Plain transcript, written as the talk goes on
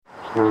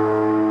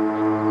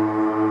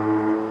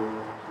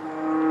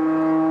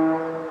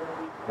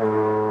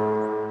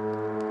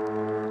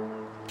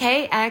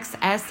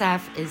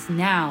KXSF is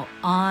now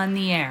on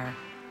the air.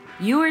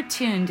 You are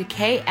tuned to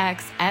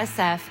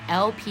KXSF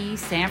LP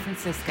San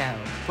Francisco,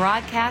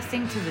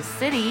 broadcasting to the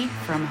city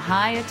from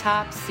high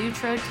atop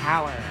Sutro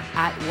Tower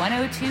at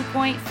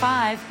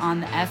 102.5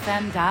 on the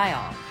FM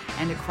dial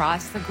and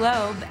across the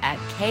globe at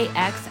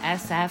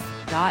kxsf.fm.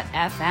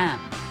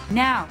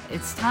 Now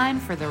it's time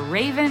for the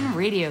Ravin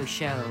Radio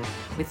Show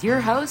with your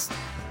host,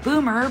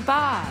 Boomer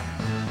Bob.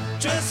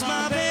 Just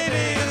my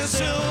baby in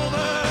silver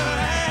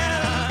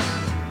hair.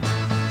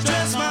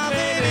 Just my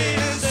baby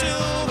in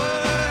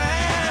silver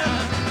hair.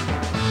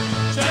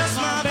 Just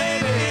my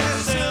baby in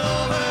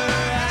silver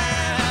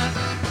hair.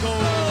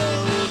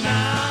 Gold,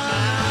 na,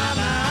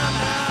 na,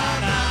 na,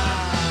 na.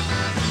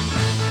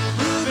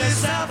 Ruby,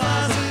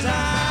 sapphires, and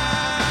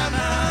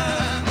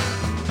diamonds.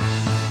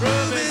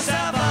 Ruby,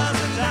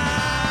 sapphires, and diamonds.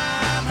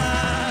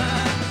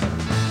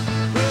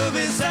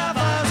 Ruby,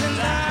 sapphires, and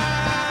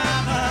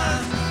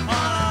diamonds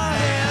on our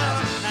hair.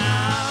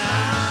 Now,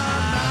 now,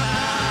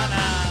 now,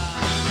 now.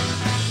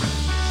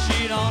 She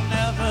don't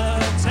never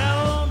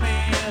tell me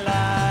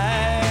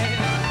lies.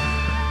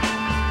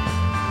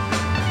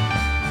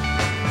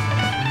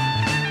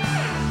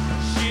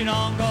 She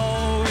don't go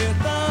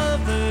with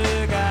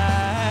other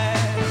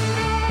guys.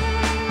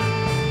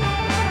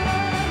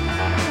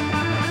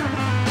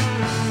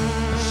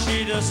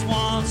 She just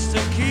wants to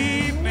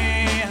keep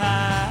me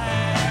high.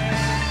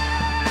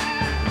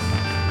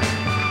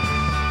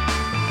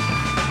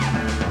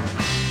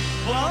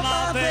 Well,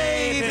 my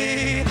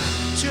baby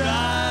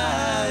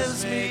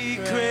drives me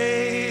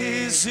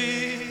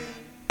crazy.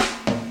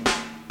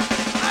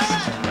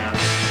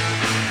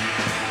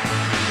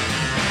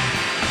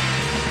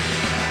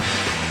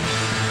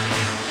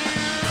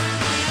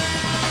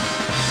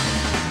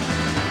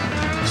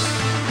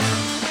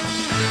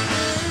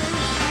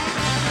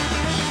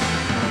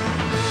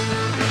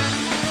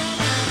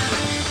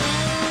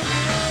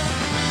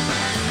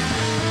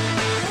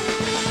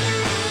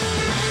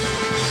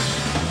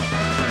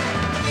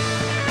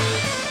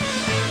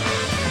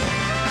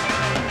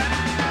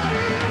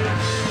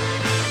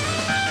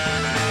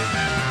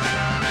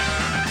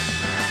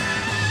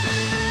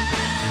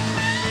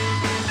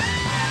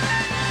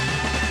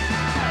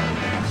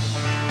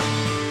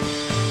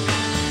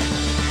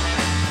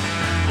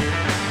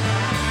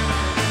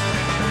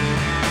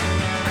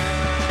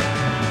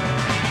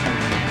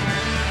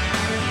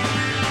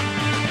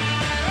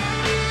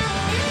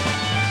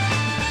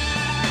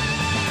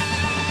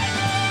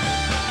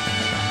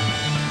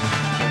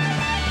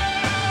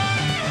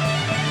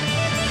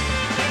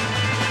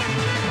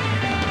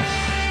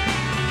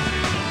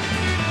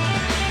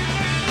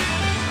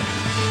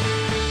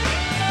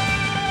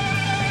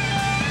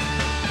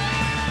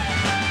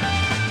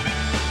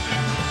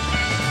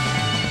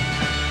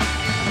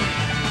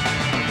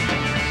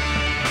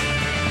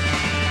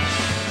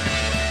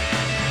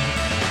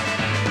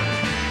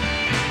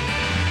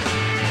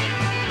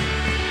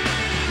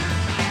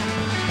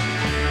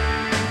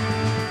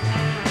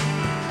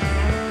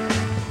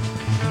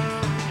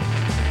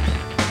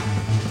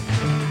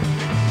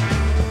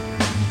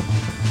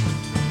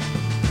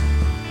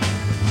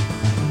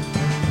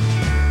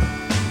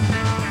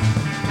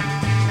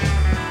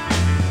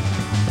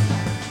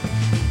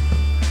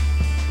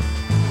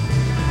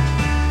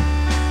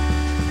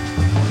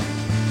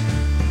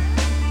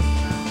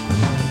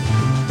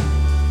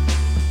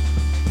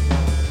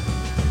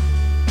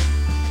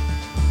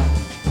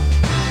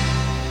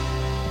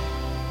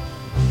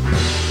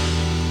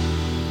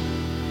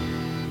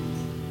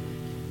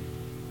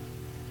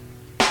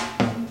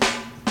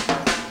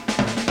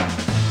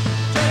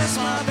 Just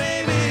my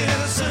baby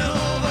in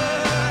silver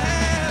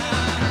hair.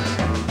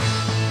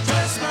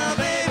 Just my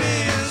baby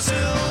in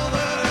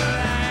silver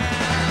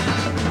hair.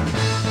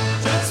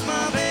 Just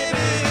my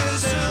baby in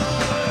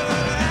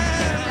silver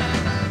hair.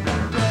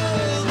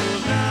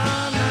 Gold, na,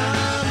 na,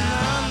 na,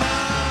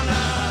 na,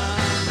 na.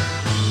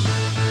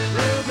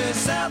 Ruby,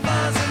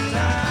 sapphires, and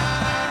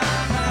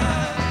diamonds.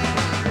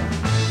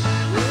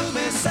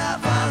 Ruby,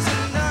 sapphires,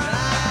 and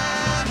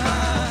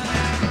diamonds.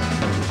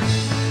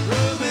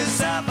 Ruby,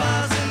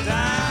 sapphires, and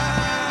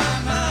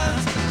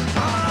diamonds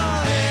on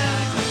our hair.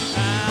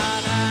 Na,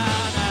 na,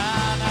 na,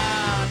 na,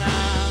 na.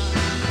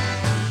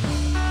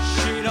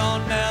 She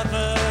don't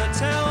never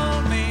tell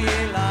me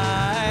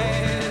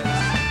lies.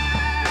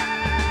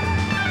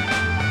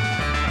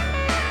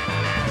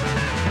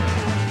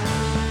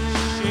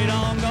 She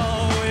don't go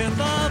with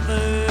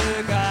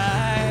other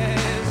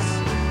guys.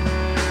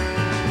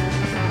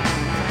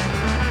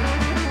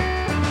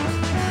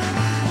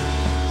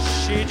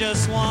 She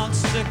just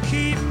wants to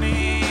keep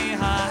me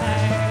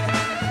high.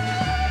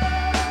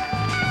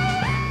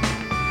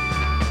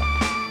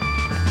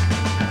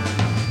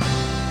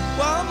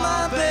 Well,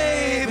 my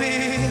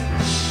baby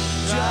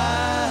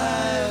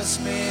drives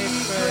me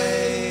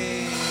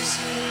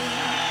crazy.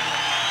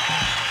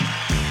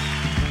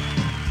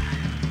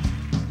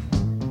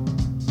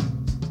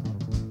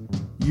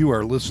 You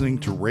are listening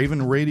to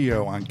Ravin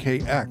Radio on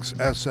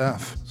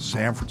KXSF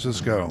San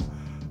Francisco.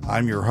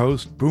 I'm your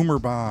host, Boomer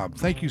Bob.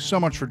 Thank you so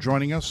much for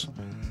joining us.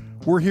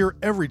 We're here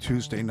every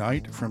Tuesday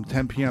night from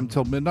 10 p.m.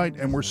 till midnight,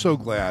 and we're so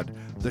glad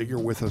that you're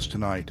with us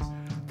tonight.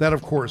 That,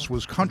 of course,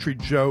 was Country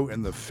Joe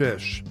and the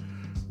Fish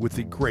with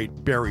the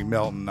great Barry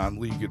Melton on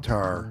lead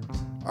guitar,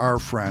 our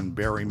friend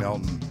Barry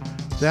Melton.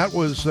 That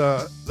was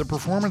the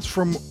performance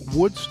from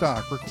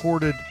Woodstock,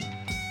 recorded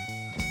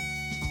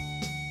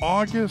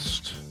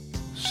August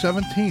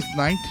 17th,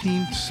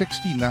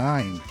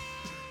 1969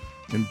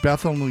 in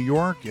Bethel, New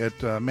York at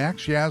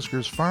Max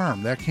Yasgur's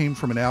farm. That came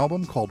from an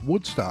album called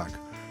Woodstock,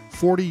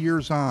 40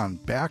 Years On,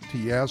 Back to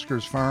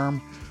Yasgur's Farm,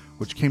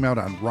 which came out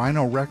on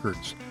RHINO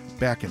Records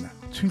back in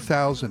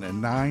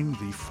 2009, the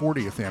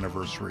 40th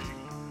anniversary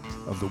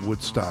of the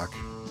Woodstock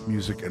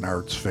Music and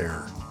Arts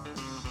Fair,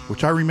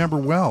 which I remember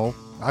well.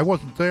 I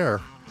wasn't there,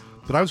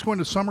 but I was going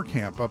to summer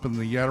camp up in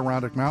the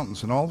Adirondack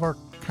Mountains, and all of our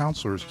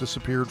counselors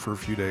disappeared for a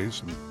few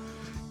days and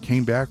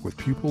came back with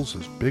pupils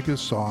as big as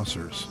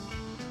saucers.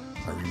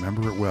 I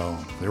remember it well.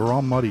 They were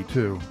all muddy,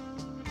 too.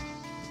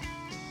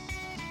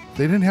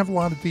 They didn't have a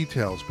lot of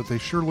details, but they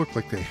sure looked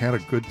like they had a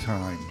good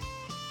time.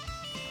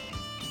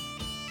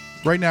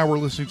 Right now we're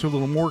listening to a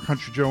little more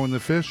Country Joe and the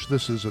Fish.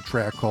 This is a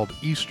track called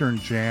Eastern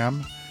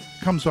Jam.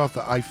 It comes off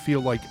the I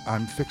Feel Like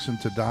I'm Fixin'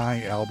 to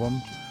Die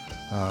album,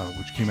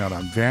 which came out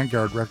on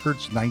Vanguard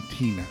Records,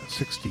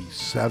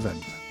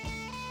 1967.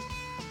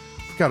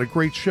 We've got a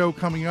great show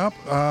coming up.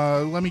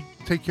 Let me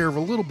take care of a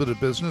little bit of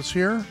business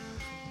here.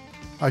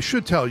 I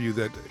should tell you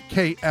that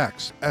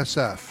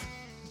KXSF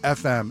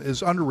FM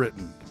is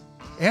underwritten,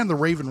 and the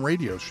Ravin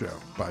Radio Show,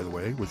 by the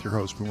way, with your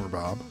host Boomer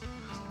Bob,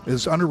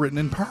 is underwritten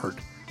in part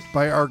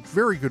by our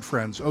very good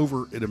friends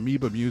over at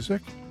Amoeba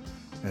Music.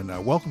 And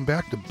welcome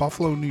back to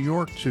Buffalo, New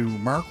York, to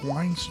Mark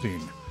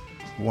Weinstein,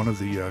 one of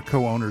the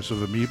co-owners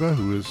of Amoeba,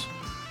 who is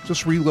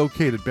just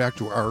relocated back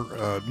to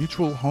our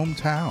mutual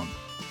hometown.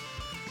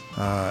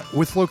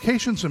 With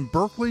locations in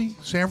Berkeley,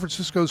 San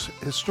Francisco's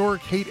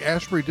historic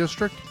Haight-Ashbury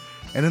district,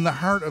 and in the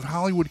heart of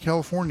Hollywood,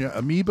 California,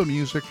 Amoeba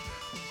Music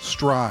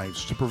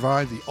strives to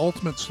provide the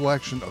ultimate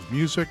selection of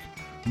music,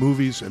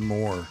 movies, and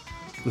more.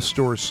 The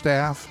store's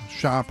staff,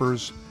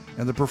 shoppers,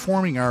 and the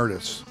performing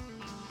artists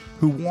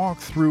who walk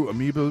through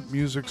Amoeba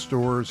Music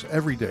stores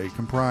every day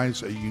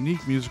comprise a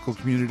unique musical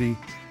community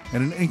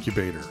and an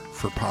incubator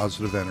for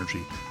positive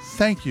energy.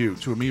 Thank you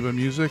to Amoeba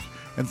Music,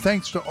 and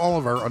thanks to all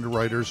of our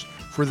underwriters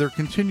for their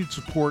continued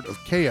support of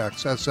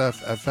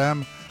KXSF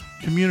FM,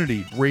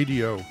 community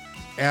radio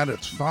at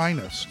its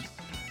finest.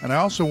 And I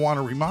also want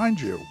to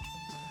remind you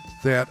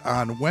that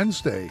on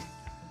Wednesday,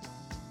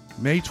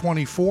 May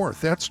 24th,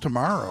 that's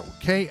tomorrow,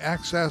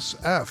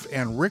 KXSF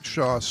and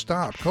Rickshaw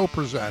Stop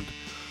co-present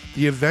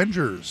The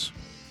Avengers,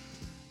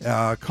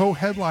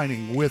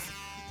 co-headlining with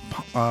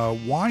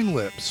Wine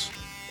Lips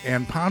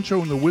and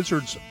Poncho and the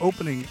Wizards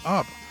opening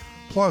up,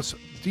 plus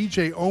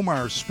DJ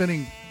Omar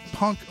spinning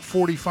Punk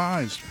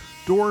 45s.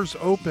 Doors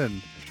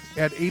open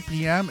at 8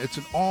 p.m. It's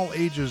an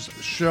all-ages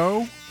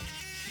show.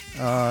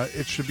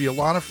 It should be a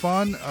lot of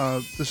fun.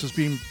 This is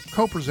being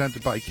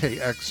co-presented by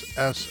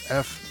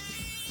KXSF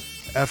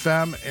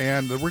FM,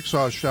 and the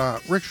Rickshaw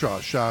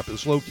Shop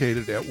is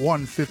located at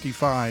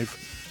 155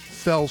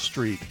 Fell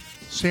Street,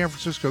 San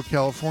Francisco,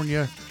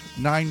 California,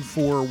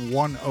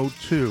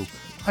 94102.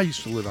 I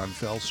used to live on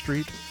Fell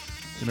Street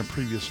in a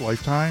previous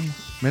lifetime,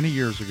 many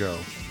years ago.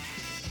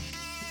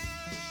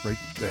 Right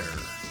there,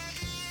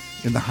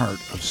 in the heart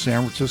of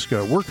San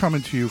Francisco. We're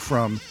coming to you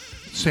from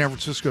San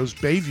Francisco's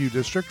Bayview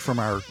District from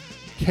our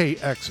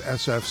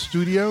KXSF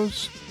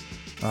studios.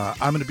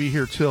 I'm going to be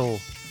here till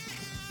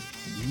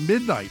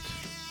midnight.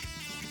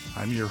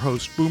 I'm your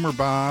host, Boomer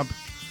Bob.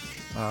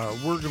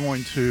 We're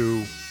going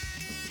to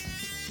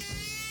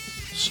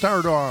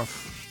start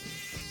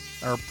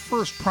off our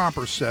first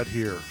proper set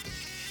here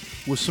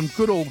with some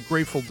good old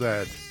Grateful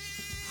Dead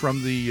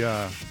from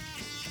the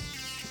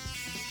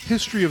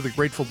History of the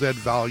Grateful Dead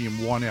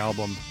Volume 1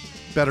 album,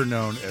 better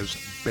known as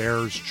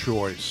Bear's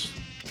Choice.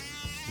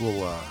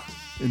 We'll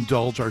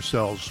indulge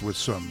ourselves with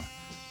some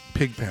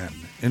Pigpen.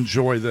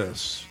 Enjoy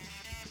this.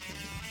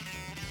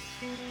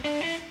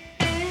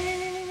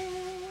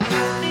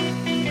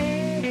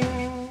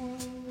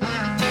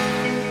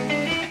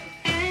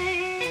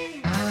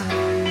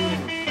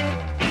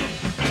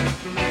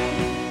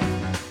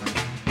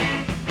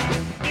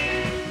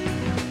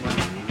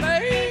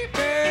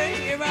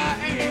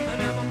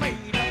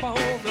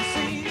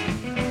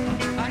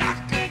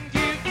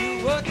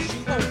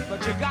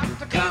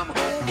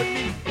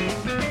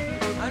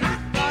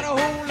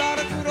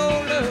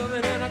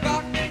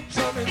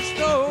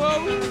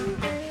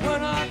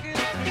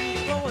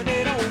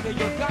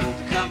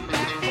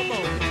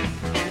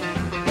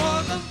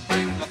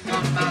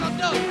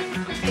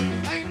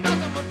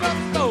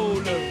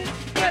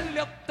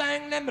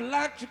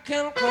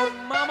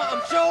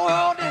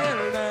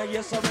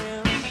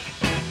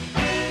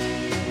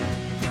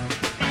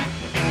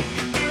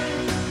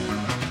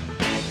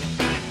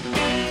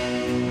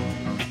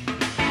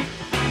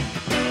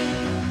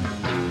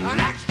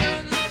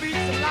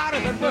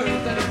 But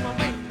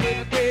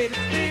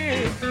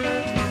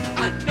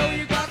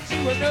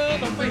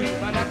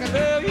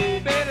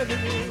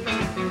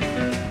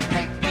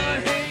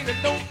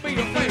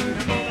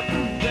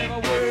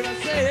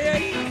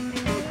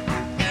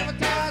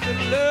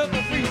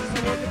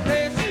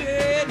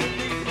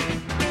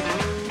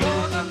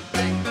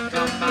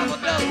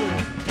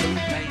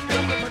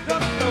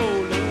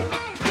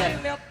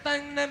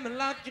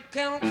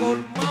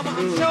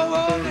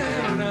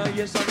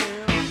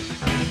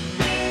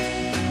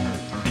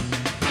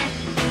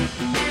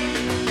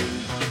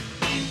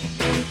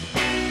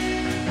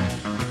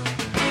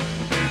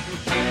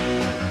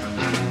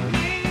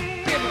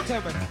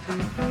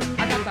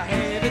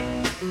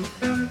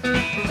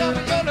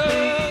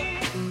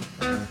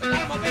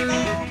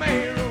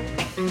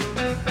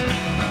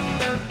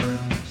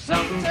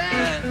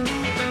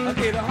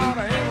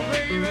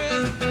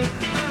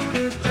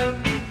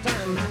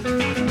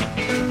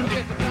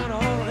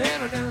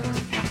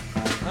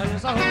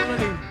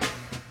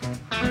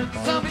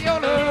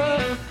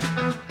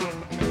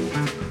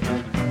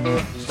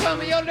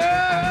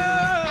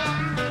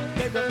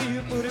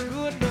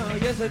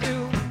to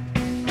do.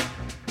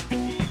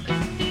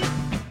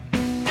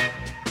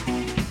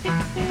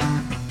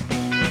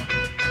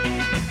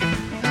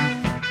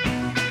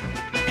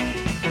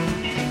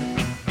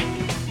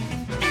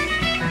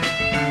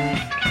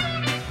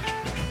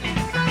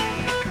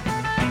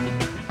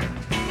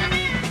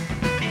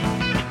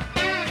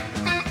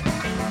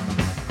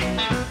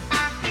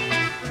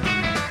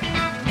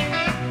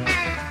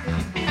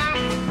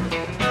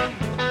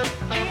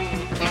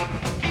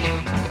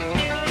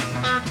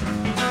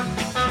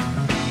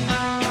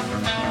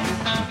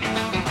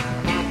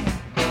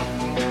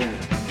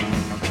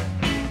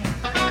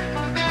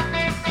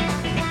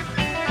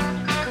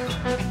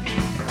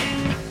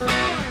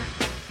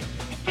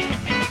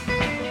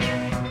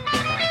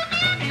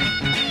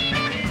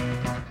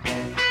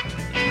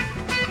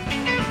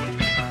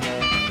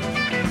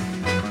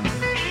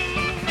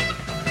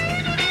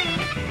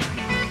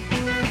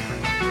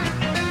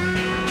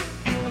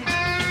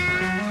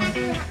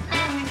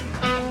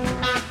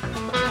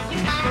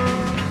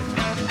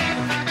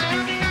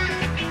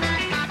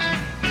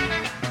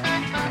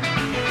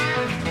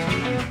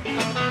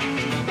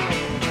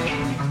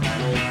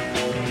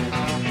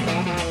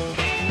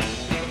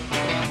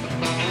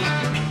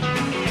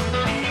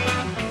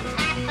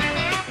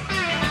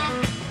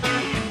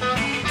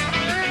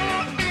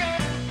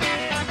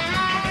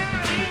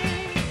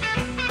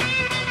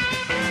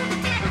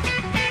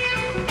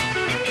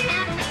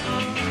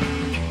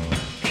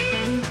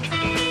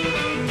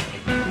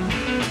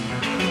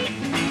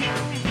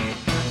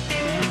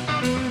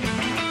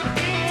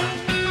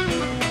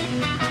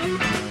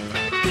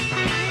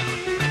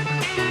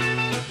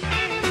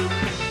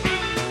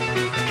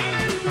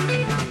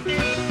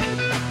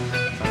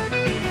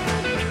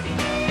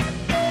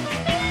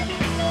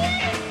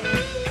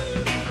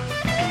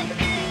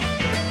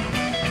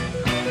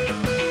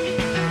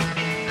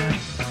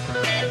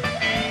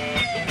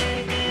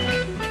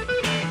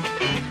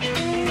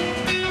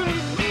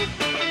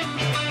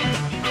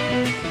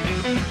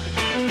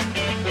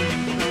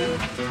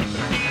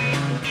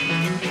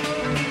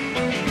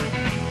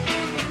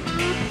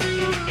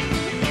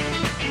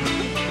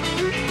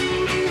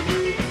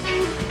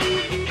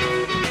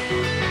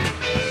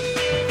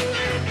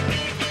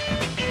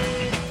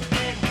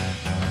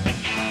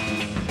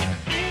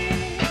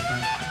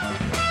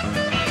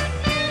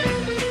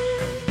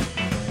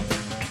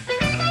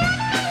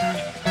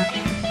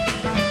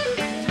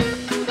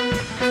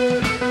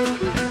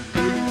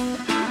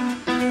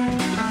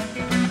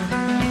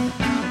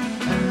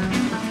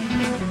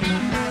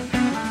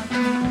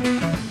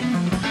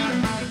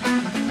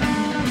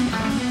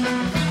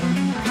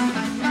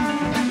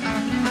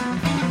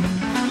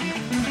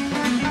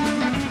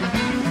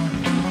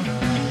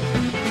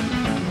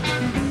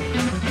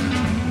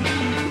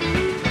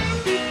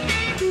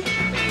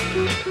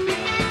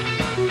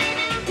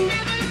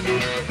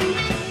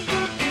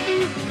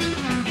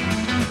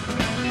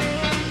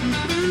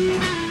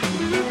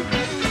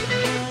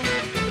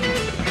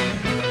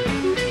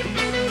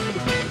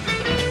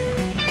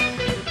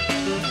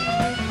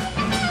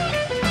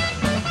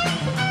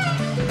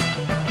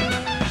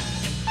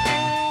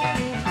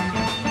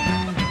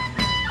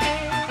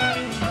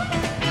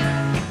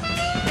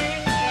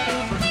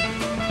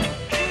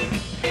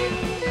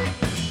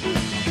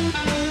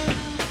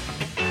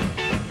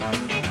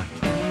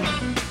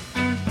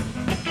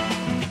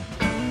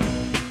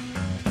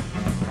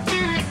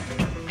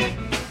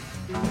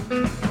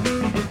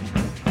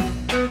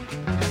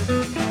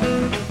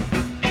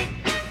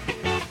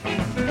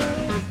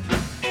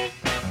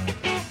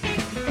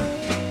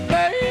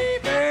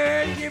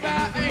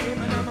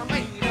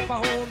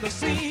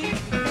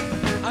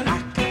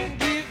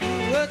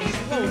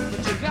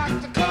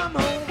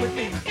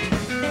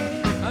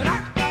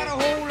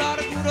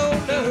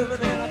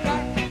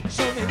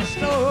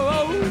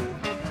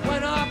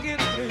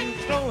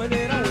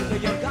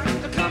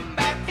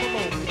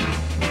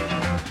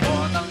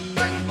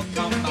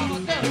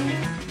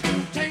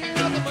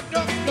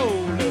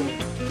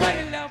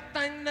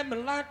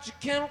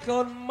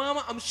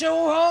 Mama, I'm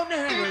sure holding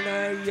her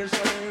hand, yes sir.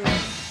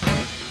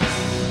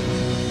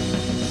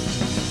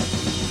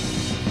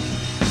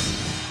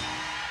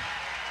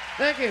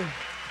 Thank you.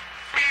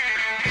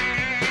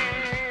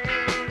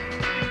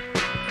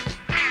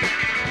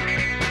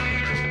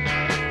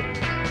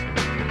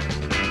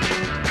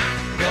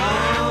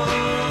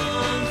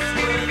 Gone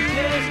swim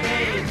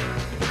Disney,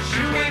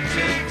 she went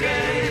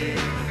today.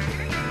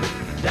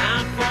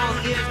 Downfall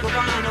years go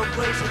by, no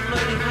place in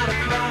learning how to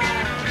fly.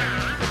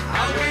 I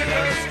went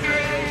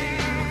astray.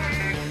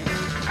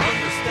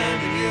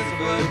 Understanding is a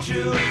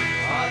virtue,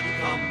 hard to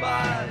come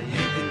by.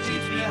 You can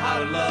teach me how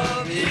to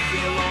love if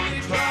you'll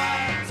only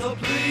try. So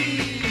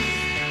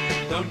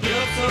please, don't give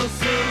up so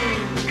soon.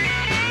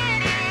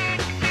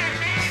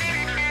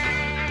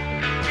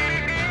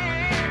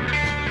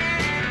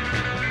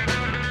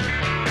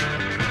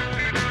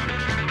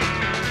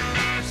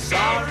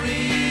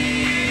 Sorry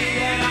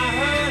that I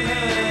hurt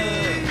her,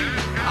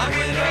 I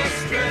went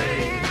astray.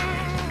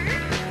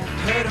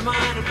 Hurt her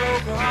mind and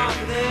broke her heart,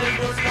 but there's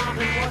no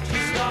stopping what you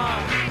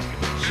start.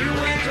 She she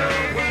went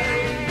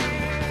away.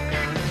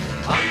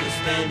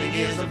 Understanding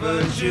is a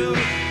virtue,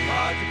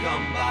 hard to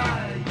come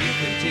by. You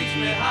can teach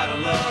me how to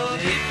love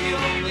if you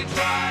only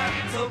try.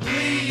 So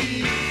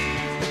please,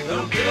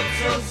 don't give up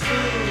so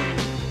soon.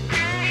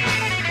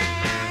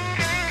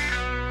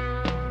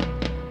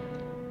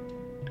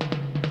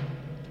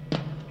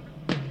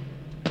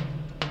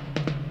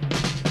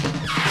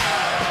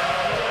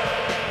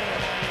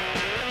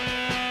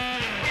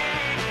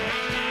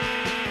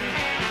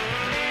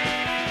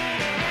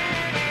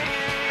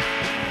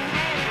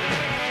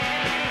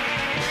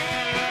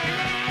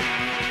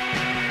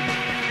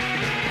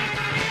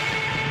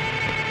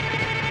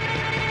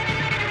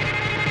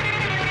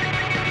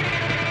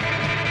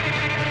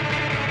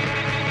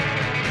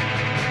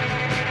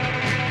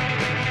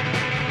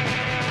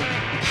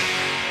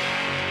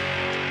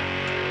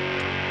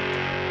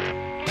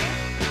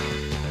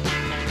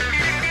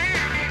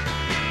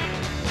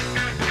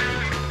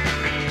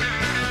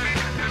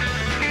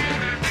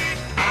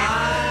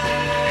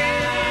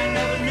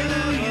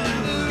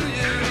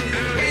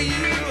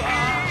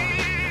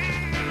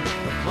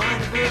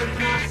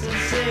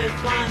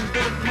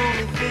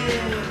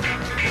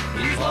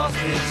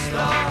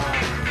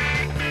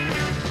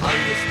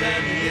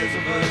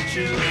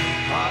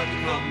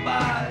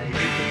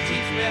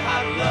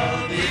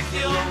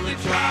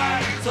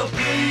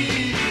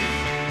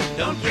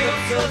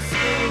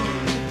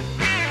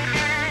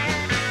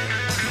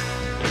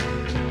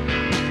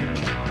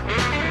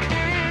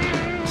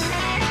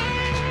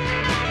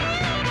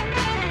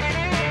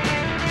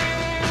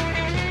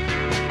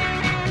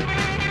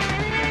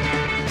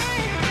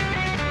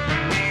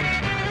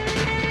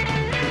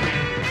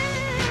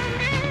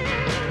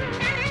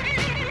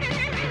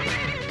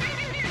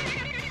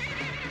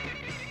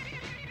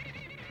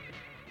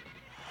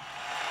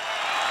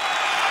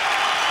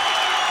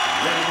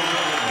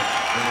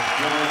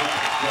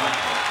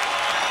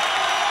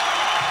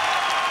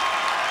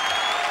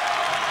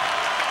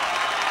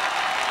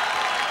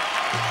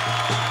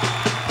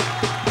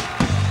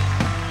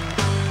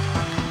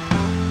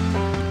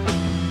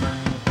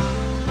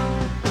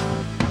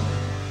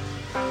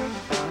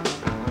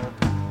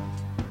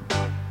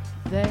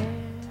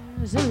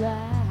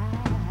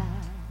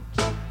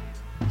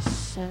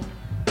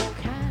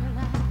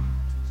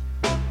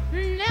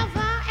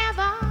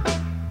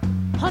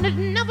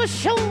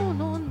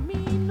 Shone on me,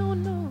 no,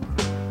 no,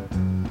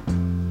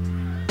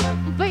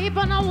 babe,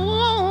 and I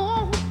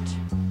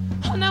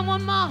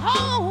want my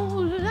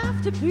whole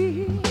life to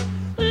be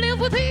live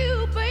with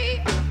you,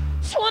 babe.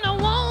 So what I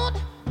want,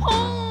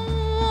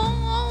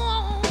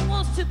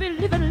 wants to be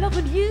living,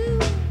 loving you.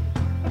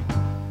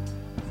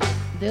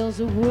 There's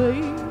a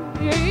way.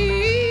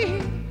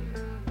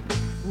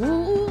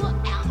 Ooh,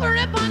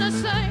 everybody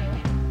say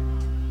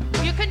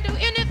you can do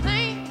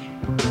anything,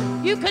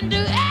 you can do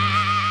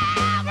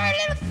every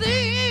little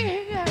thing.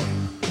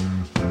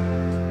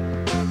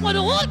 What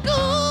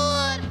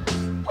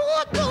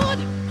good,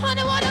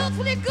 honey, what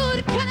earthly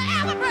good can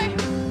I ever bring?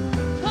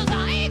 'Cause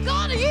I ain't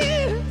gonna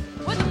you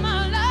with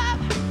my love.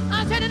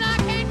 I said that I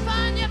can't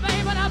find you,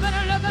 babe, but I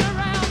better look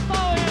around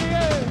for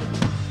you.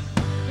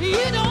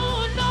 You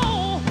don't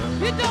know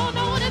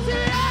what it's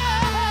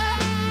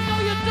like. No,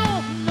 you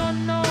don't,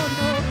 no.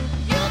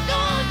 You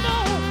don't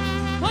know,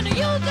 honey,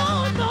 you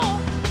don't know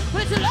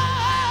what it's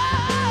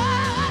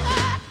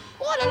like.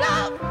 What a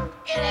love,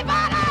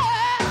 anybody?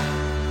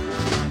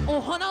 Oh,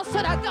 honey, I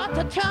said I got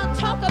to try and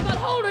talk about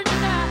holding you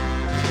now.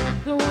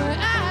 The way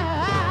I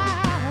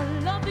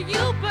love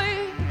you,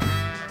 babe.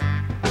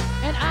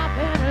 And I've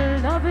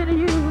been loving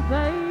you,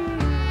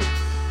 babe.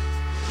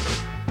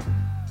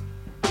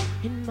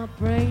 In my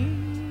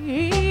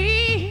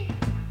brain.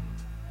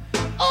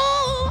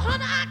 Oh,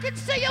 honey, I can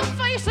see your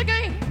face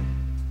again.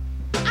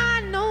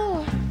 I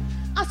know.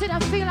 I said I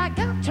feel I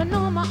got to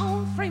know my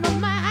own frame of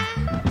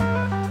mind.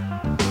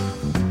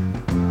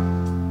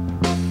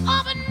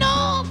 Oh, but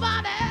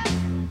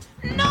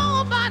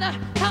nobody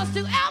has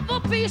to ever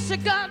be so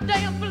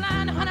goddamn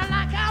blind, honey,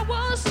 like I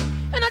was.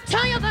 And I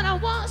tell you that I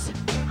was.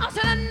 I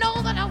said I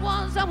know that I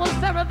was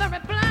very, very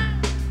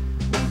blind.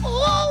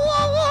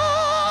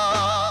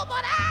 Whoa,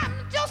 but I'm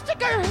just a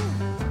girl.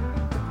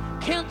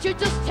 Can't you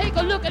just take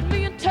a look at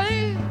me and tell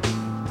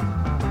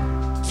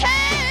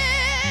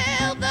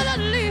that I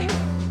live,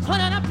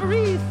 honey, and I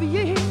breathe for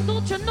you.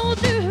 Don't you know,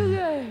 do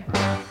you?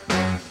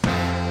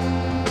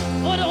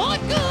 But what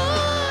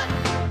good,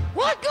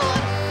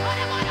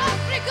 honey, what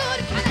awfully good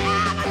can I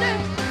ever do?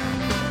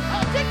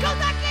 Oh, because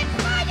I can't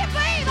find you,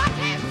 babe, I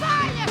can't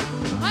find you.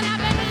 And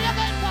I've been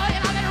looking for you,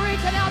 and I've been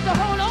reaching out to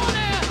hold on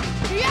there.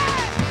 Yeah,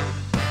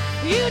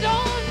 you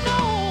don't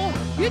know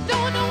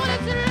what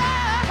it's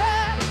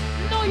like.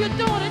 No, you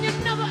don't, and you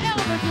never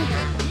ever do.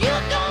 You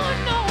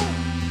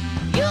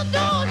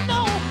don't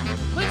know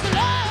what it's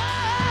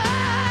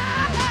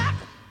like.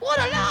 What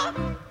a love,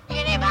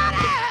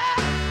 anybody?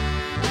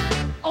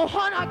 Oh,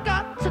 honey, I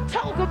got to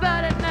talk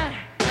about it now.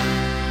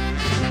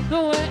 The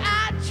way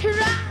I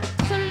try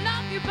to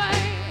love you,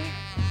 babe.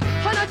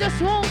 And I just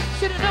want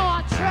you to know I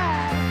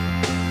tried.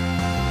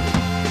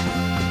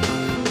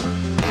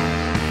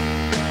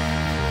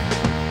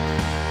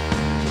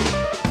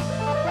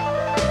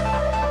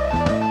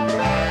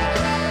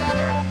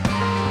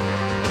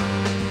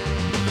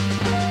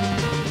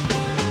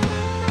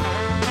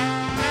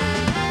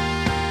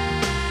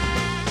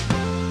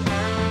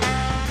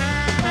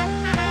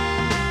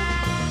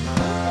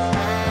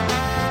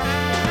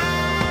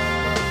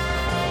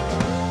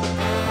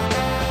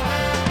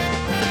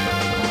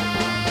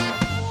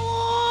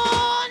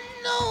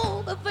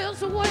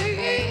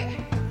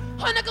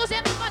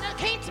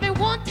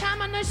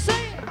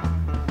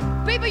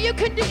 you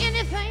can do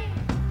anything,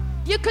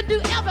 you can do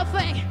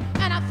everything,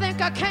 and I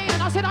think I can.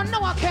 I said, I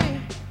know I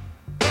can.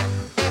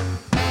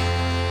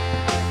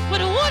 But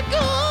what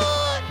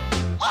good,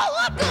 oh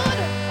what good,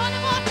 honey,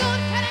 what good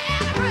can I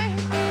ever bring?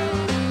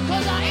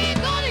 'Cause I ain't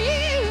gonna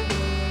use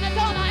that's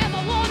all I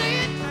ever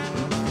wanted,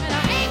 and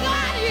I ain't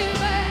gonna use,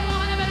 babe, I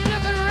never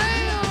looking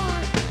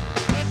around.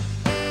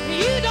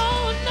 You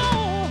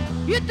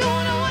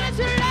don't know what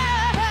it's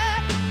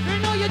like. You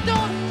know you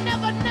don't,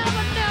 never,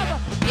 never, never.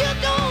 You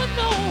don't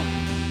know,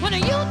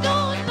 honey, you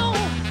don't know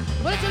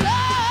what it's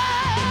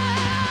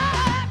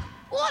like.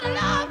 What a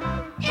love,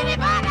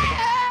 anybody?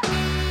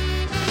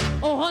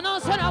 Oh, honey, I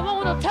said I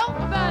wanna talk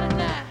about it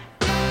now.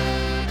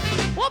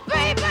 Well,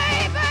 baby,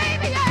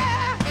 baby,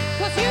 yeah.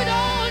 'Cause you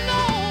don't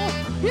know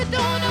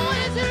what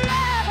it's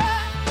like.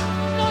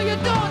 No, you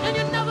don't, and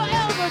you never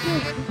ever do.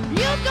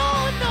 You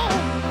don't know.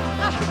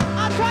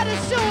 I tried to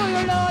show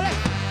you, Lord.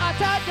 I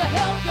tried to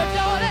help you,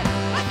 darling.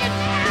 But you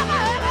never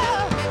ever.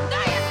 No,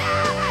 you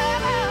never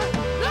ever.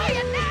 No,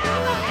 you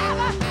never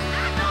ever.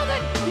 I know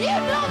that. You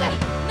know that.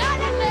 No,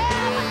 you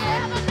never,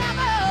 never,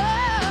 never.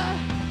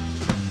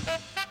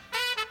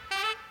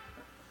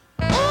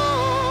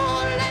 Oh,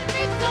 let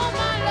me throw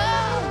my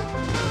love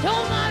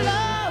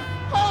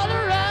all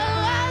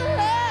around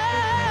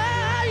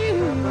you.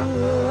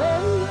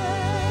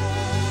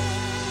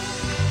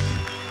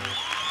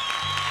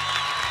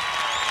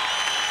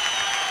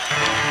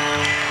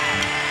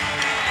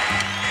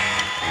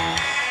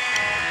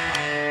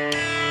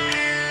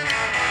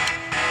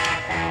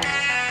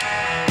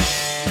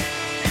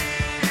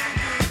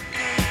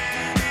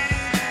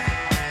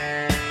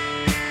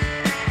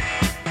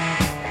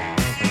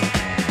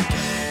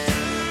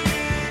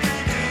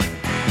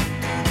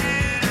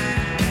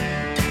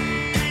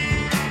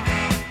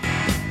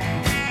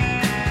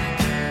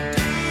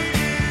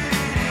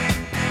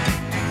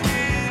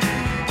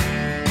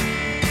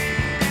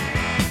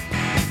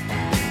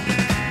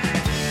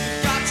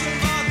 Got your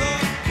mother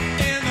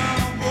in a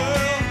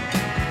whirl.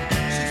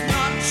 She's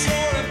not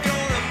sure if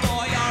you're a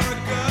boy or a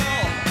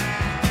girl.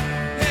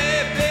 Hey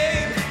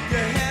babe,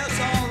 your hair's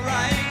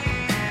alright.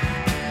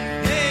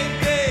 Hey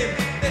babe,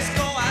 let's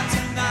go out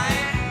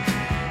tonight.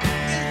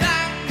 You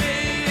like me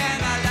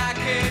and I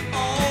like it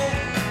all.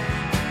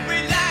 We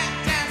like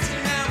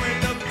dancing and we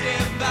look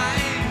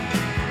divine.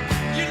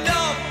 You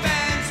love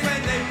bands when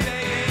they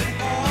play it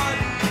hard.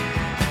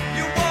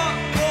 You want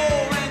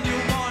more and you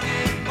want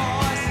it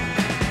boss.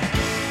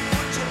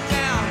 Put you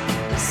down,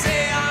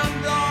 say I'm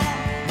wrong.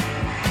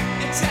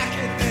 Attack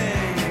it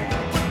then,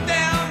 put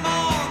them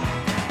on.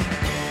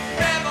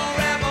 Rebel,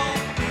 rebel,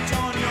 put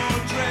on your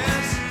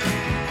dress.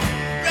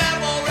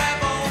 Rebel,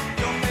 rebel,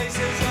 your face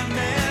is a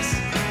mess.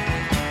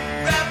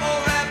 Rebel,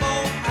 rebel,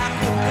 I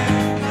put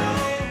them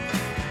low.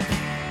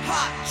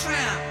 Hot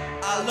tramp,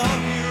 I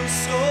love you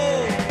so.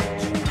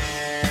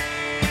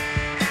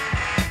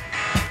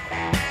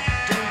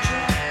 Don't you?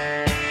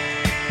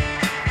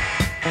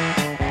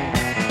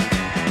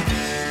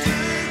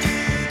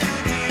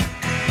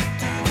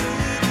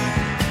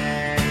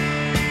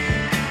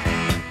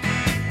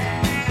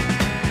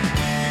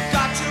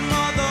 Got your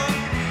mother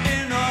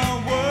in a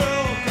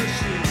whirl, 'cause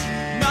she's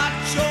not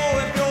sure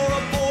if you're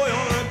a boy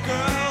or a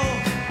girl.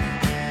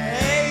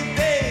 Hey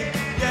babe,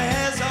 your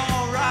hair's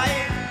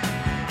alright.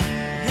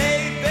 Hey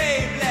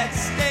babe, let's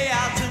stay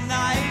out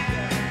tonight.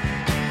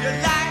 You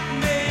like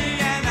me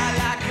and I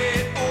like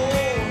it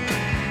all.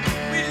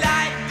 We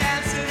like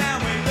dancing and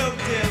we look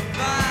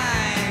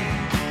divine.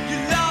 You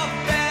love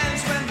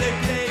bands when they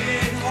play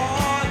it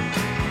hard.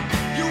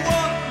 You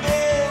want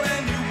more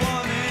and you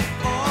want it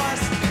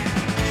fast.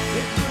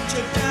 They put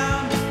you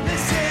down, they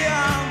say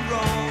I'm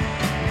wrong.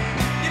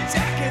 You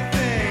take a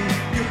thing,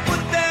 you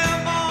put them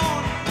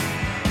on.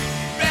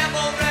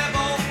 Rebel,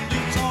 rebel,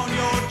 you torn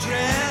your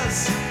dress.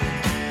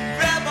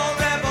 Rebel,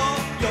 rebel,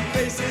 your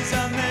face is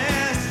a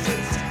mess.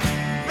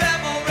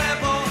 Rebel,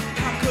 rebel,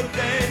 how could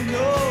they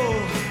know?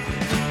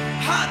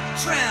 Hot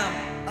tramp,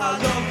 I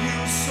love you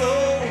so.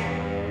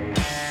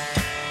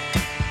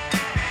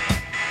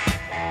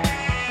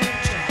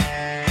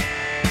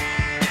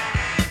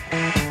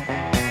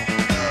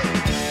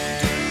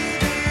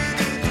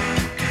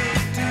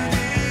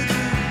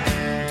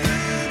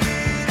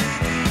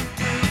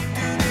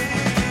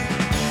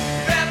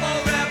 Rebel,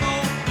 rebel,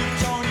 you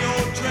torn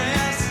your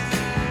dress.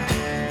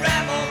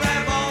 Rebel,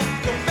 rebel,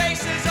 your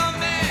face is a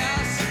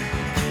mess.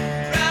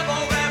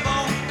 Rebel,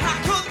 rebel, how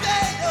could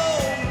they know?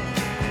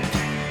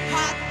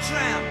 Hot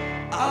tramp,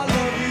 I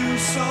love you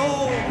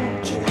so.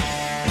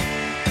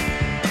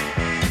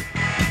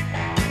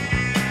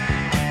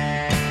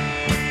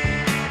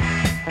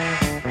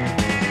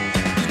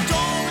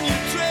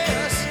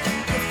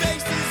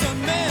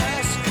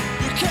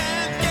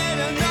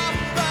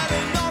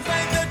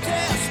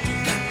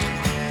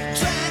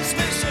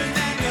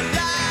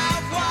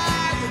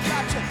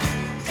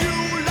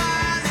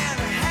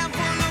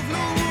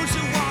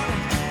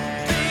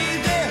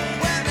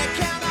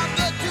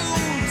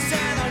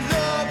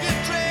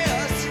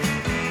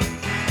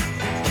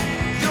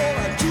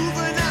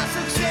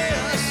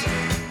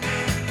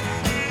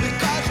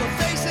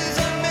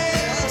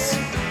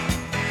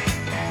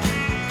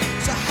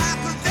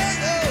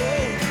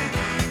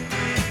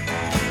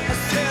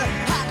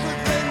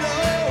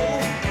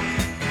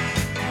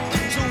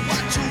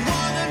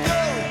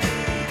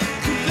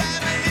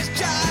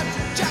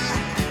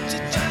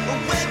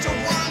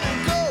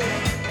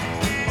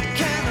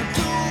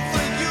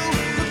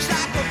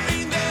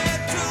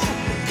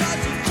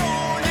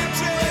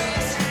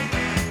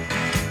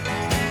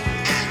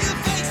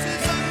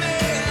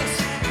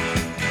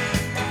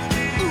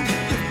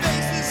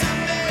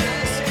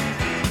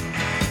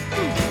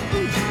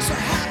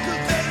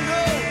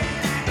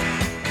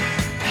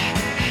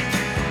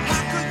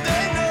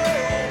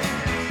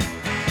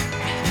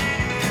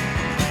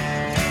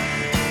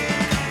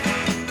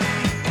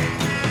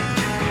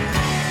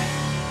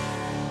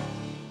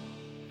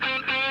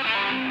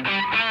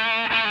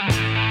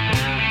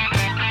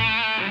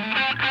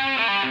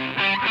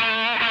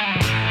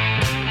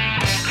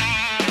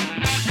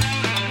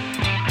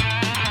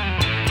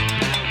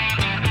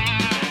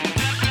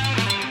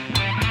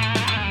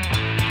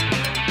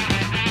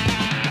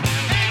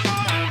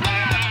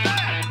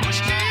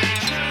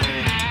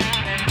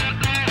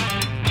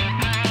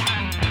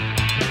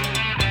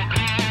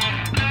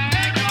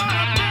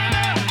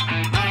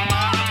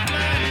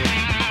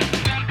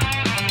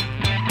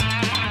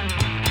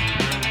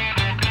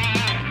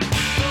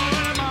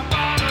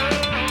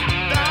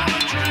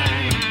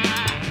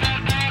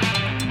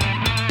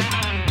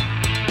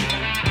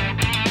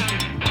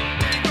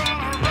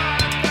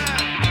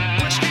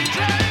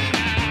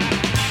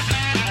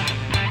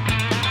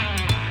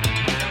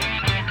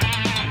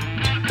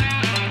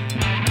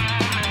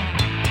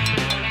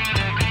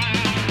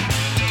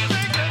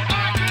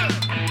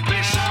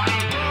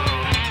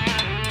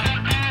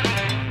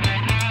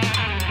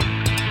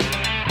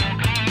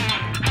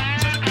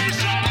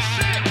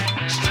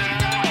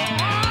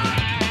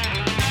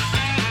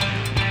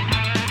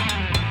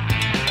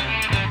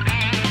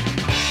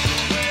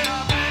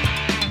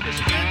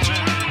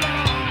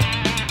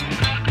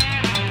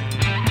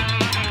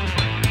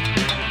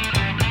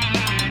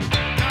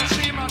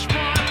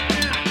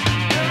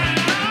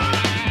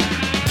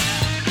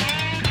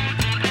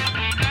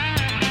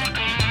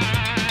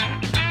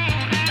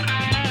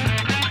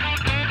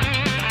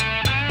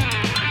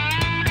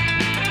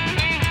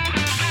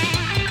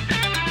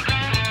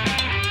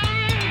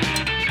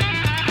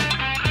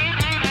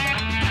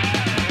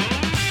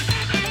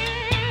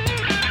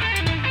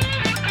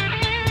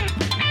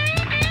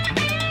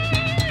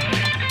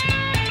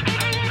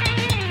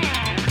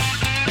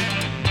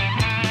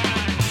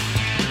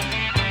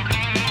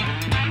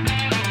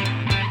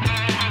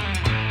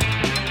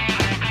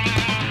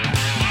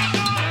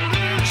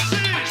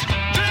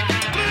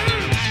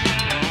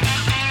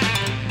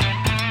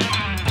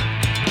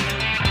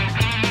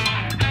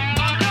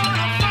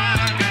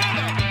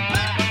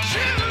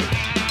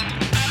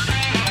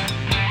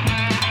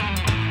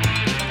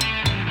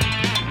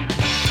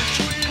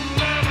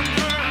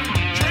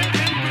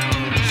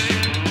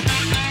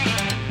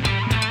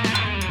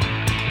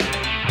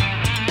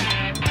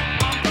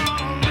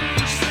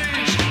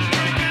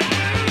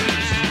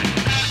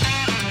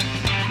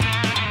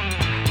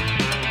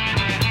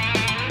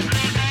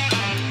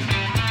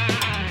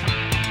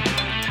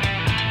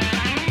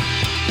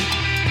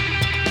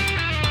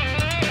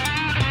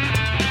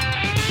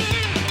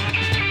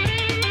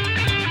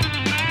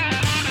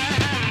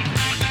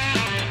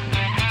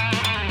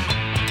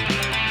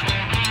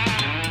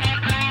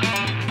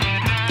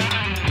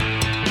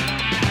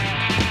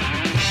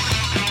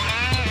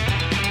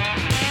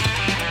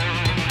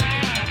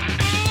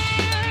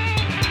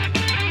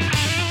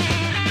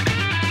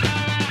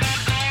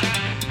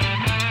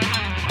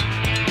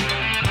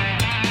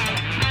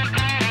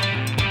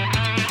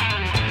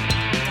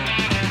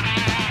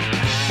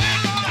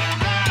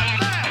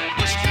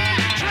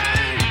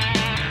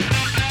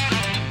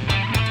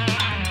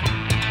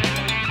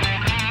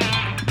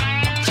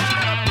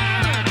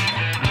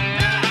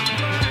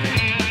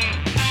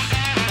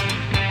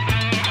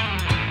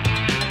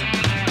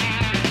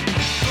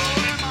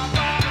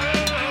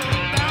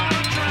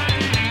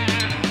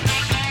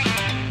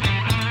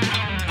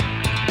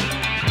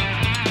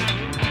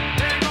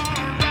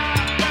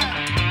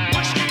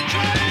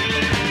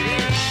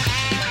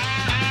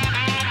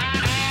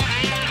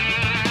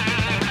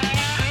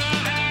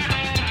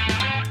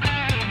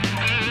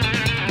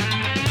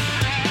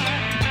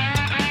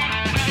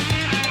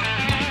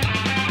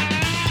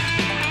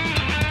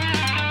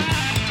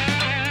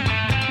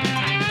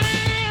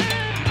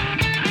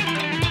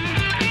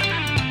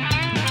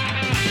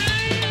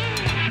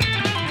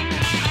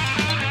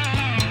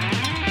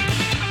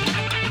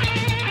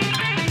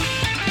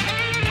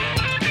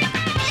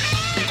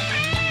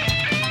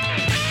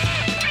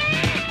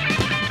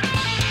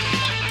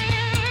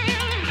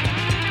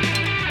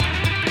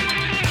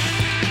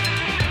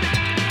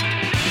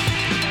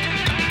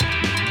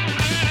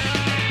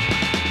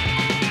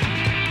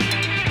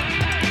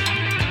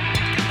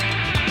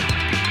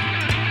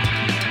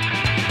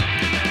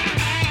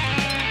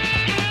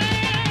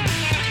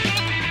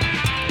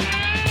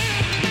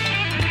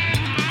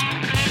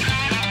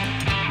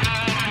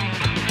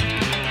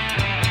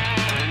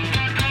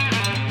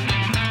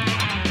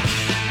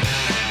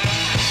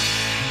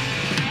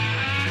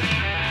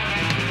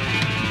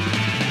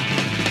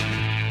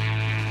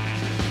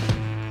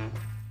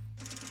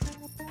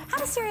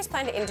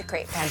 plan to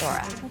integrate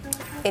Pandora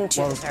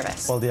into the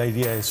service? Well, the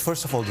idea is,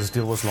 first of all, this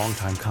deal was a long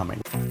time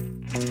coming.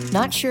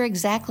 Not sure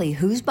exactly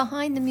who's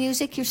behind the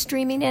music you're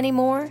streaming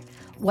anymore?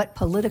 What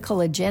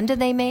political agenda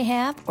they may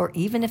have, or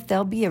even if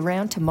they'll be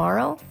around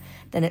tomorrow?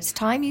 Then it's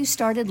time you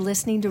started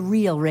listening to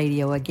real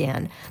radio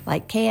again,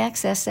 like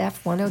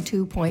KXSF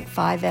 102.5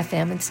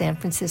 FM in San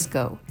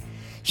Francisco.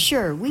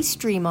 Sure, we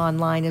stream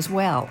online as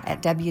well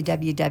at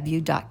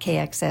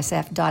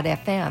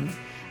www.kxsf.fm,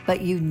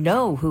 but you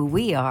know who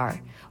we are.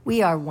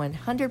 We are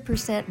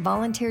 100%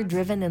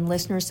 volunteer-driven and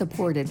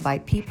listener-supported by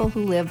people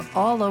who live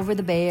all over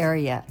the Bay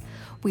Area.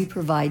 We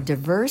provide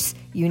diverse,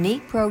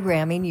 unique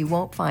programming you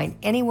won't find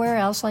anywhere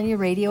else on your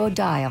radio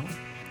dial.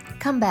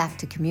 Come back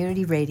to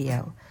community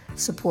radio.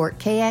 Support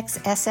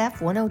KXSF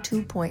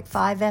 102.5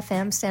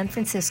 FM San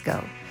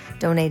Francisco.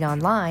 Donate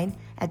online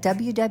at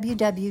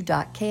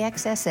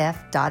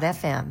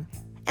www.kxsf.fm.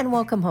 And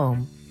welcome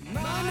home.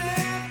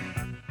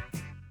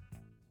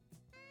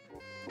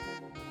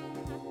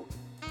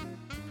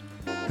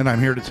 And I'm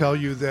here to tell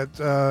you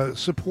that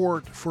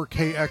support for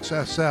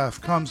KXSF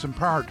comes in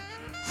part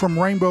from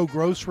Rainbow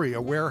Grocery,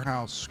 a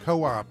warehouse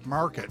co-op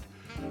market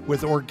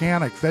with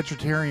organic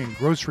vegetarian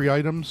grocery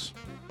items,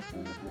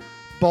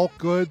 bulk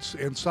goods,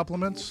 and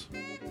supplements.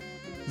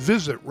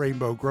 Visit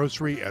Rainbow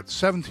Grocery at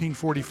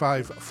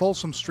 1745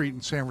 Folsom Street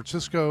in San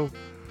Francisco,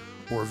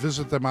 or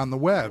visit them on the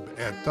web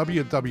at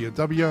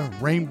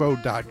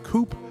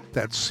www.rainbow.coop.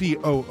 That's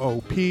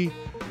COOP.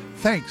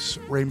 Thanks,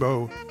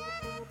 Rainbow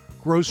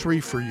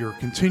Grocery, for your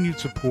continued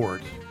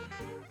support,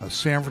 a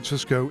San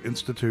Francisco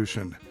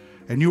institution.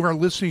 And you are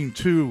listening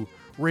to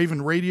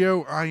Ravin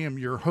Radio. I am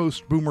your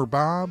host, Boomer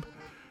Bob,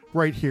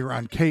 right here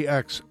on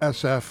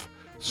KXSF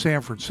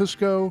San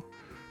Francisco,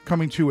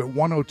 coming to you at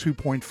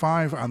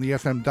 102.5 on the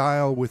FM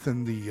dial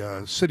within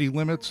the city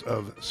limits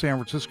of San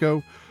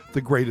Francisco, the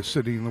greatest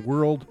city in the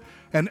world.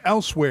 And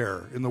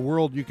elsewhere in the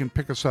world, you can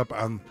pick us up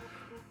on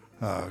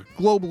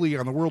globally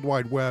on the World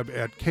Wide Web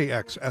at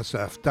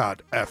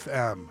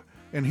kxsf.fm.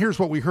 And here's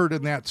what we heard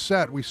in that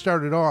set. We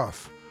started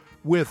off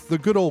with the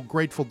good old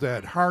Grateful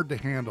Dead, Hard to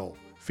Handle,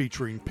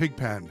 featuring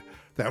Pigpen.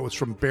 That was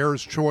from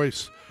Bear's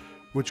Choice,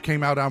 which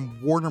came out on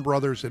Warner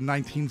Brothers in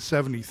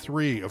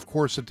 1973. Of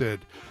course it did.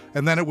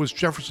 And then it was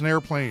Jefferson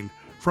Airplane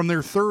from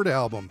their third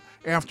album,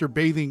 After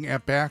Bathing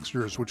at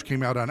Baxter's, which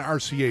came out on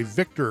RCA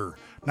Victor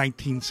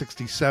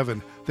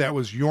 1967. That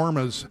was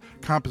Yorma's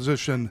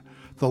composition,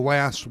 The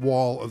Last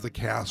Wall of the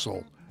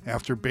Castle.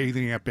 After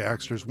Bathing at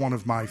Baxter's, one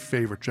of my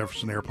favorite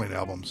Jefferson Airplane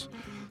albums.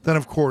 Then,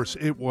 of course,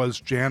 it was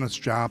Janis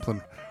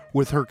Joplin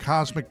with her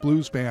Cosmic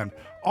Blues Band,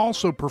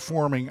 also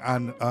performing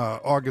on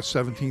August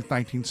 17th,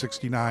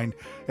 1969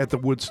 at the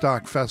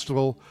Woodstock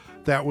Festival.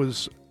 That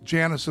was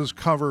Janis's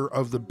cover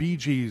of the Bee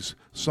Gees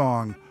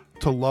song,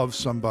 To Love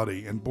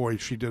Somebody, and boy,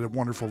 she did a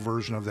wonderful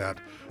version of that.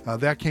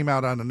 That came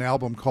out on an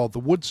album called The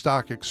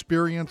Woodstock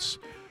Experience.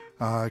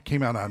 It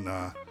came out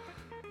on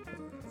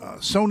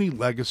Sony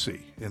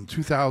Legacy in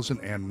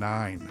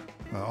 2009,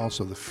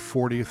 also the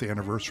 40th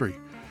anniversary.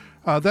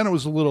 Then it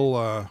was a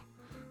little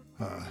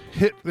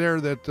hit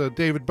there that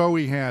David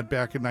Bowie had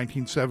back in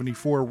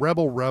 1974,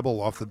 Rebel Rebel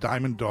off the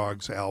Diamond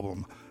Dogs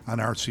album on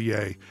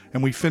RCA.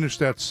 And we finished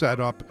that set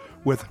up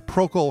with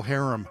PROCOL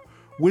HARUM,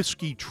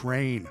 Whiskey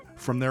Train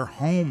from their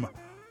home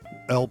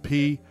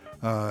LP.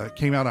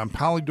 Came out on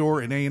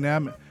Polydor and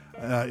A&M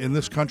in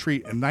this country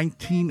in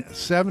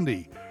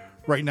 1970.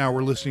 Right now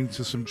we're listening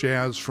to some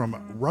jazz from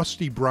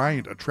Rusty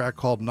Bryant, a track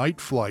called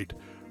Night Flight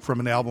from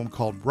an album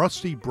called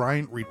Rusty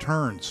Bryant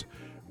Returns,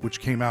 which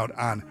came out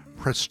on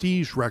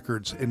Prestige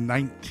Records in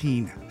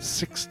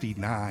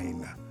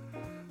 1969.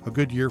 A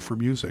good year for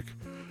music.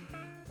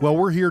 Well,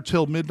 we're here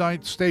till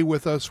midnight. Stay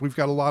with us. We've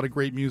got a lot of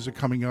great music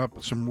coming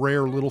up, some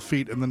rare little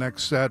feat in the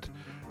next set.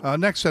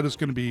 Next set is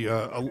going to be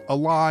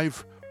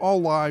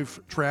all live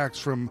tracks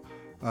from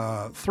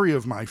three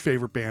of my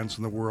favorite bands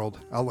in the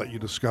world. I'll let you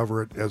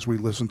discover it as we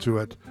listen to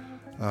it.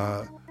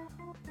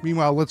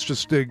 Meanwhile, let's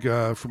just dig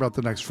for about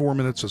the next 4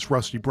 minutes this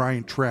Rusty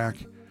Bryant track,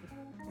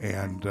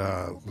 and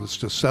let's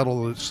just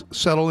settle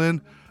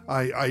in.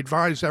 I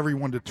advise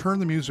everyone to turn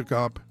the music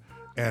up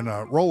and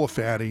roll a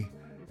fatty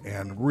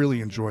and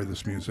really enjoy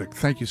this music.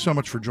 Thank you so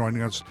much for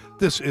joining us.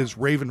 This is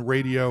Ravin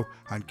Radio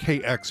on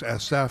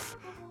KXSF.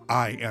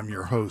 I am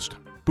your host,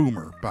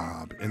 Boomer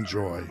Bob.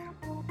 Enjoy.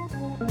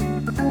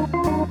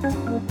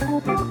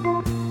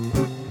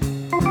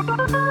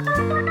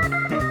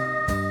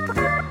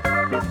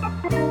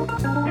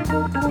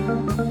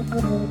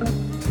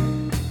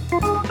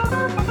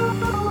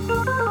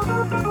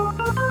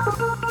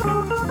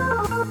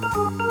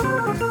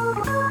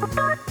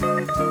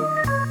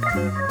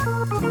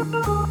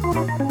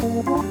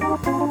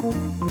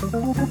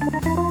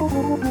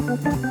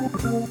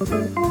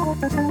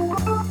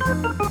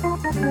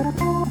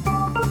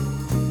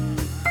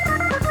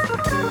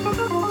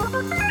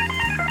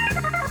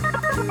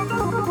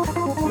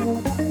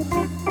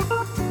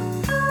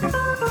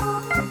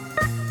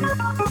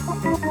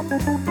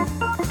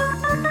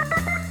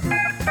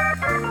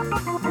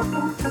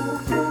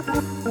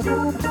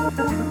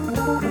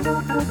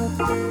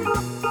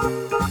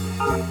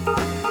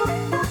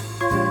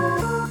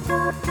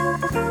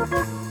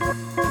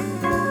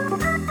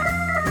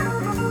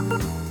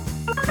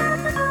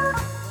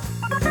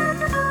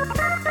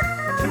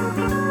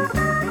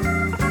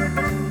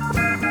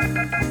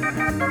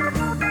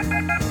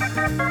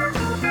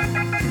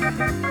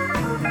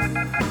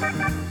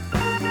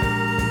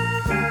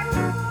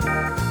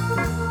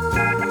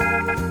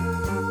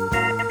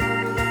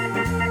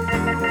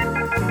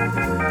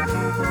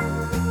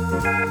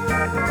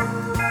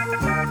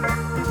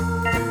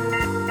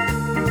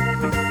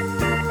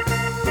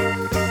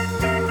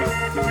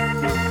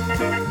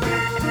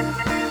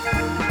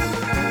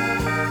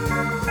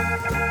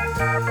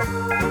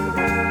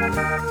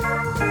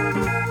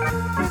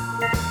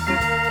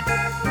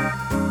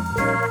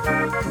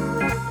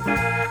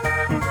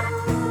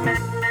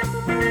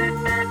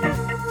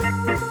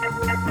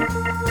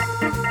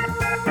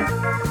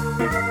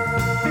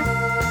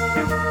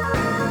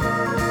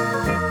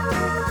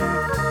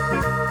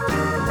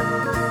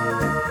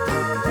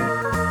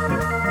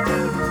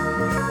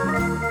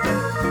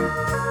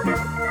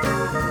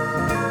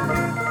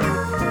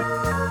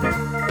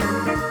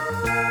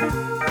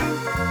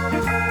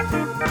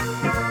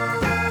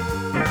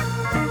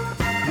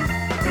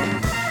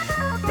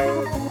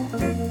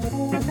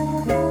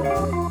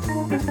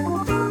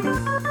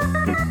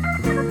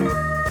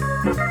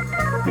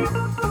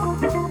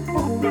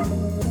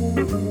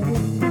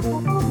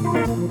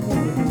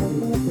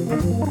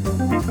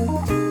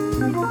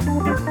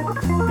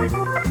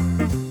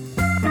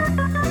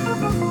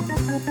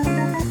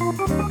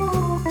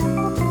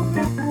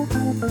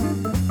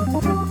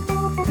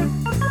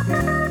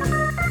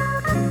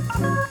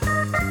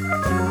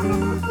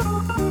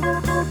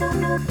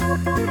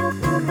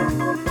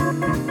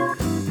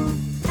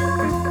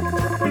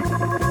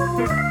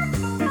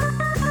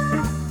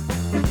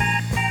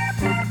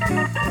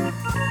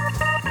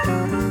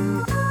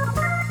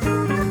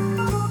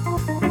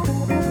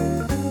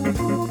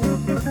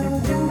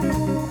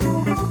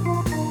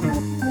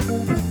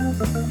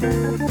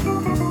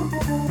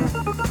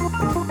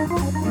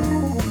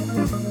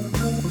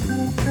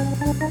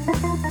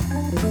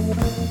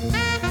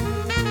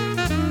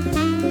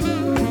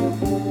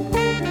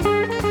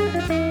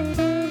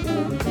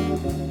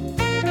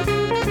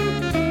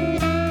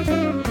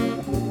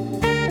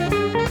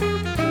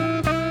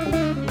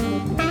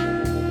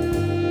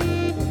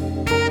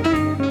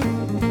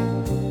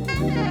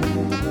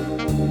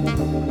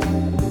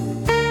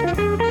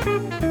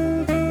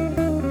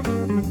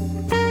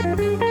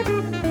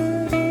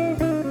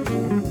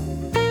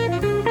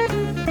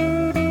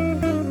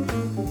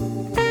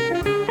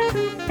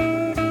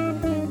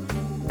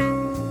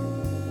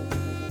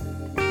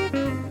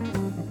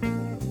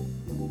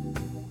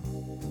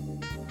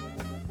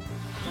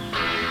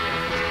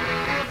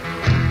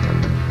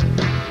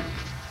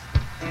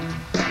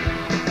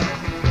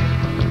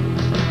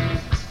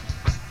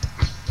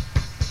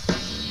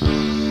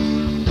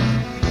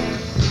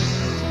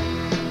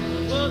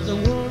 was a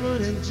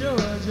woman in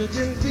Georgia,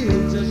 didn't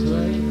feel just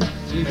right.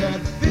 She got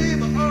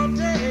fever all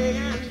day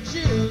and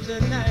chills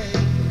at night.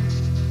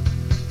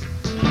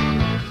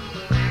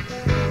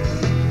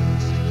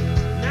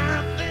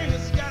 Now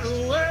things got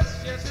worse,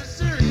 yes, it's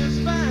serious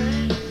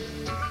fine.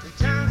 In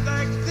times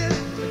like this,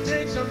 it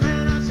takes a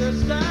man out to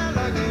style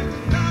like you,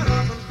 not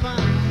off and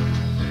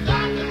fine.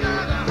 Doctor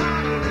got a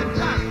heart on the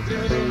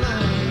doctor's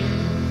line.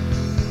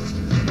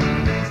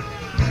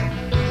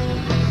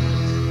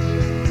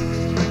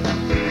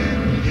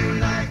 You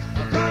like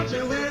a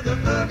country with a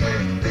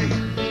boogie beat,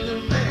 he's a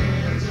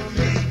man to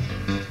me.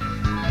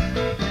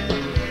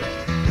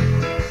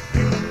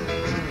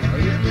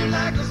 If you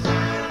like the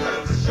sound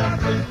of the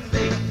shuffling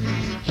beat, he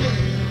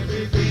can't be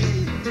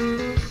beat.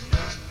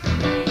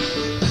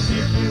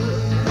 If you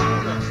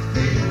wanna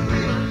feel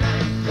real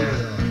nice,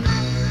 girl,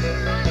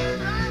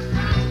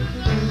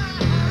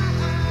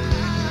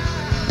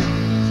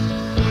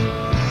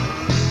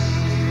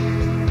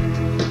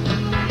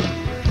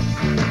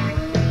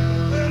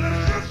 well,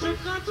 it's just a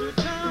country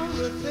town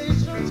with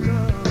patience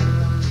come.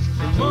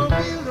 The more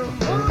feel, the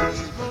more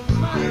evil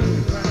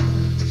miles round.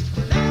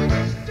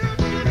 Ladies,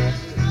 don't you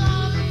know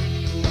me?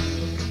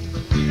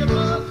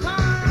 Beautiful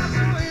cars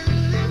and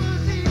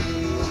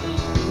limousines.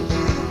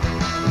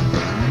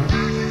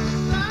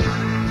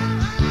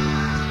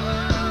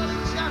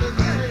 It's got a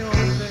carry on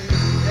thing.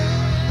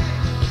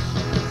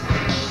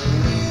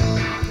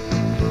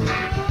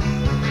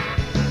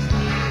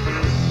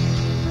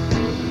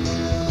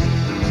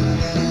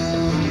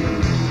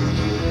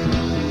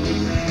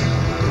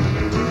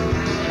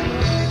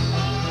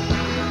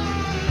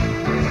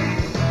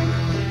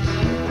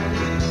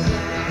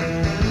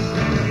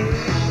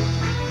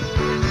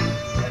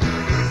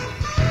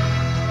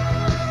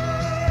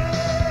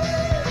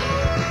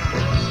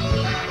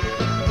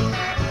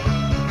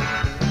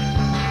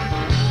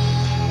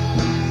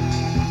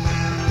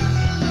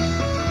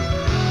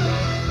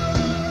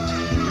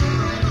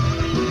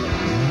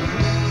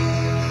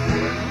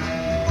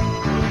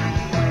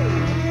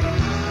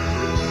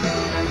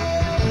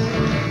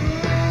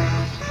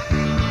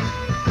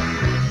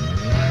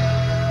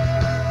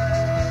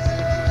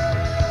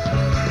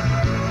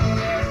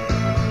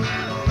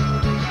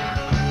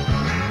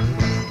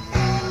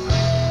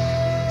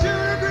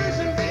 Julie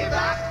Grayson,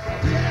 bebop,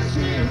 yes,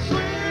 he can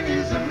swing.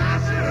 He's a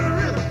master of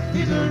rhythm.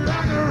 He's a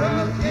rock and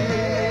roll king.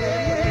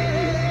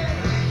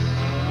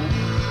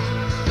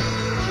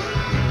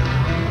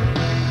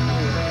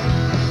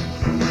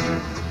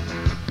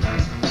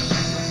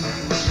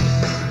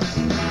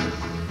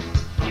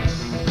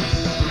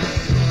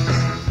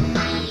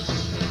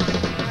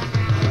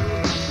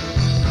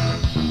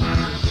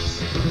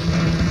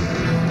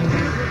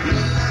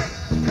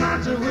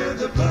 Country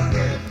with a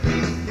boogie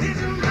beat.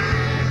 He's a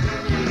man to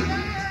me.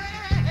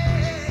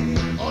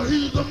 Oh,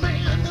 he's a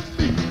man to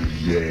me.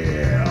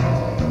 Yeah.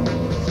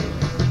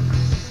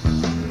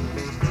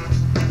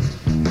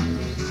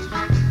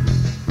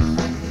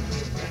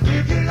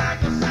 If you like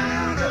the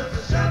sound of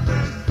the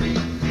shuffling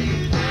beat,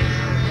 he's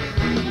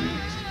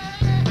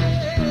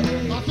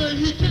I say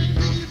he can't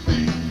be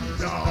beat.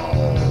 No.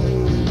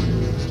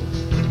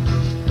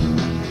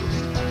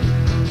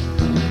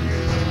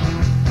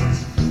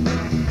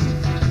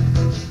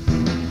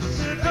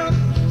 Sit up,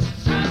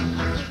 sit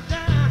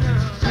down,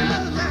 sit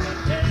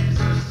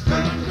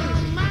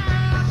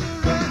miles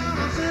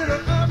around, sit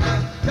up,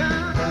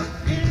 down,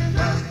 in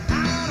the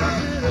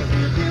out,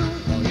 if you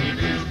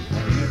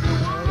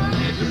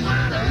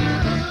wanna, if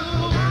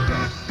you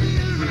wanna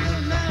feel real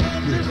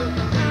nice, if you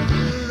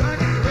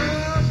rock and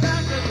roll,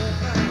 back to the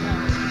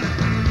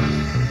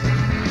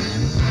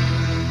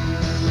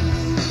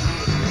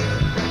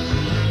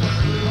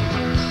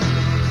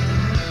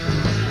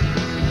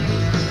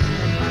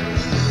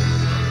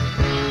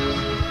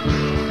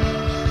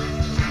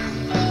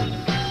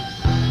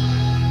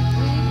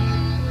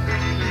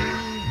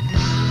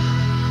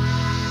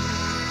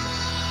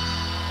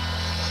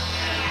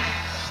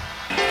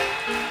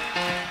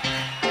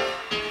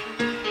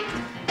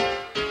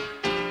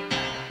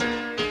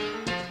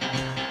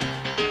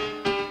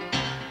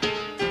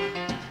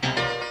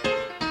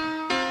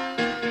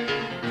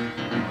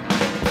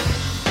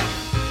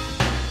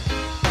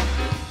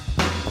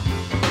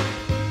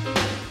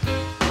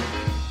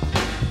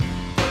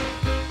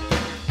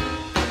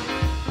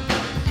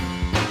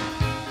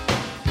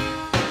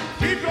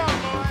keep going,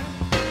 boy.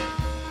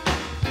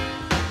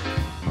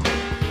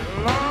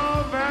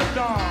 Love that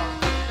dog.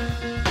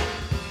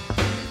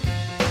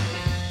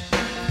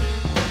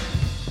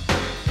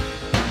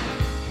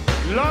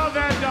 Love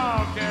that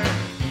dog, Gary.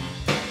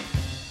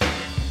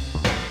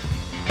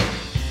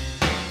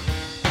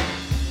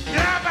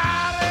 Get up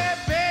out of that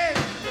bed,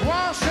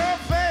 wash your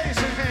face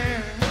and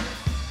hands.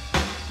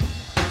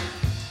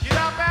 Get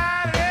up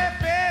out of that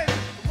bed,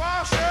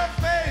 wash your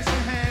face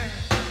and hands.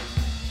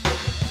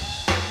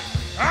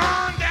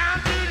 On down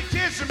to the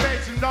kitchen,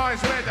 make some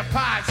noise with the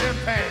pots and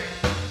pans.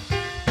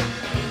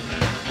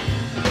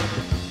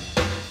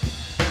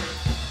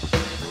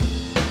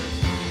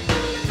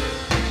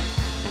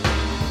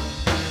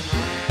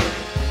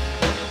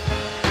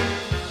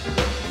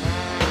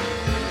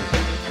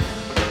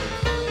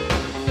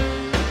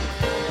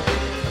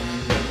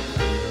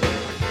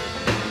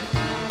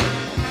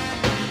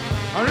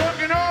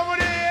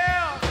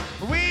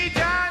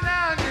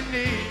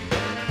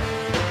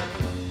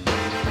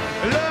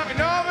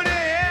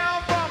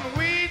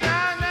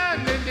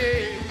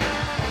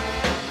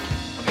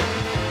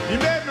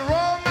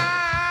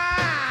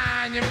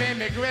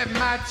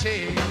 tell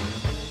you.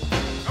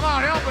 Come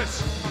on, help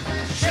us.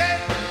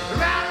 Shake,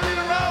 rattle,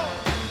 and roll.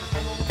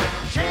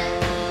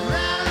 Shake,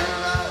 rattle, and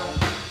roll.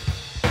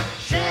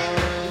 Shake,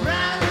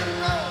 rattle, and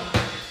roll.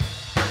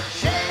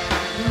 Shake,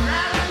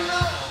 rattle, and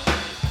roll.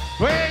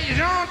 Well, you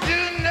don't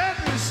do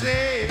nothing to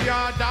save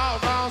your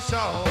doggone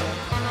soul.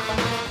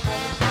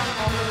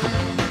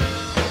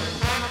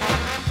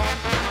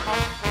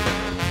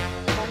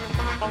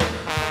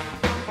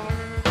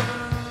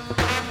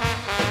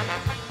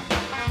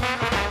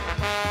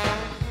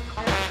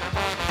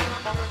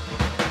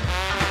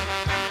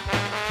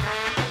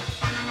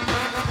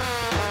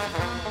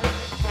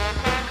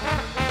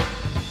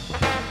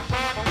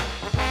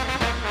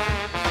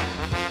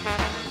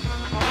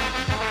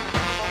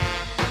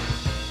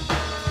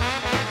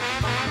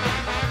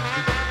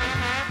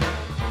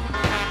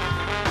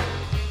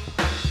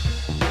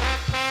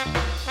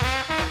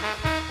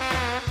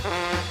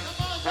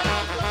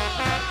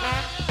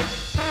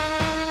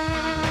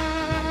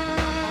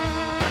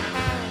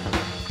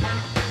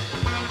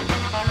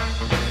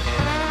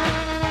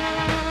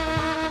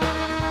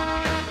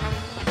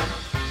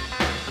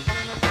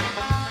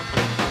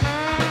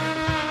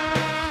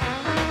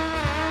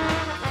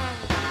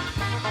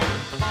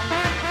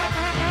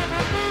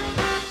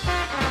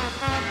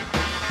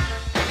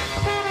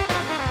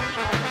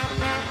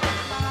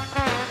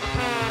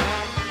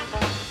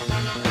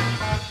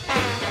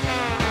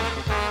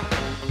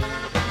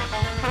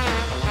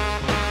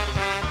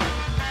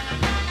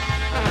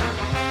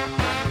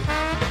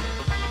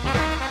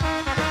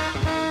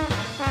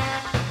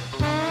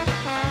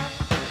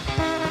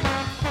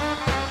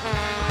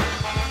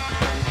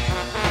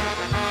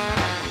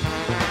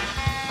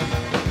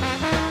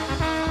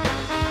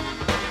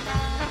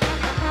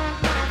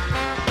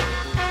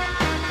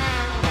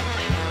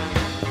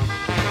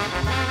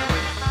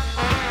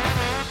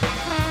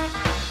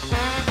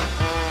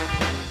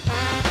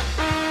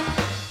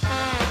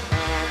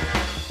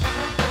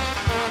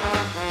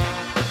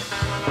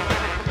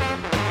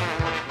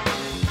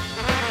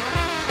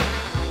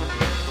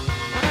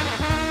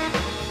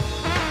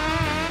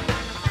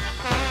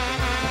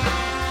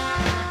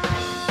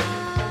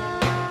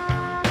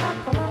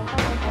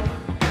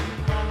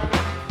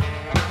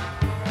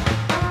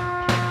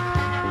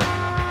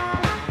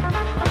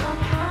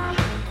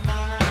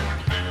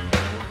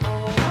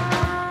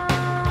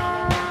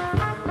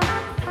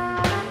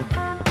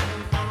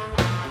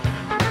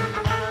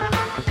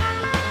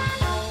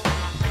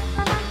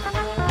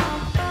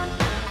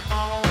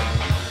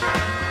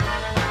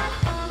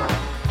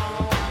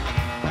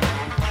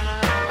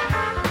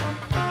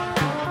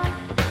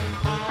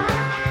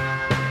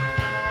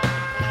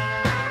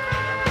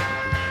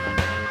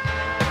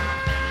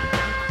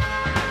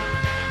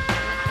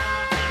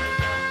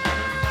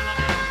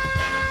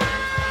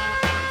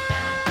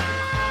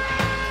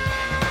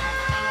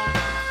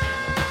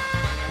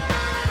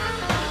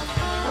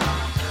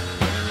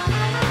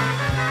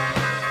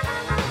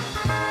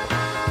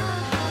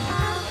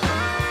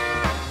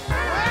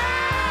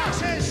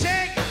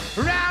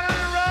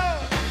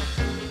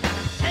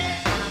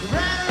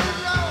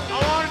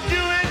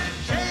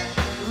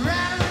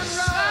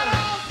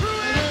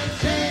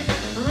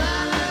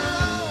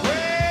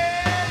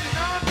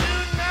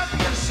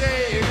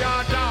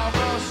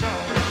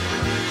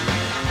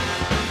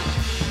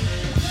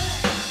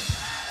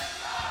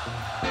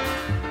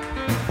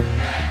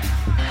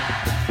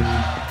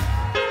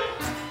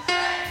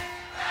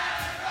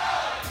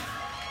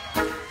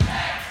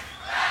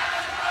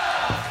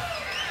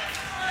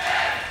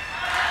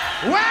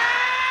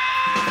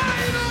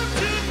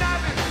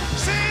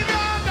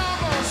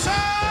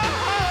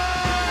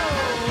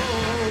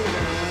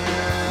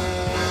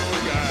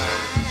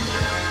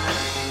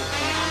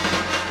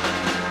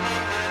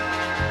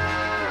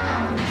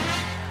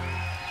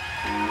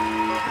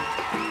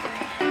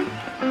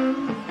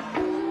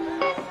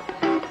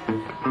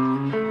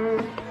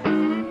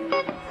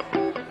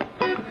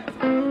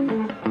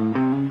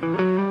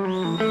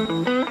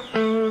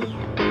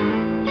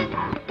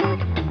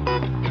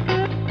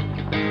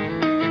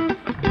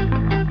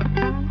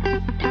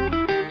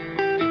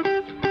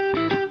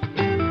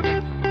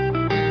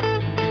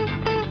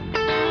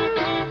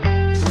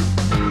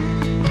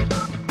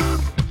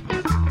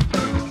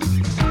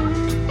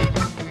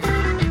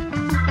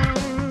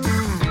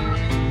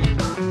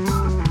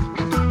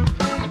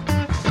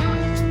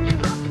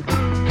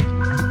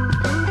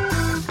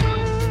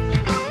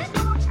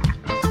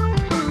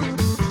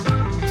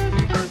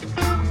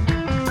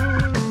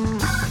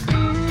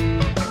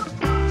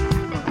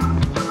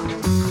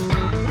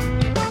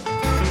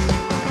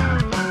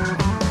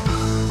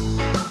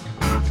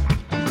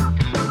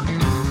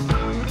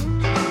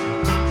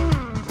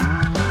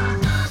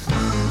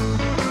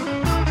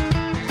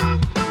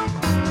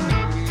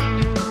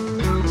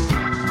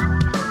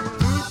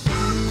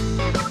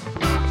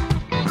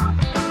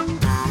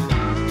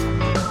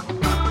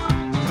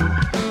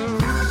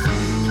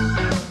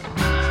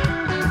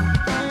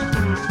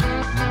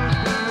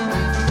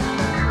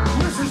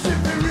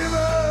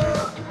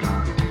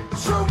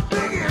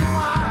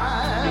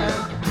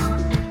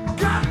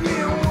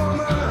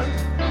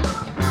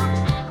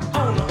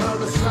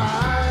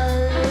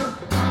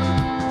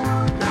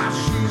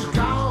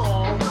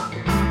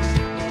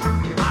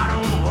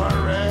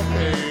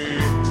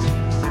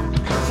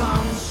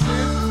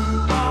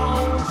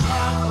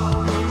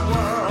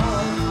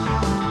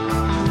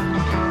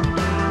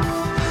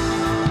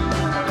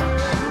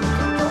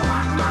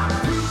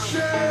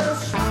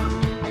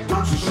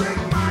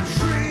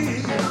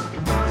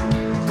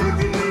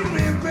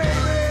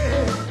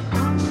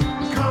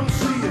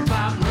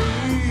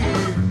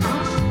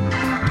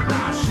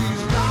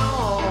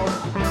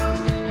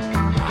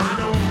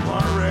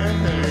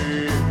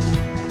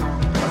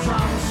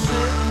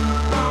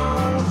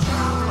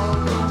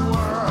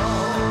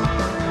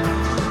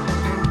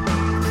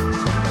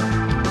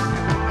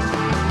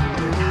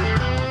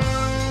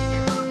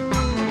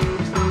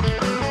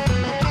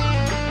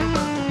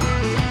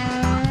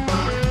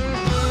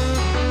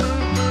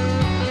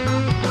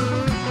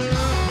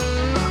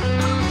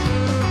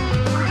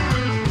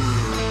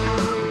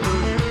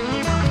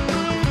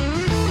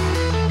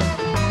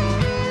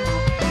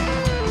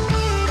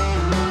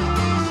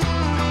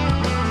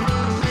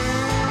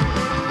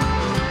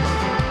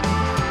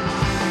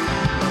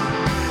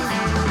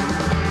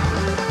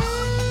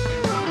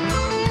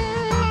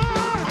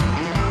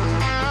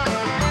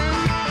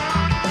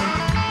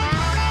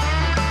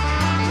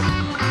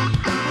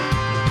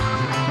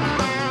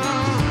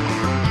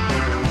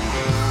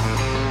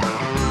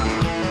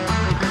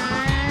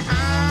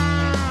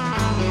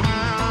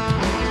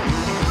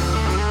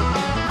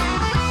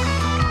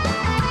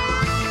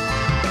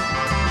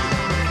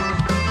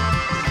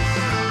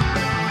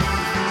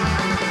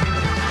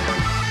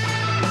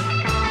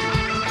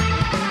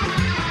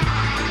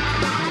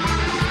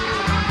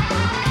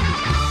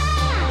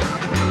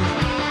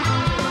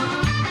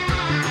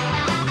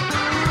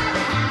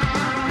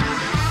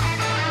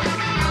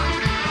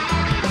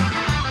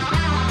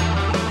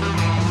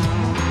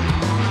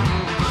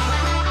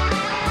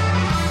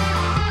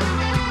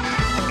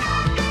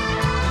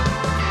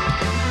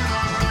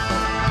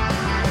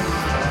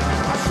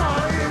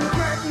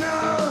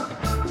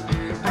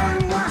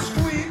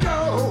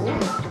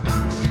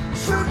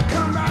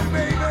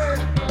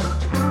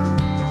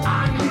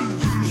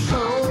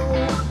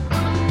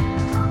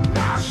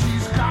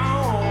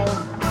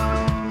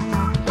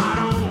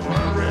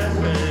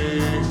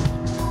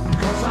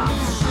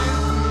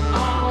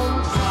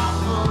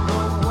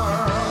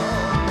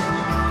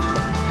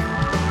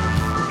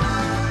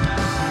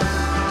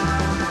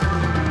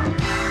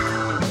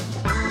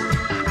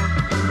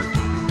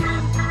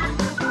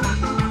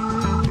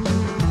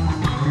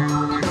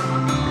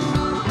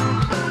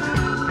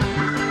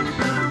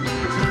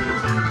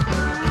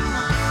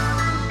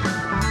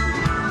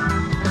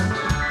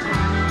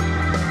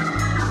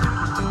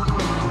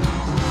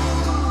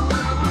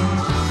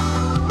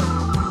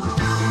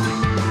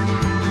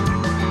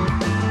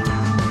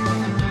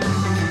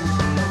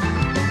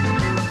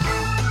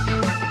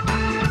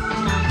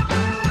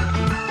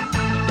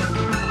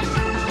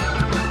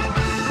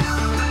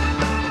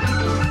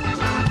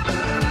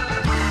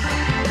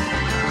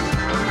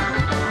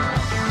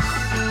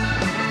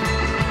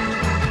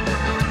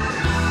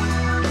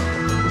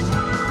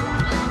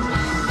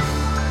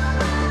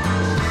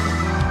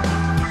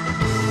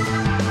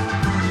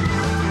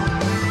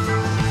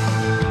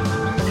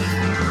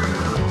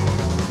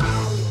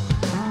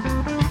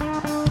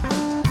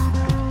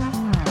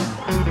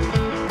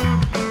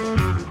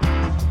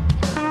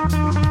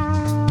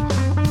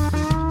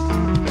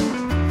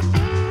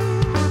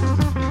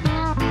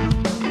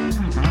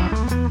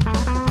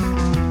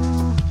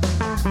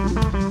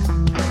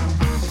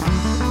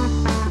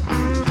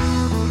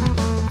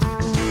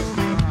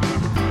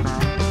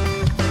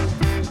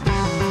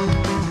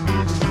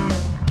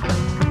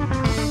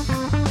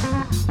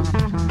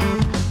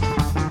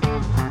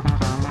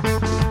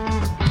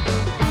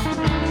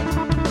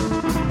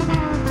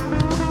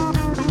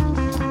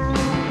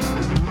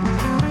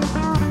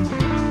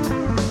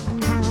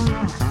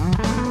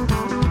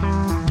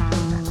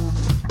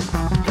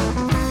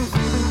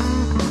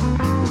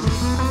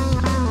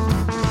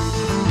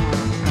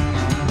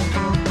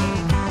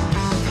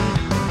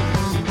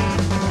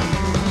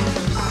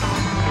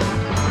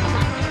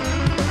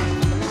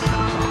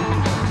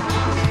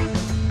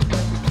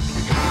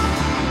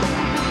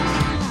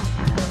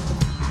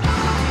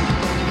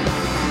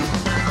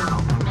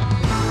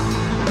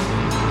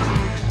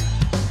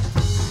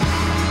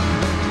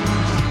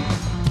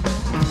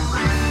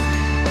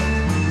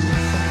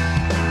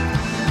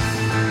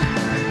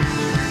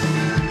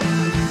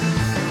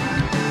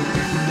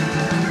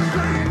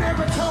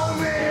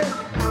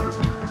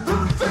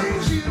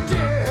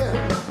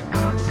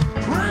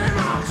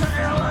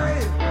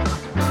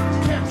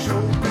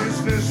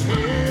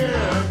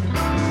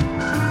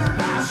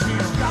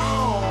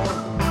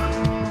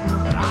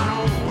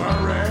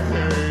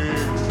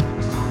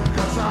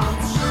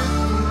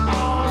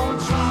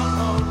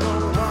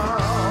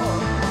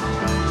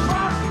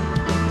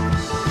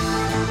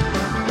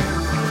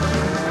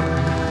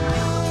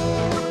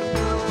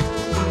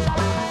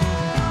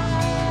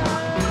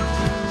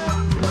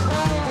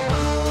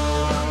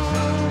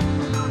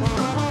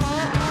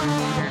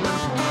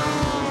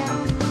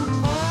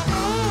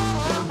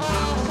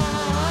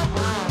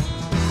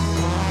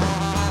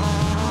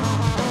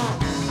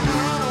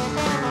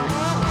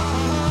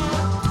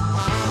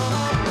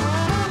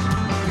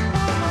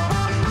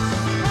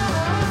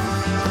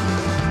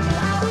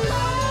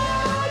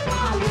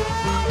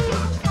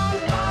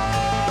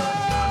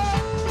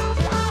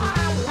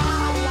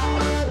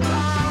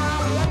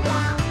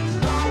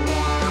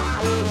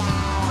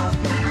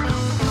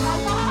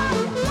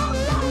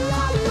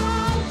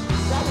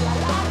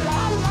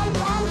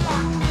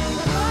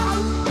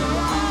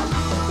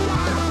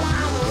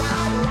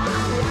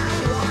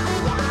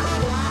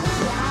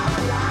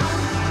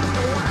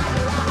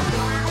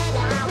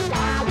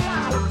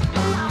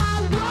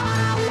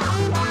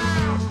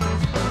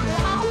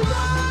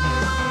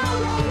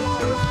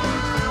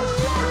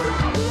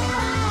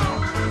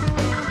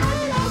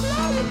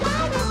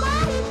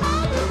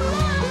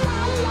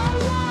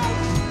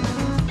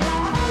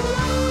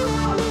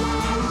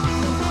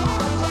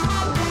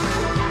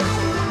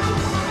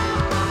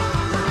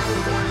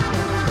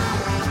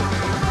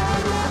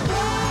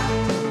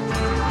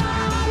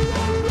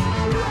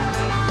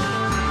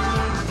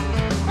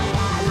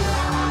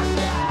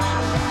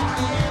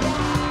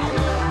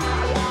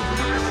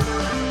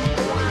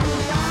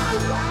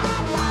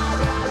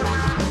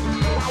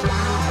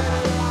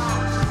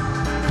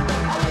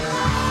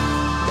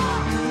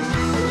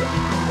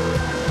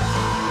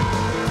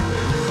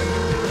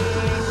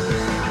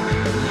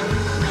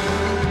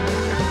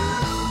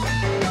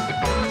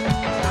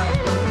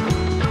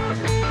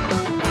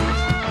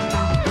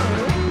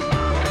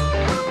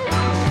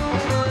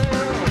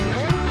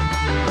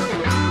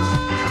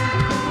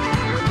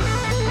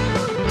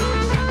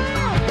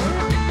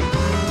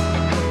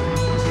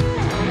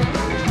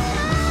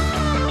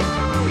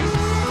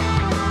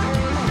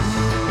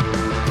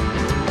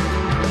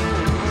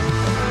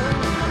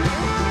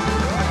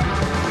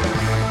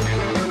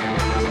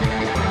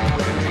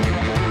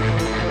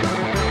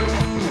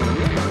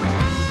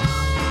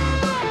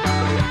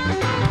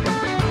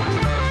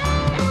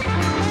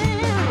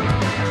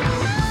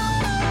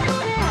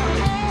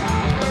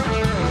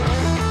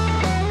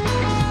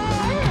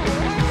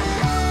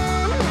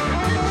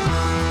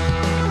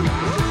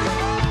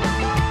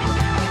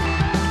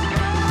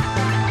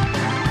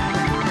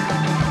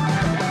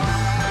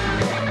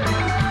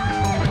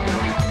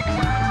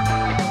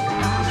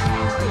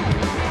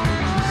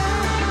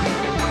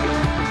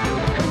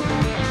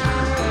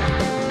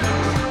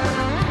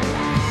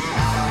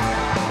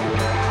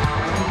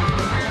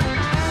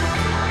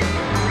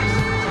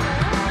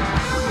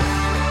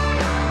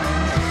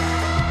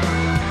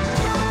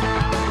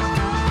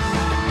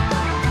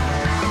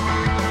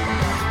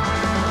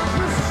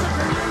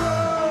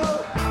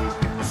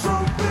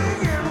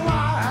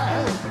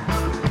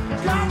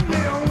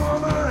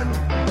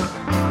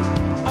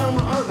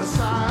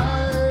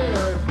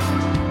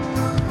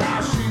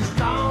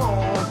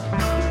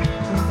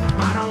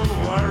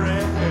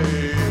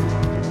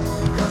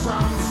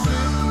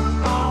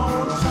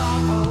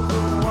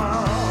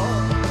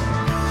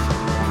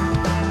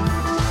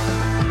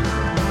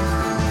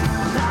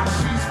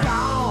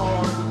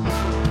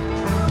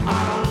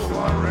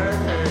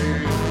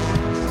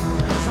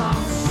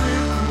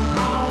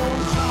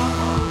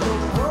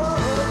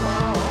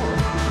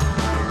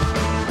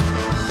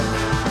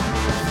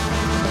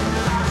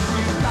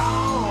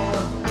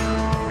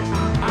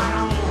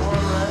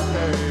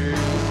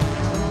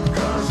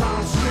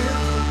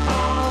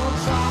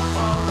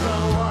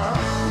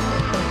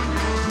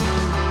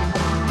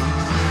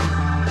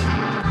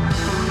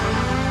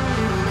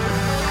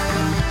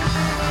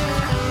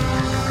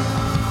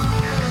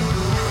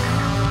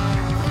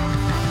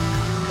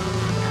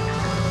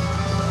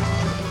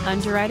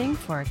 Underwriting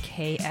for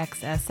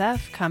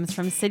KXSF comes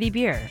from City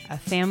Beer, a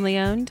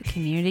family-owned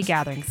community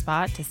gathering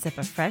spot to sip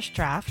a fresh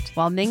draft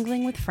while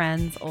mingling with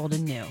friends old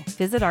and new.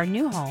 Visit our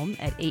new home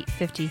at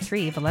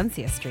 853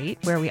 Valencia Street,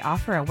 where we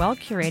offer a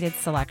well-curated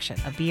selection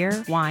of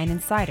beer, wine,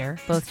 and cider,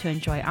 both to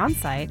enjoy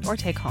on-site or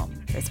take home.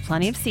 There's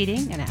plenty of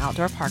seating and an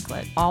outdoor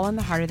parklet, all in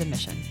the heart of the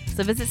Mission.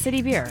 So visit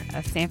City Beer,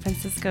 a San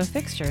Francisco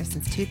fixture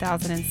since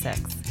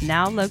 2006,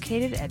 now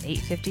located at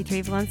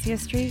 853 Valencia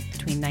Street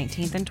between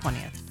 19th and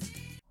 20th.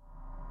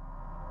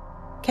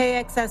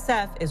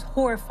 KXSF is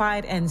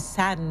horrified and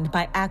saddened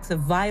by acts of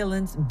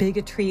violence,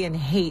 bigotry, and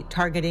hate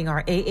targeting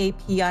our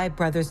AAPI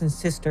brothers and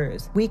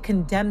sisters. We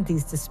condemn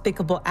these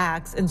despicable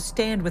acts and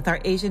stand with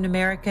our Asian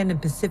American and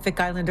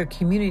Pacific Islander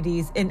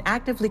communities in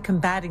actively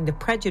combating the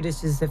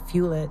prejudices that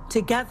fuel it.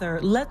 Together,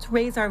 let's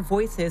raise our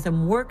voices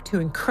and work to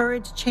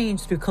encourage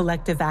change through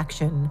collective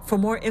action. For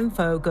more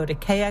info, go to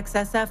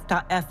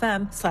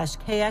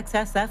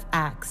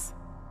kxsf.fm/KXSFacts.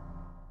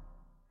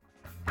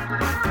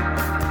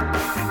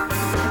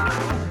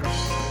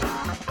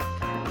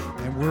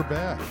 We're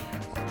back.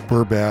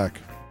 We're back.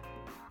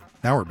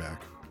 Now we're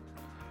back.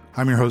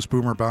 I'm your host,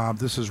 Boomer Bob.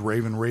 This is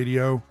Ravin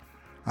Radio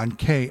on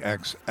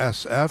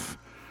KXSF.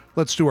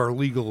 Let's do our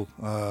legal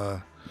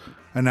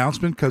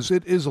announcement because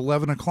it is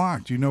 11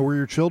 o'clock. Do you know where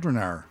your children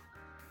are?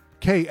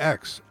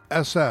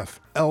 KXSF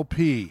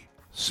LP,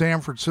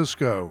 San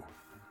Francisco.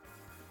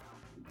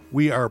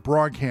 We are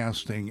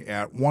broadcasting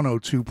at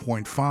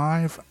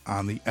 102.5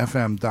 on the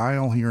FM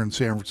dial here in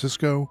San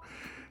Francisco,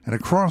 and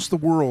across the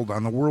world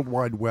on the World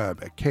Wide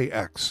Web at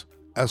kxsf.fm.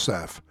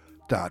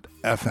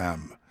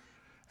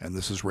 And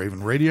this is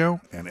Ravin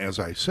Radio, and as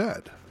I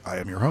said, I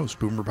am your host,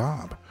 Boomer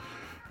Bob.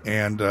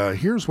 And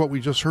here's what we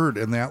just heard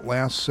in that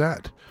last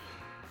set.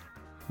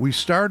 We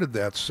started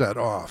that set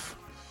off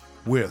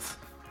with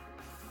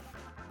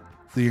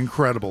the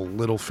incredible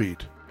Little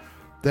Feat.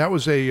 That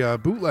was a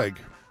bootleg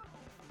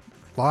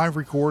live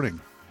recording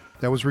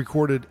that was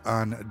recorded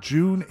on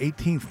June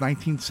 18th,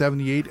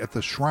 1978 at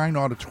the Shrine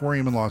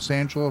Auditorium in Los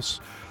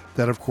Angeles.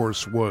 That, of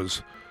course,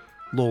 was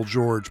Lil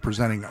George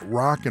presenting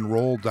Rock and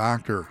Roll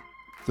Doctor,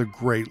 the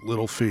great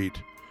Little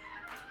Feat.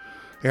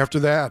 After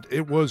that,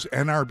 it was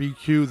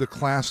NRBQ, the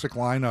classic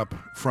lineup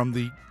from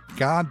the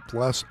God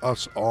Bless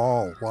Us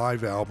All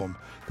live album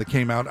that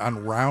came out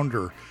on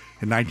Rounder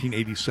in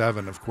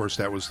 1987. Of course,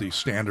 that was the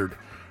standard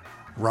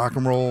rock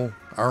and roll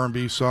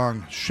R&B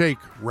song, Shake,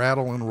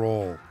 Rattle, and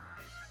Roll.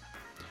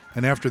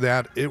 And after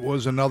that, it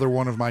was another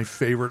one of my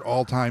favorite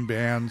all-time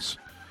bands.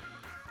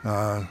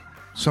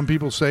 Some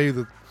people say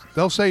that,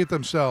 they'll say it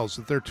themselves,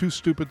 that they're too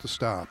stupid to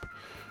stop.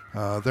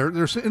 They're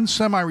in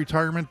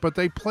semi-retirement, but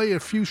they play a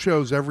few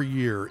shows every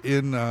year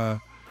in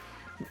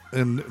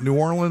New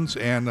Orleans,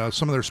 and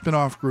some of their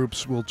spin-off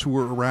groups will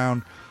tour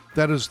around.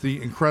 That is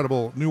the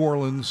incredible New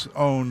Orleans'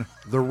 own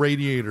The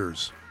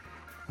Radiators.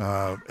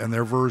 And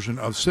their version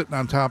of Sitting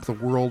on Top of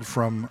the World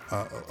from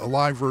a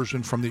live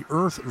version from the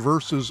Earth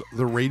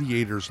vs.The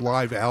Radiators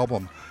live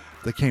album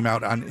that came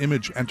out on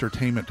Image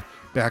Entertainment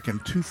back in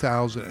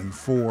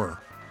 2004.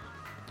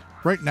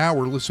 Right now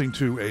we're listening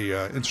to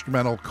a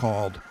instrumental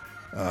called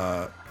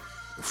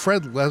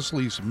Fred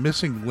Leslie's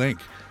Missing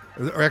Link.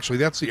 Or actually,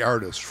 that's the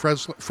artist,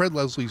 Fred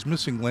Leslie's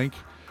Missing Link.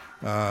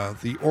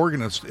 The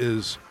organist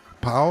is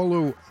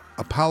Paolo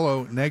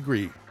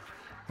Negri,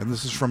 and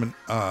this is from an...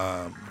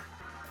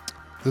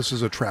 This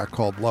is a track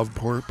called Love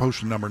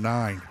Potion Number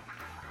 9.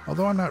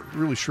 Although I'm not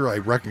really sure I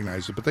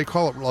recognize it, but they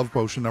call it Love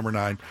Potion Number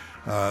 9.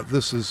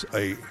 This is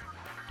a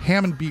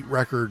HAMMONDBEAT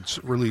Records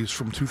release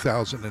from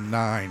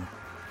 2009,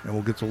 and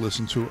we'll get to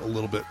listen to a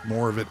little bit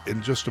more of it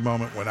in just a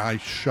moment when I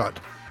shut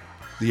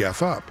the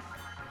F up.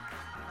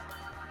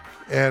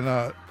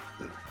 And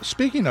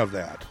speaking of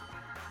that,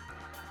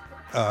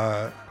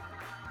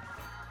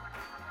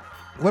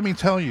 let me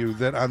tell you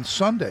that on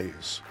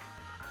Sundays,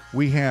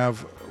 we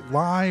have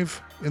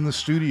live in the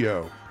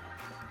studio,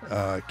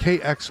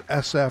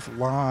 KXSF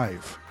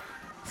Live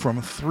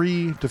from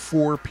 3 to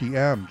 4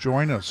 p.m.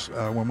 Join us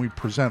when we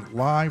present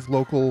live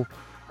local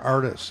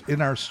artists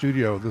in our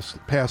studio. This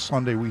past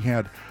Sunday we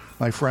had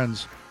my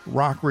friends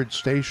Rockridge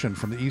Station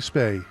from the East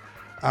Bay.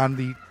 On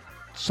the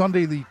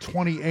Sunday the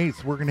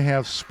 28th, we're going to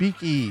have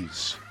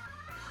Speakease.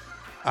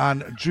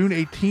 On June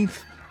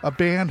 18th, a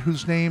band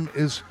whose name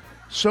is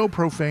so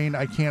profane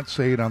I can't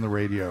say it on the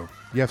radio.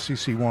 The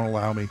FCC won't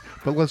allow me,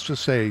 but let's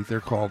just say they're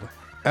called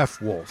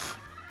F-Wolf.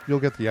 You'll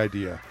get the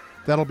idea.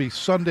 That'll be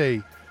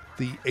Sunday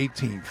the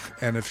 18th.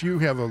 And if you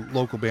have a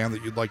local band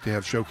that you'd like to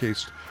have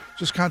showcased,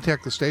 just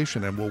contact the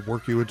station and we'll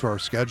work you into our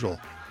schedule.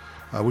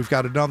 We've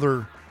got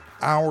another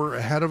hour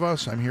ahead of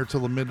us. I'm here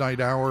till the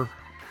midnight hour.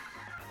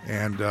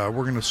 And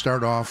we're going to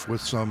start off with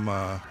some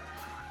a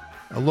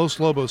Los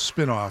Lobos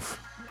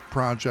spin-off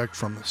project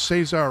from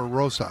CESAR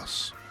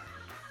ROSAS.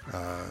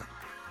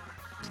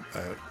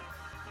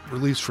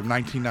 Released from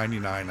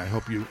 1999. I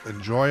hope you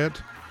enjoy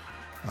it.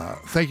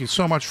 Thank you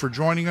so much for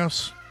joining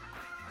us.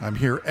 I'm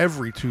here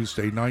every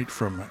Tuesday night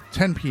from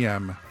 10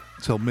 p.m.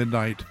 till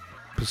midnight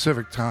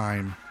Pacific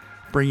time,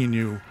 bringing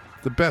you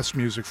the best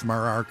music from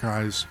our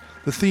archives.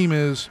 The theme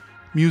is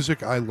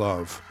music I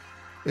love.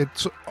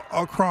 It's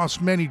across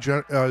many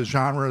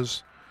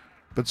genres,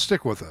 but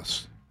stick with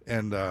us.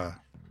 And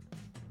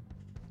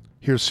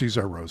here's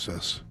Cesar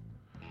Rosas.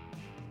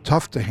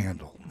 Tough to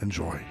Handle.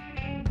 Enjoy.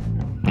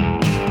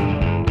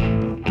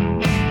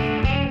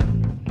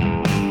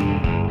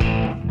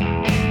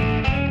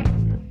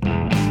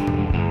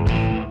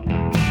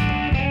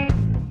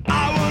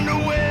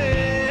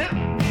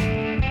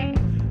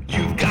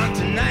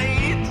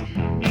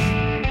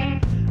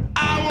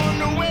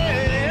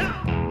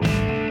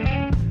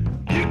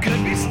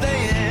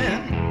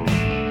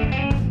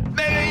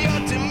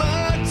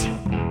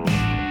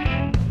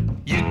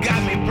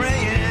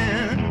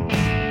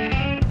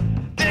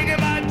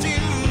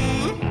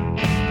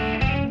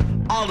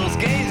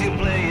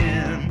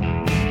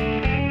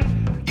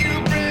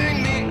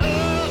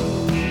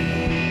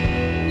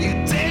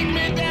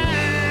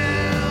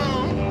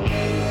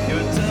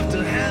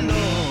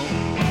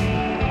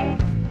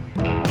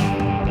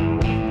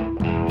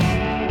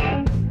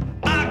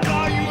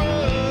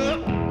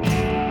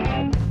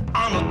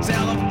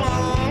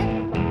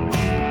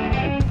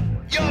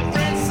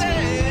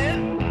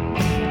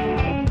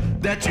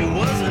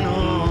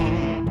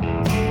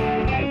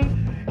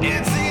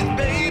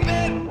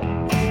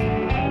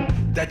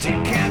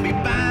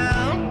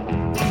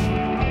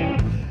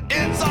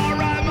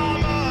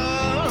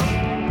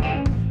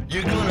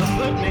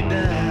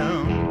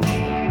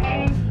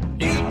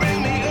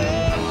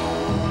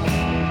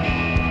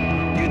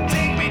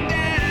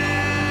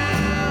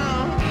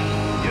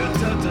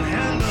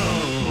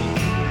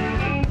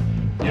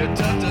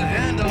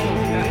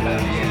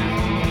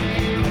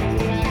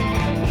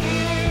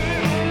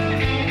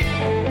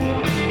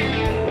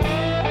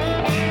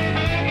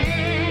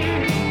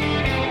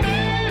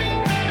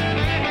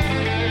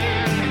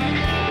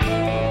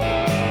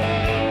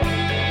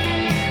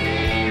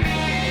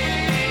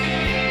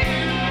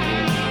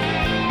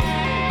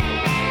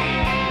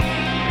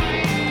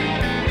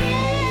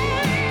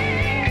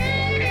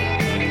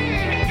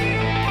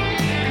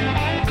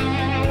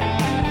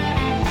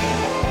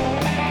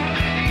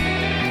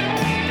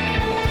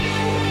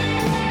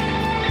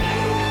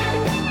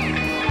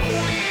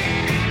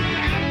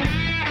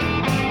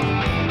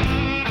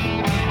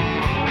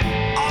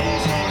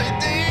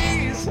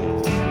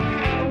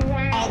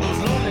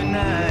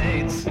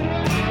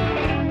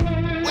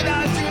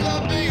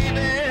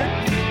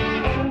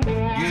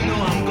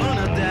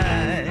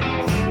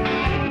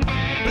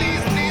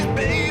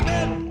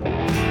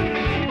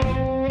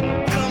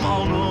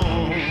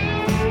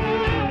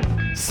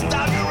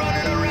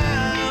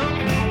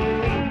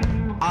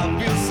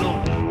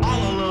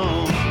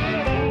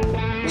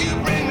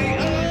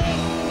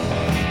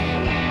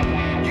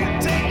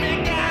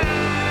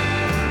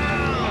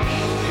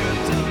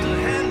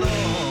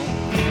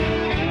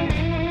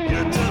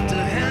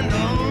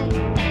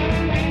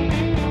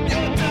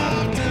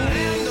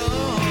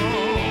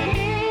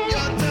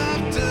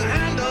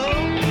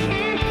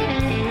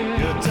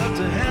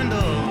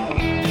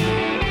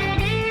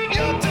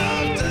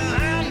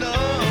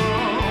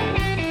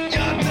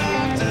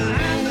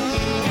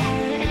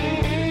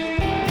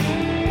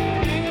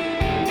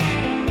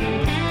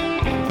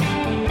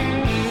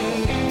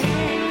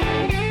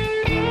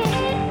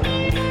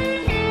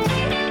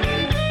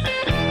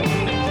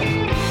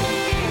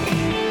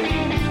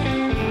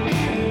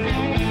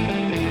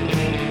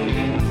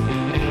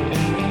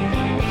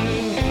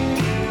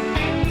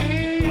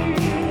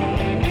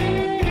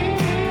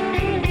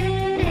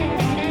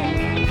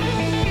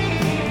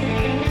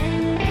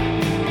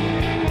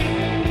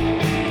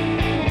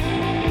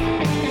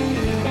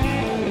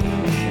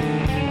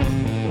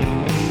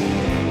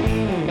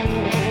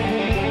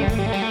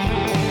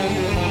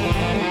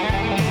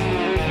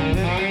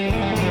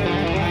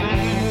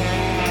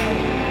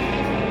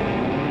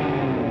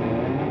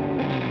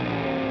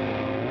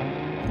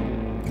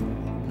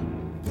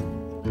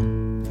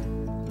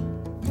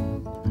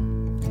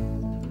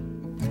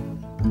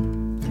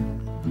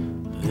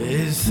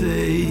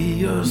 say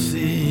you're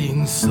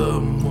seeing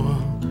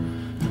someone,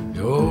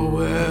 you're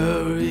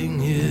wearing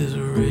his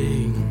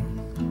ring.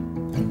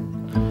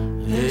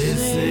 They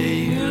say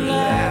you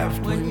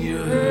laughed when you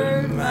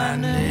heard my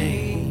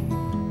name.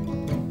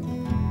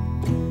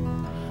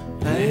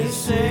 They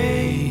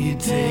say he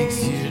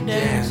takes you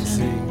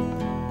dancing,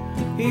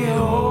 he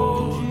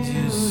holds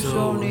you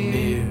so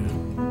near.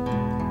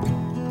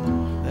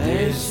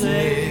 They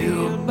say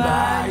he'll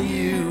buy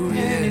you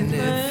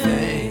anything.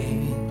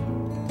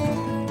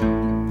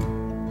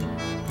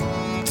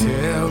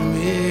 Tell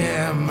me,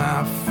 am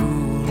I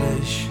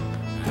foolish?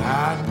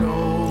 I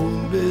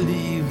don't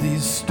believe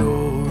these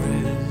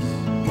stories.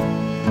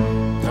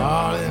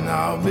 Darling,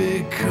 I'll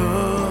be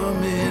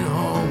coming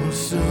home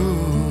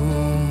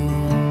soon.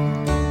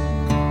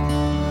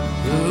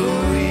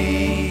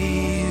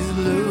 Louise,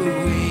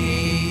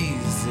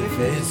 Louise, if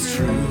it's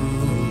true,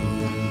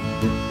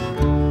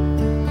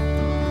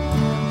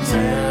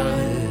 tell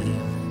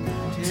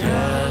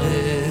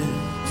it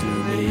to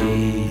me.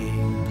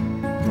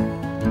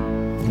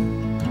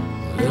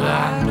 Well,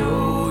 I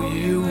know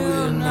you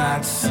will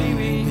not see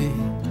me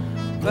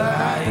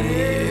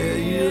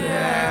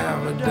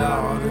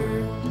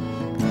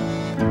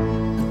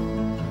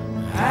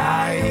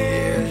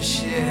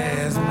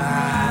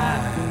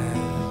eyes.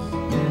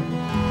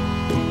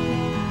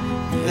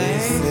 They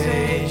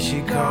say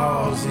she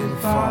calls him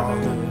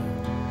father,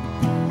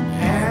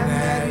 and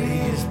that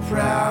he's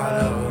proud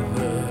of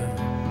her,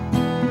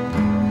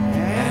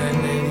 and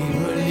that he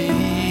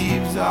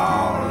believes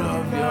all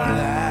of your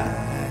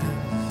lies.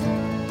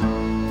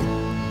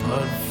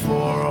 But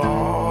for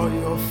all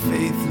your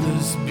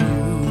faithless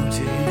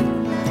beauty,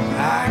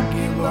 I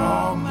give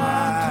all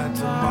my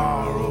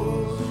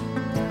tomorrows.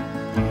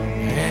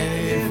 And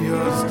if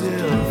you're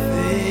still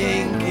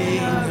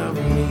thinking of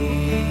me,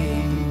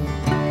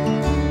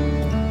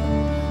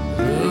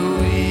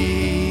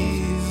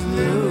 Louise,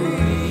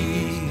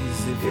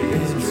 Louise, if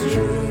it's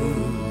true,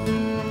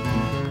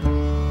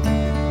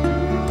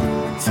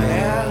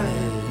 tell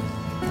it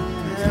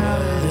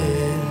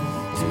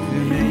to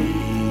me.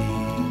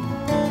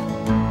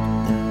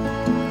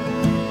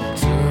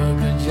 Took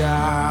a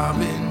job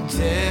in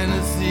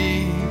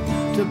Tennessee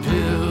to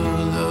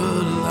build a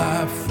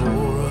life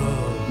for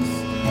us.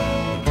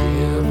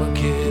 Give a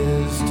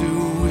kiss to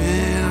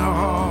win a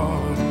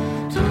heart,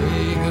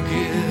 take a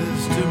kiss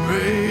to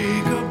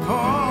break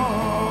apart.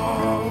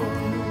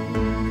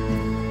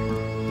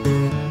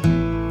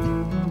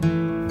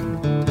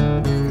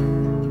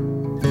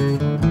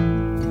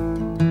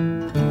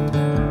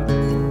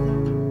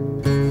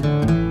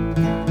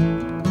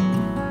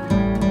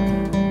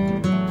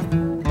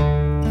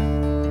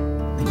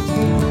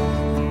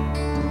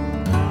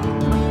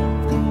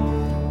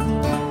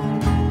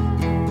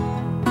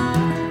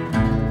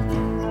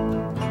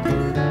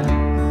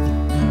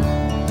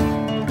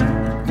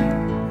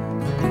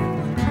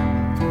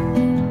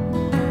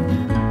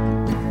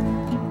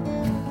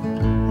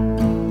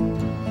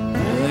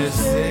 They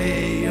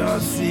say you're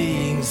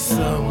seeing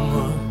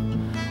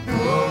someone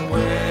who's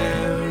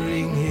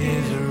wearing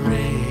his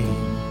ring.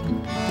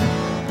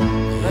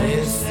 They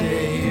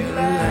say you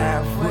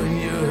laugh when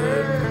you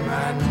heard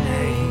my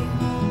name.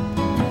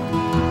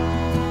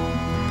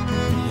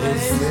 They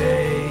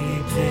say he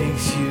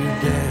takes you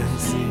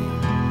dancing,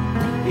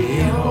 he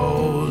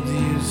holds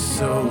you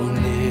so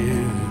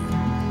near.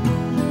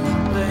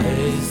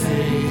 They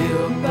say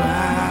he'll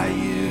buy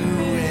you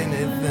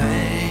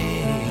anything.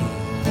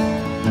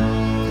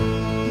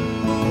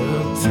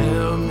 Well,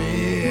 tell me,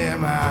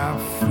 am I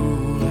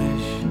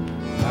foolish?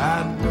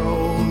 I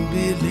don't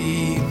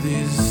believe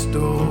these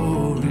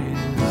stories.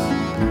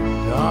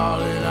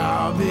 Darling,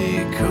 I'll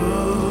be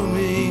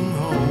coming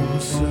home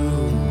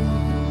soon.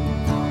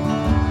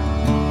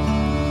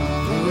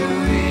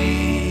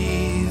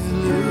 Louise,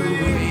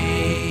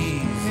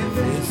 Louise, if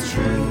it's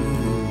true,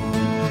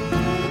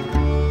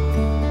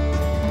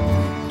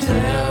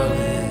 tell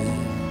it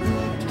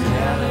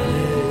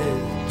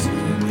to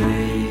me.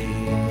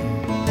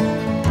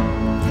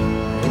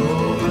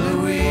 Oh,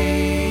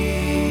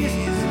 Louise,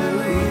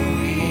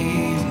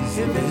 Louise,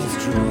 if it's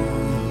true,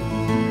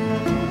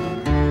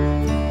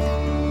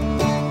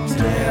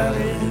 tell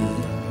it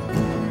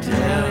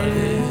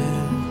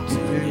to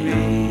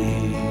me.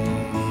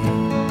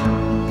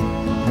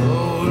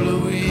 Oh,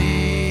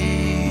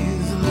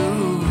 Louise,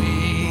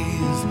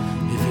 Louise,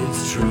 if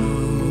it's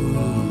true,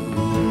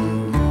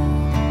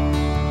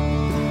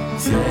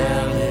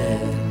 tell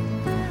it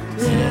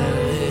to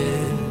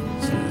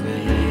me.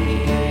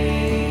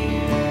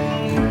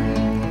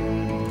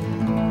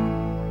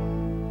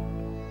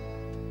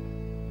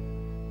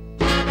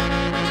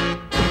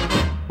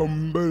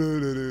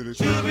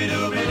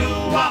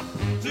 Shooby-dooby-doo-wop,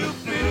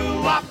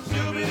 shooby-doo-wop,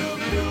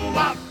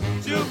 shooby-dooby-doo-wop,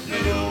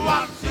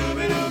 shooby-doo-wop,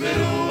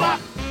 shooby-dooby-doo-wop,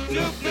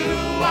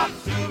 shooby-doo-wop,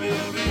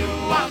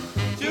 shooby-dooby-doo-wop,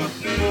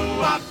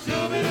 shooby-doo-wop,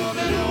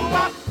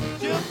 shooby-dooby-doo-wop,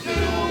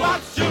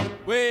 shooby-doo-wop, shoop.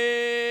 Well,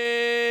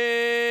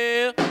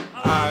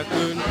 I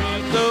couldn't be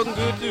so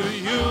good to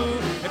you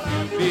if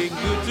you'd be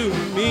good to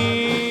me.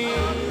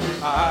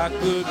 I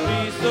could be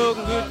so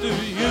good to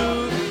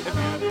you if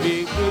you'd be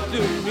good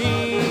to me.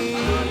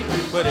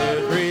 But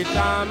every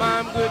time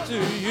I'm good to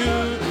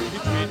you, you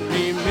treat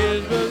me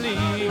miserably.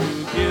 You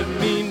give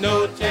me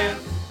no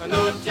chance,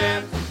 no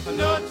chance,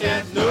 no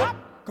chance, no.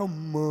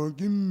 Come on,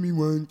 give me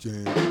one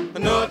chance.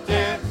 No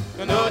chance,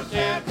 no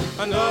chance,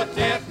 no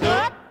chance,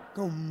 no.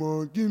 Come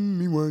on, give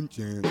me one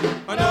chance.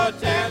 No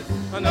chance,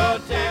 no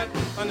chance,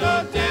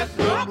 no chance,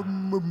 no.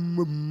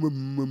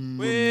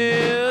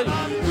 Well,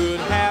 you could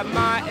have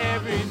my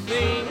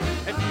everything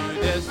if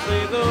you just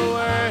say the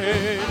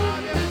word.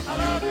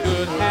 You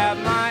could have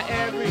my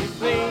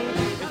everything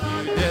if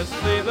you just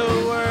say the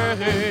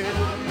word.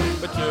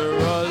 But you're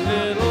a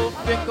little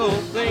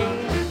fickle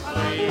thing,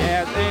 free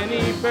as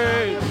any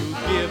bird. You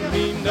give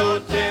me no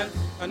chance,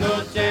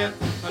 no chance,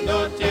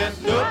 no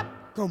chance, no.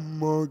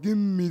 Come on, give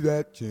me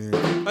that chance.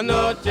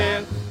 No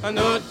chance,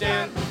 no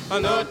chance,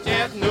 no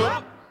chance,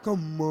 no.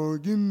 Come on,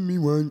 give me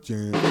one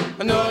chance.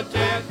 No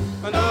chance,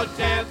 no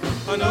chance,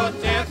 no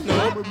chance,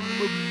 no.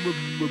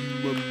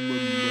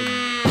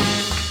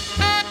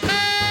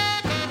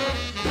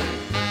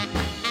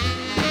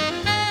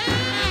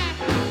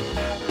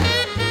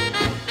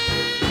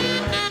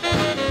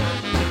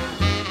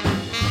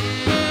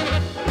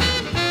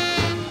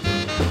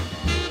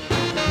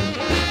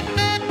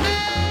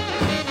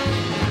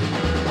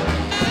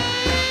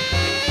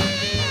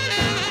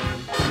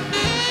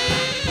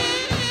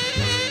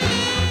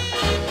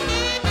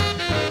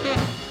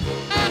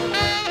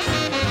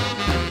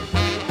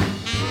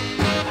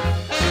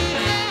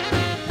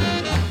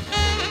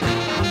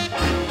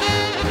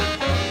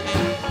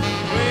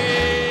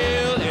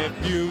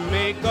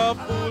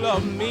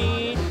 of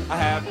me, I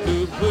have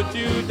to put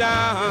you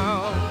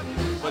down.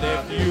 But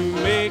if you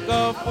make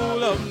a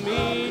fool of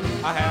me,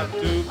 I have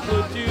to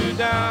put you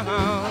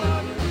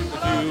down.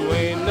 But you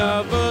ain't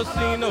never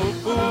seen no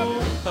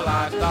fool till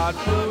I start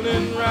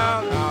fooling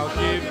round. I'll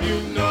give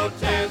you no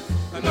chance,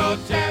 no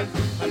chance,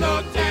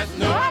 no chance,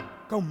 no.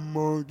 Come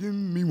on, give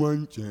me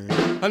one chance.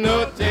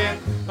 No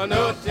chance,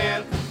 no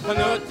chance,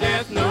 no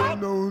chance, no.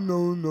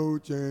 No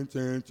chance,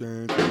 chance.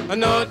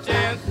 No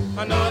chance,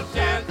 no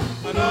chance,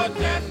 no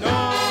chance,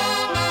 no.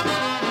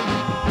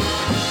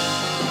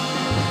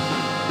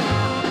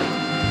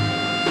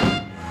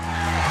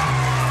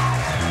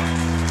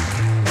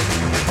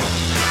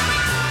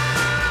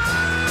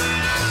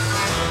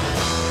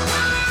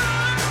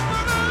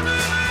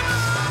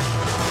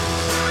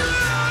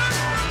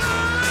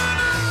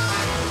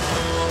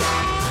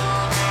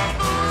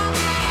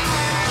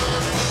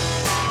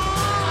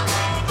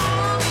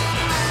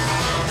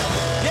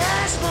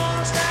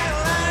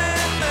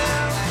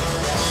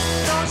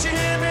 Don't you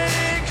hear me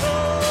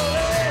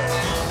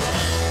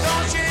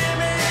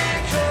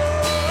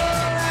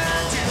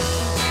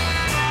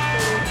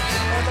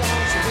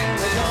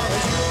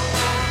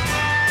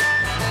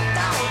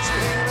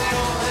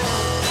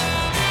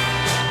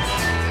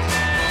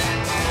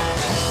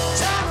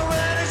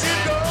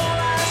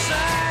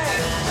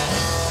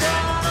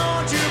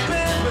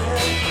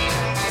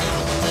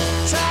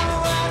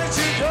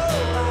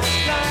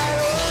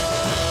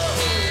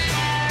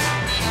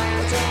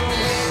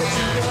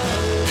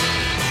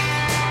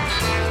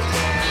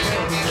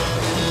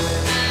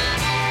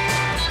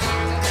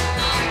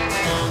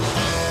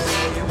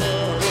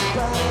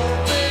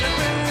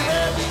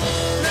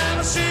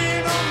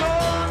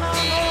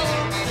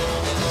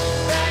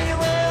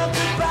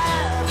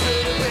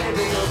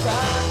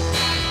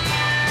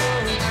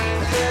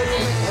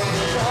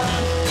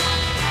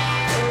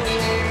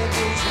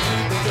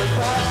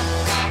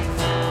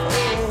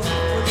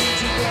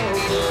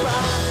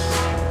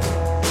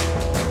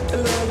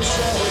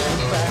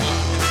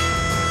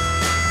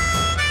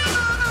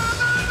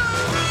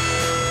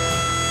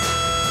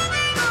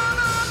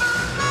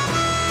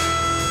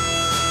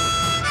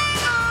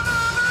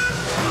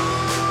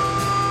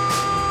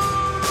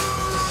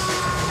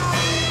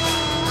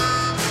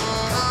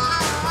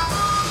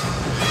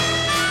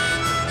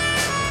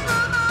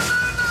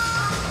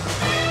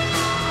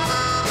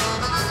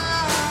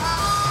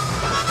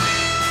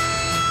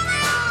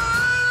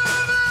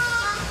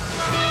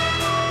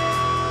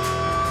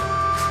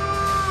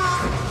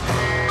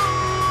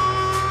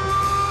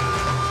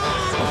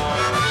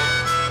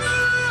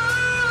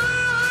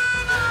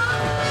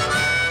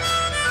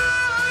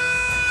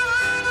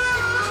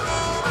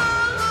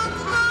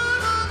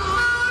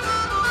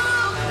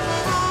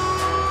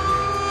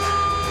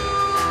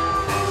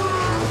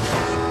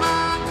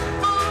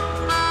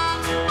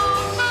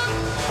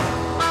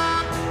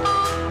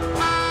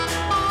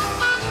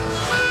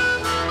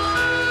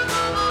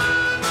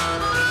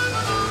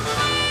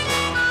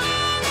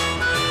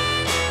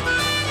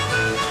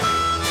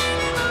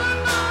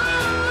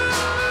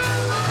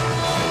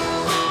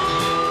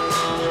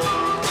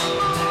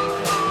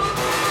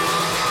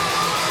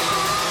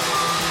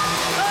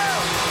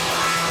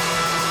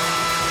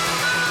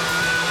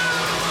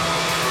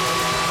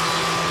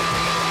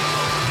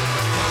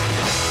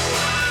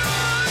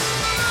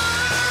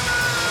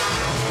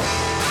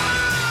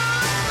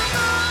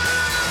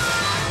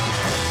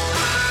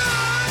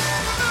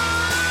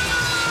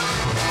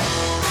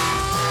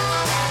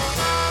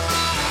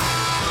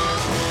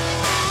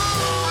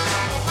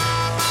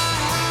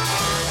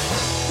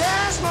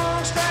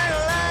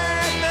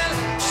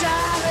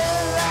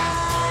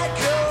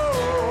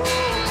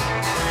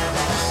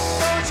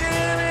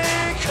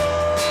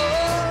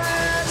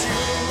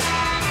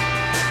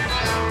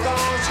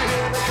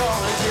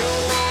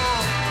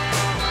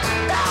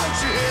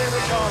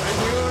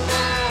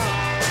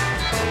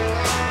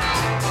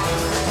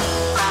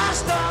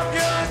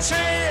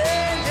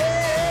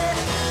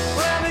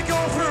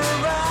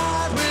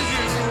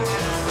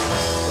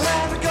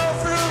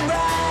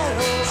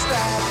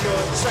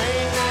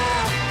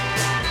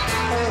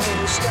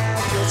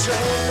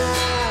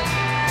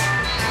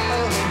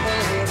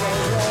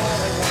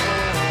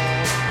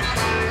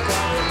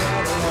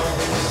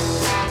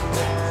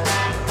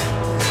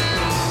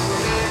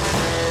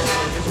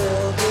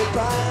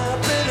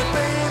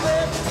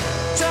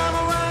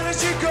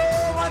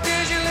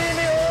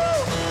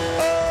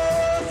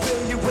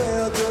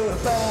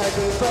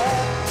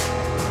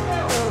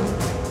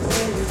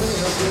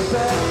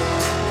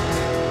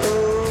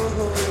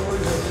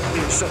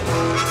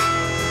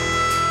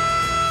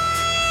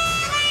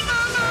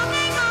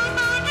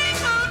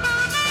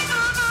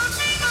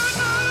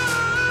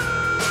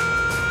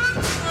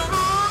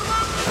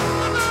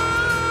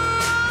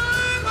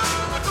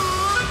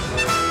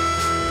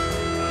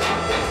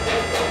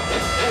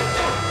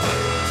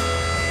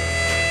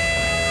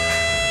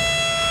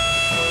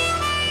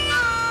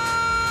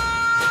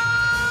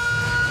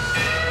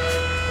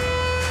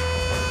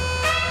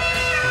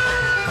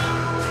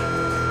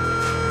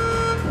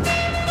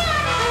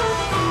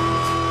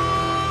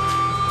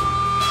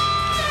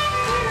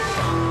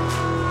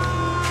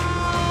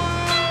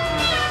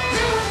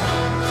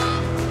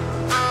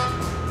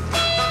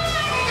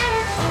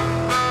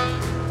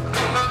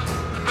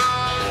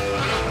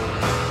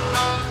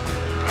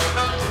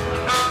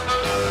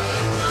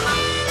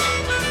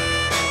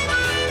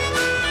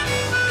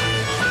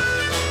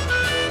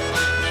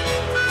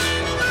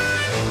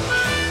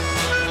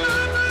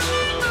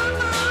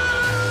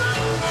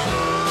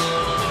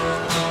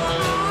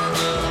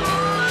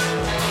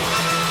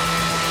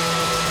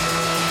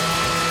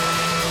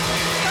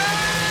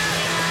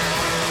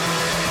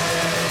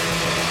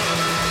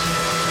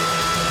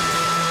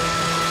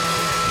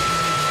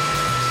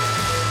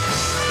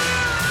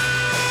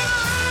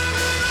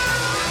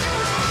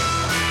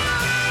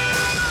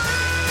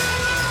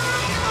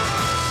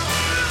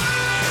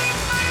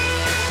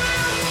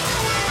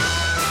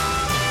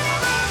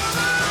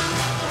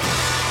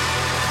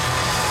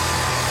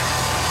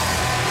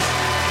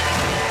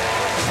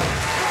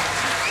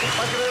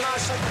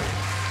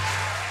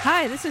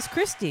Hi, this is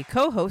Christy,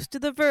 co-host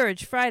of The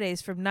Verge,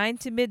 Fridays from 9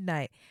 to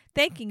midnight,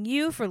 thanking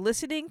you for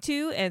listening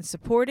to and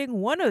supporting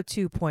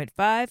 102.5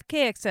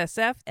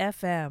 KXSF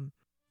FM.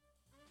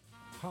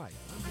 Hi.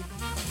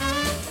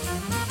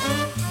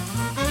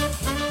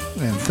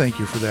 And thank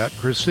you for that,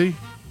 Christy.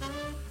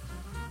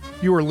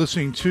 You are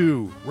listening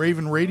to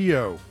Ravin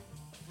Radio,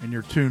 and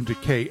you're tuned to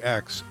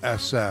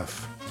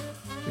KXSF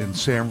in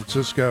San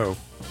Francisco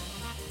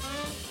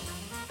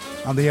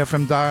on the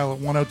FM dial at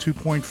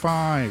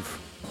 102.5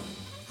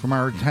 from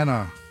our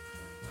antenna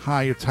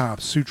high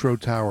atop Sutro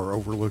Tower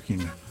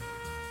overlooking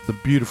the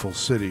beautiful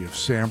city of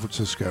San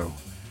Francisco,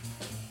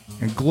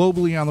 and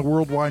globally on the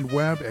World Wide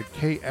Web at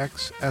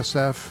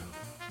kxsf.fm,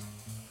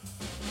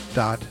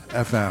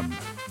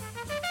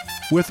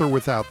 with or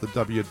without the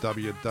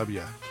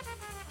www.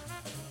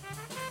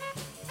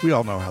 We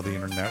all know how the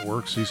internet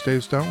works these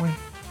days, don't we?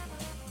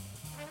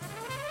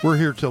 We're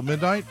here till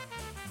midnight,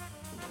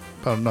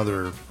 about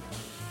another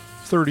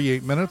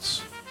 38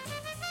 minutes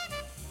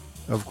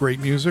of great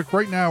music.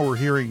 Right now we're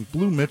hearing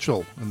Blue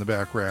Mitchell in the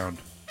background.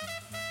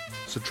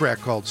 It's a track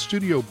called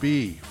Studio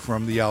B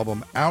from the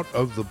album Out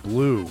of the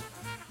Blue,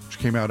 which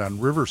came out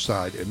on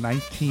Riverside in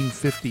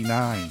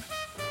 1959. I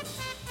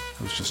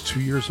was just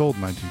 2 years old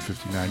in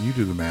 1959. You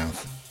do the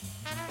math.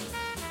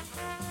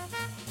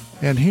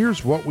 And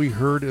here's what we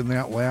heard in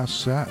that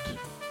last set.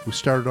 We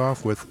started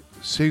off with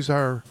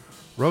CESAR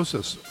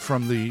ROSAS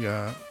from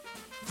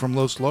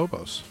Los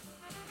Lobos.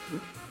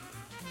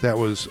 That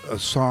was a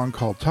song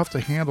called Tough to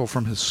Handle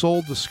from his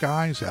Soul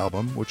Disguise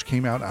album, which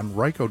came out on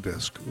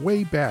RYKODISC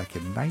way back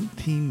in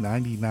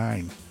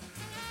 1999.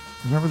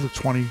 Remember the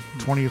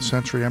 20th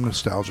century? I'm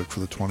nostalgic for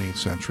the 20th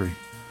century.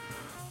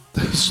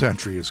 This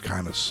century has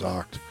kind of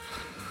sucked.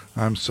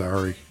 I'm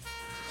sorry.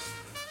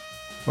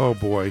 Oh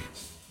boy.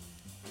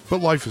 But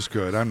life is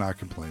good. I'm not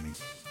complaining.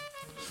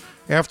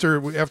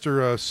 After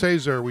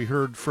CESAR, we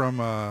heard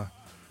from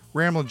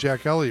Ramblin'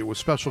 Jack Elliott with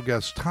special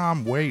guest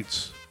Tom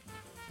Waits.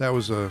 That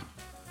was a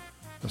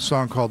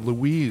song called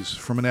Louise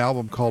from an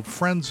album called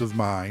Friends of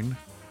Mine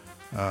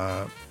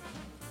that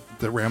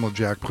Ramblin'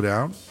 Jack put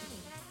out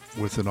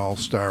with an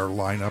all-star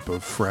lineup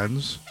of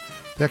friends.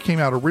 That came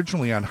out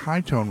originally on High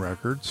Tone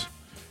Records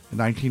in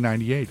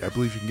 1998. I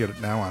believe you can get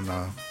it now on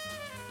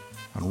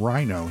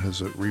RHINO,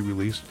 has it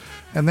re-released.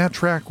 And that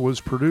track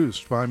was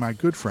produced by my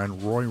good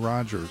friend Roy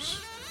Rogers.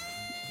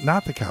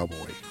 Not the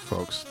cowboy,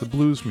 folks, the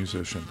blues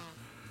musician.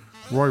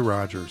 Roy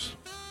Rogers.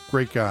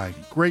 Great guy,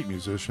 great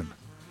musician.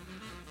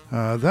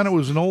 Then it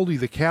was an oldie.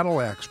 The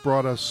Cadillacs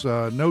brought us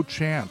No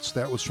Chance.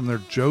 That was from their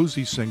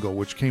Josie single,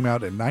 which came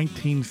out in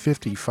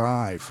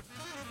 1955.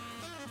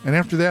 And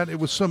after that, it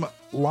was some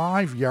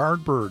live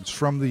Yardbirds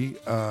from the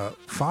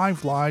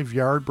 5 Live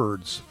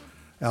Yardbirds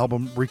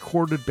album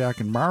recorded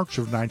back in March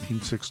of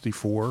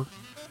 1964.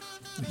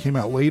 It came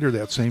out later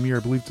that same year, I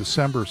believe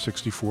December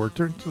 64,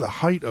 during the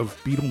height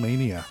of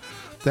Beatlemania.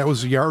 That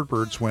was the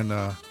Yardbirds when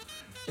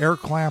Eric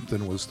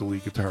Clapton was the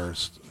lead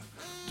guitarist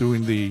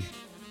doing the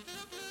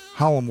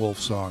Howlin' Wolf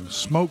song,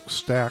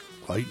 Smokestack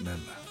Lightnin'.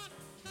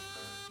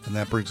 And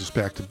that brings us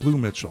back to Blue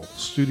Mitchell,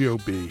 Studio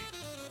B.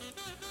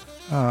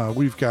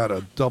 We've got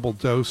a double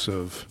dose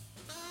of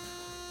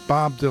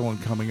Bob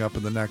Dylan coming up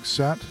in the next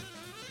set.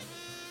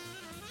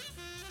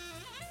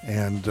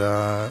 And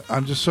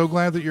I'm just so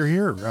glad that you're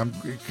here.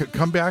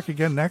 Come back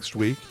again next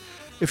week.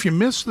 If you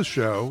missed the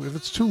show, if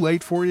it's too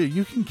late for you,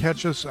 you can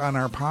catch us on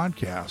our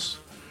podcast,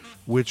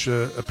 which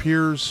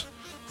appears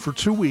for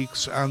 2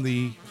 weeks on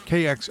the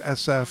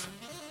KXSF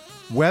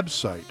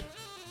website.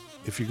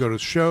 If you go to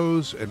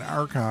shows and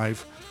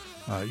archive,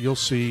 you'll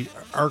see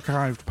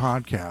archived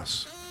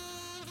podcasts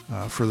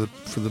for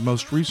the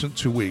most recent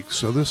 2 weeks.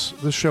 So this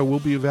show will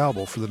be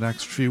available for the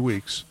next few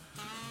weeks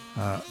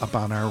up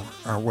on our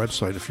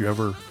website if you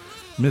ever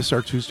miss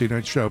our Tuesday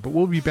night show. But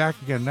we'll be back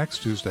again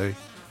next Tuesday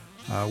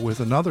with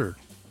another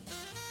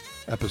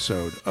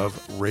episode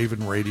of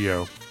Ravin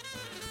Radio.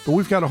 But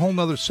we've got a whole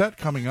nother set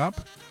coming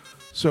up,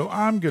 so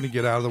I'm going to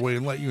get out of the way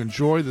and let you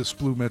enjoy this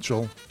Blue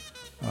Mitchell.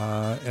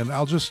 And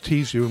I'll just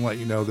tease you and let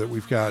you know that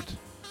we've got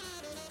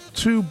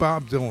 2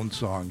 Bob Dylan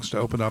songs to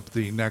open up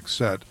the next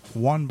set.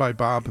 One by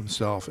Bob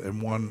himself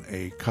and one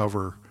a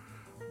cover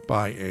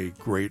by a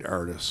great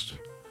artist.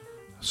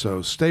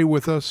 So stay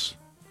with us.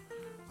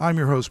 I'm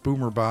your host,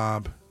 Boomer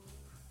Bob.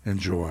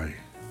 Enjoy.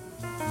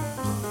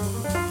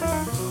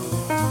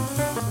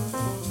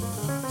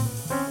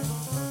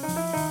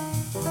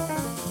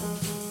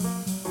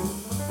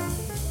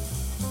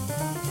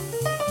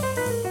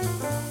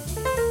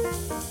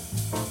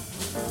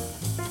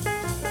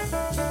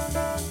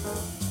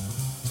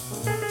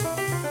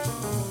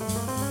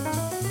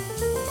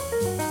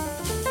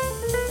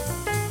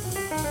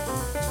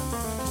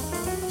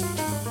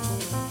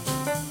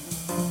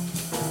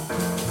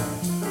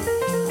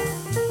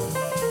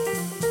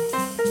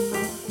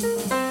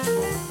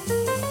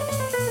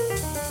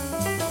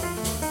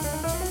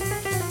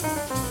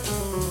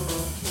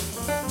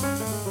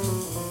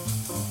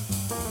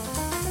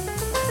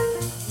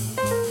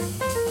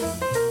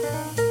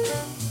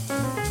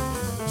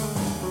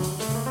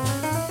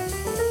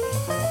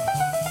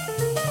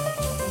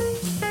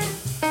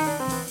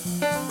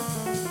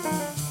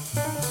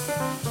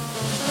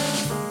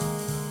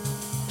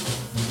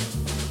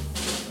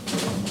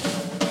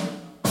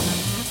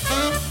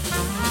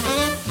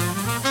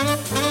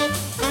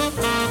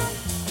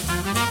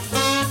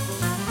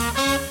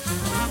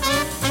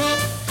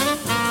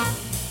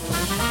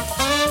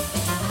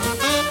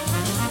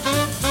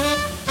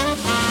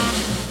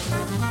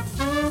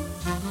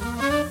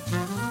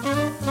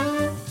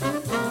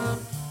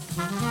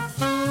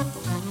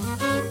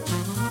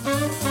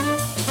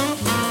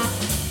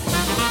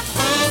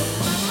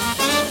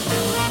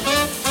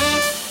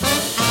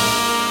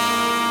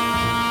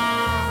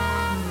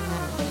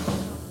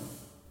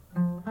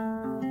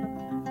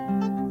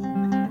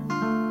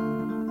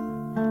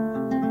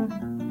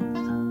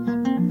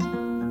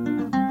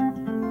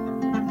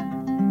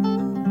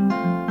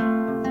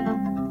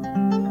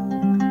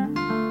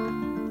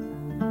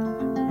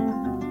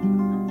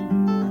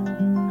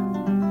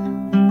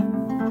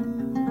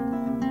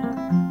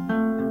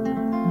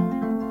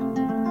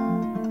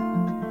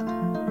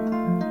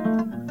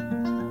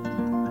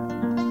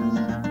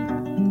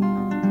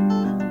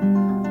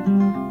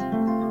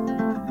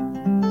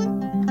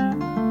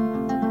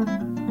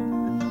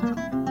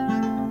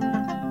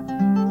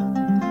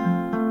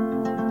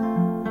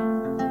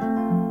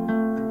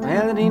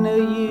 ain't no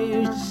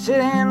use to sit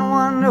and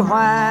wonder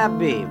why,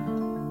 babe.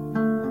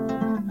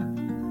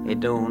 It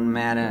don't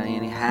matter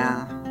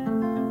anyhow.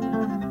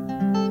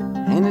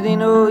 And it ain't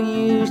no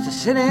use to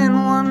sit and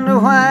wonder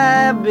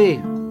why,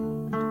 babe.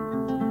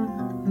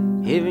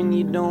 Even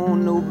you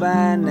don't know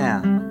by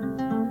now.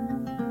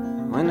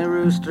 When the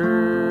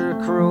rooster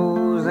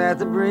crows at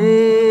the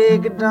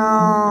break of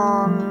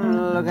dawn,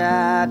 look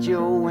out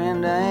your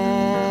window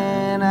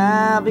and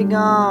I'll be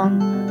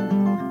gone.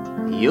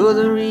 You're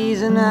the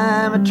reason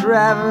I'm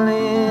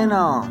a-traveling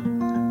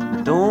on.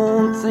 But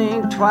don't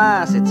think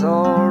twice, it's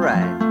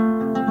alright.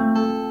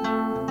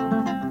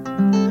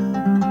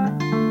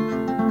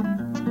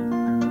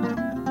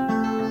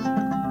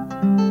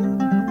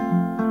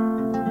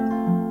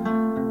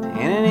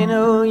 And it ain't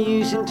no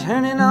use in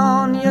turning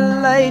on your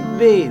light,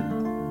 babe.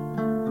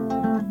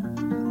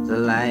 The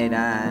light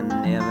I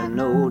never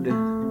knowed.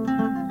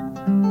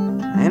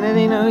 And it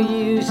ain't no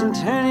use in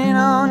turning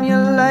on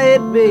your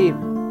light, babe.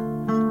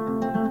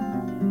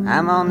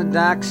 I'm on the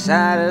dark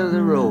side of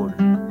the road.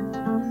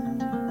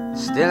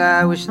 Still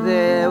I wish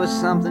there was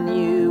something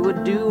you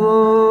would do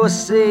or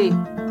say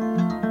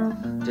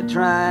to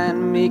try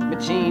and make me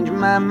change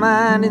my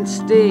mind and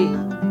stay.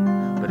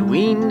 But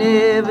we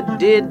never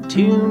did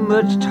too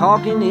much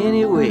talking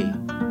anyway.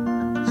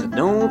 So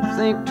don't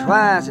think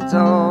twice, it's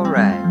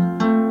alright.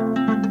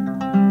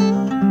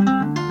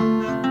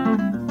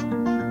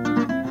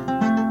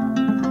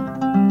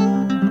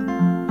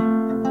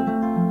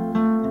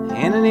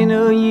 And it ain't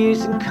no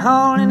use in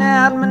calling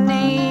out my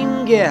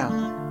name, gal,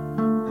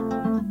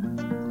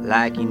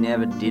 like you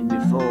never did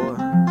before.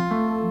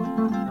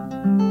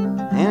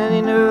 And it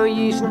ain't no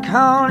use in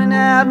calling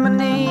out my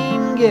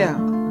name, gal,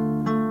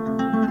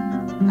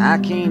 I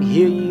can't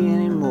hear you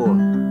anymore.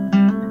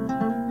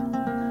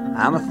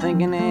 I'm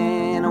a-thinking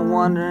and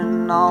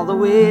a-wondering all the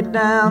way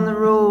down the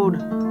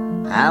road.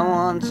 I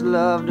once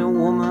loved a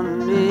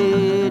woman,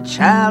 a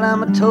child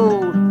I'm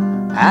a-told.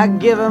 I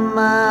give her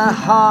my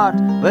heart,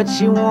 but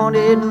she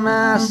wanted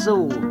my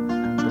soul.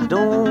 But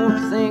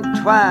don't think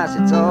twice,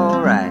 it's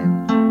alright.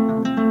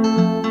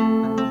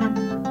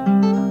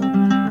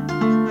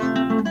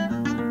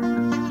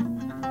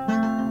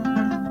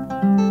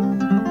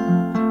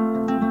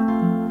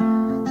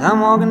 So I'm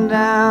walking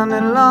down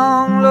that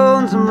long,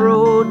 lonesome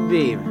road,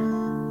 baby.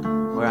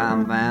 Where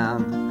I'm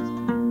bound,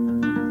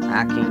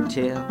 I can't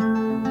tell.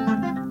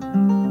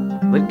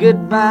 But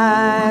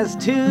goodbye's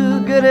too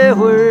good a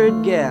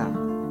word, gal.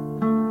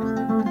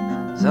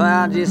 So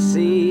I'll just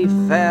say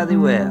fare thee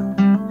well.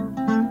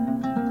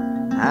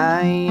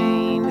 I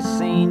ain't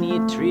saying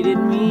you treated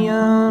me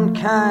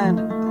unkind.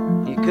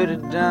 You could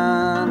have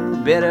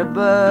done better,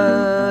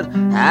 but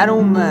I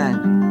don't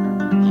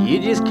mind. You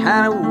just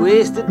kind of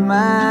wasted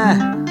my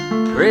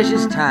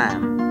precious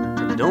time.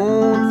 But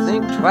don't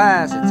think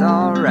twice, it's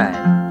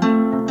alright.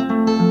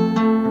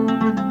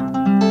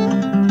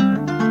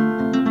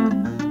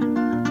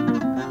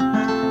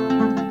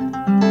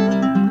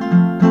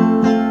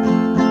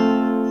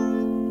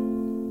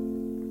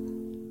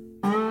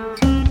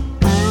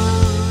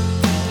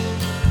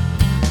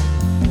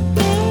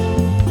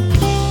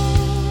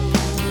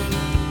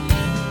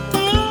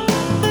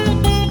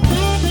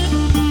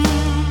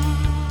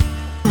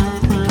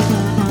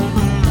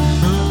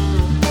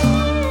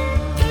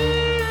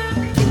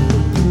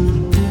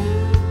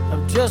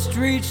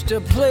 Reached a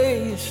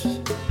place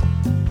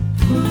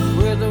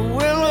where the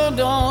willow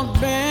don't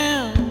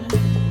bend.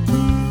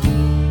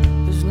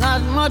 There's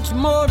not much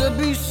more to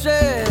be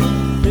said.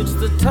 It's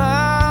the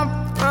top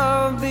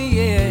of the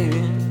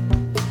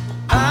end.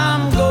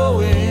 I'm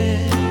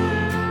going,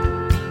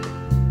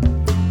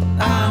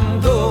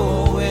 I'm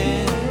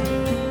going,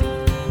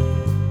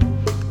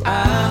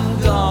 I'm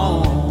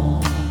gone.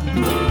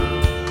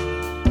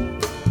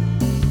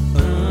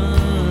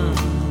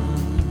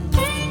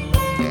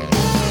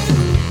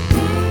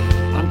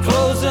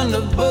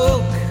 The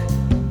book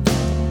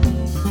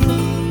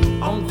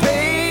on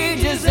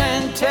pages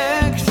and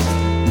text,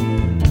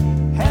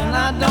 and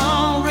I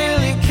don't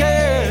really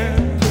care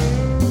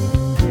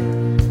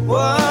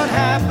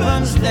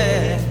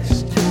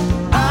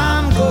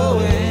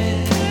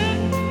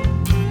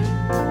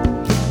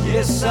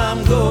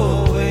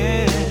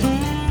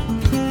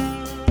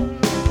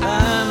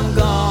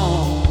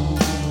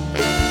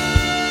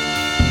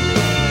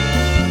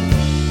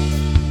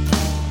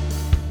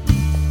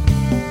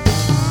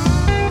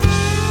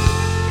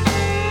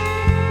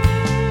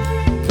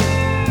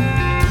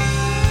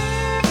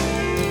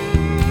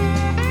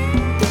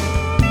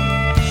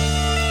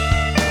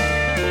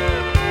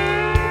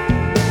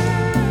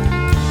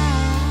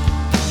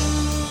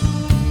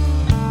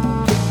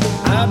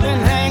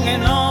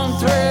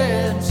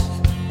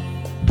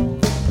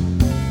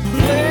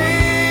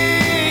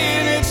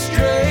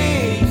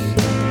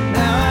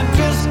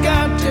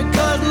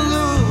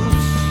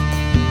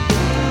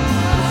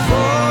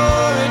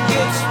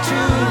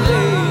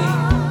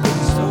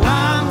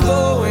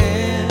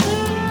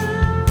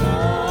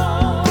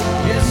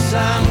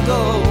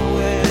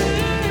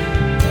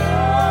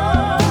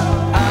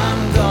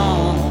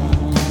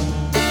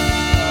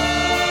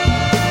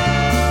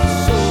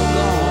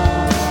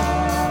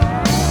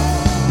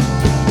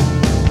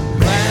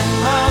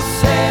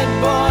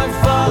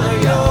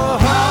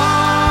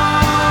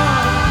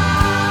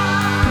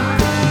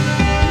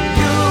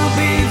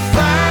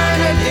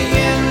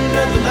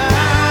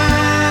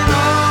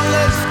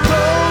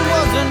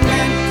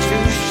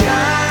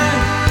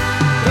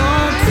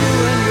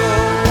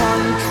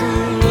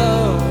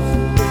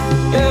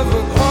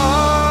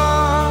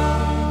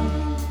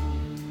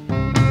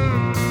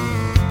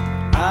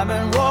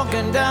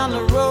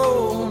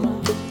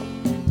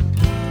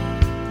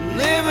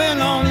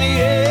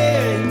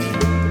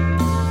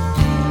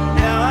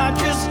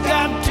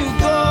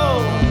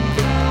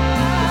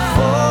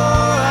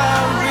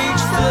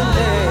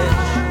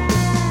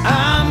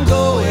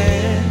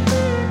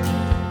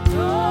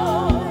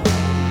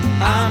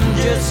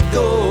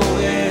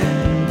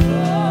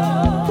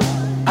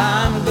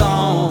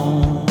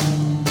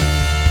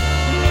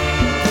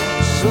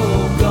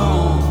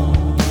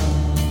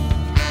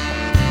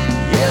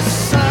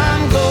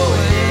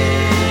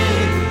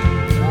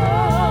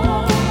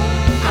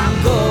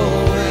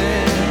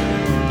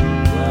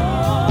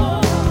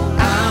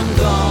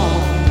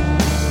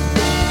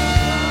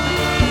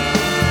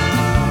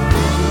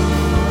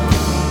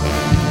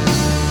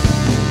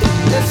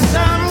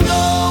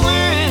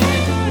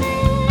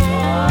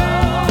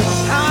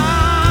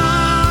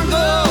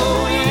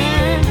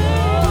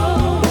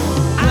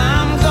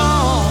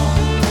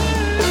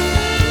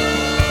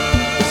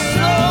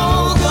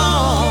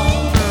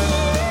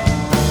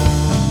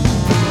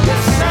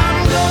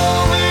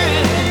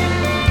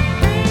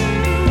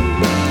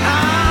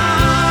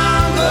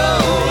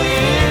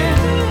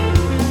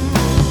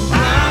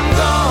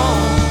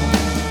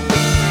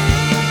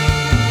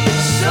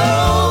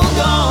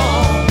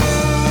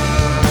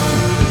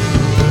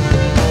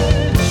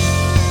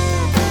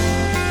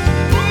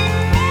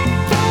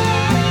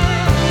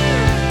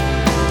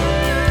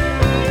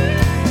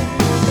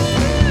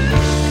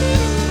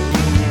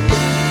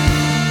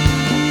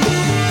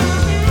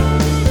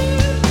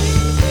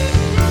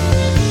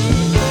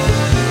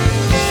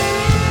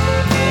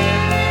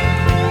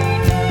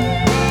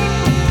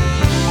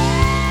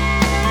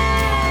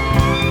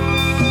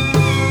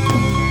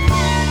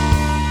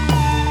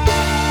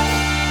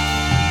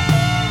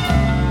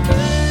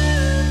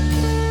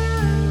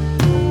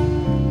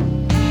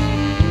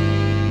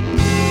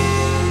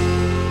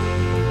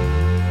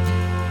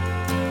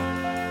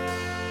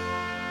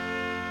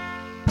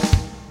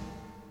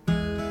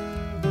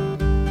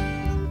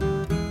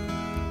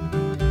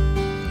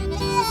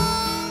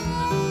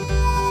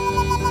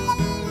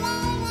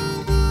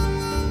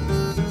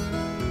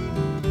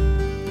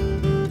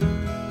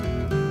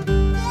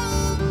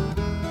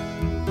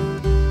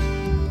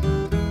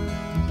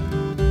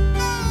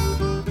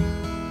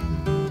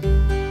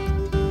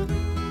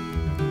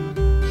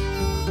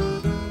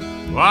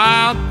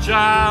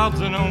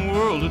child's in a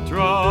world of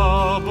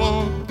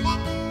trouble.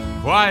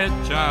 Quiet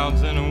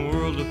child's in a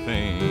world of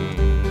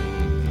pain.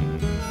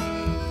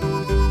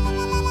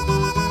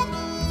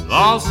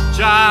 Lost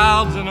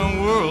child's in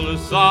a world of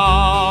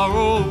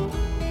sorrow.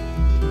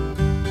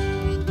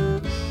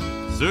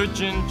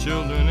 Searching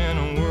children in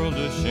a world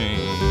of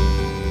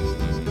shame.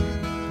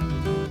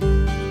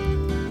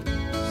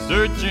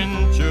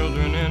 Searching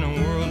children in a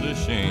world of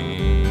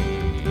shame.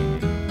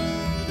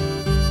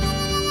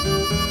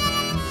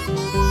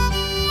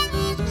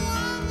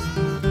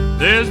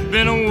 There's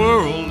been a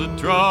world of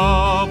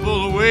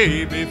trouble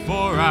way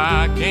before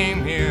I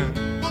came here.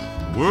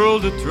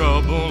 World of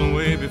trouble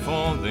way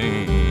before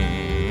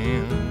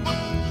then.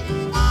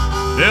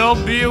 There'll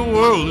be a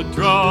world of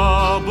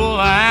trouble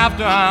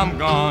after I'm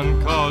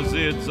gone, 'cause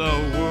it's a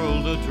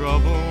world of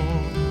trouble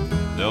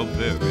they'll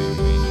bury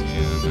me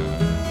in.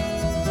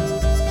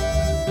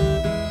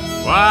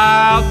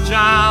 Wild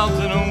child's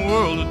in a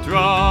world of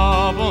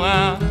trouble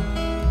now.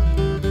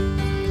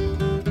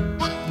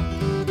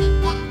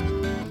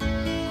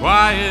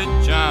 Quiet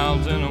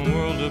child's in a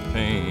world of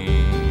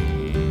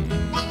pain.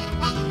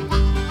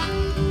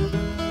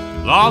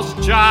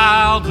 Lost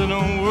child's in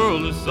a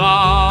world of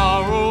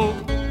sorrow.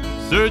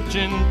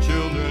 Searching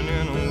children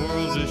in a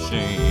world of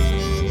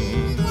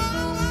shame.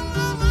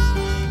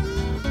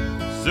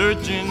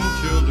 Searching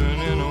children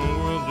in a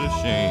world of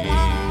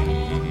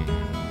shame.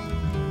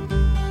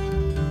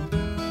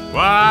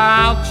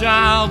 Wild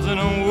child's in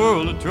a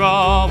world of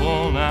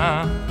trouble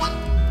now.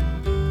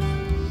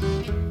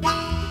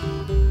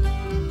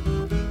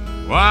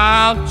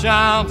 Wild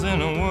child's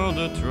in a world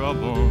of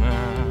trouble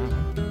now.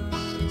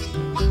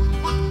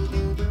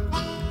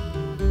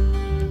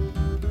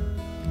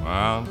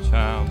 Wild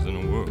child's in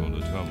a world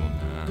of trouble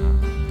now.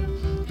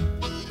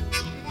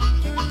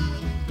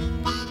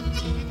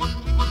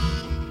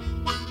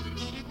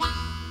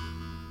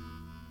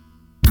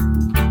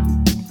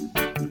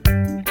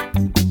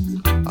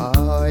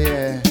 Oh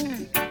yeah.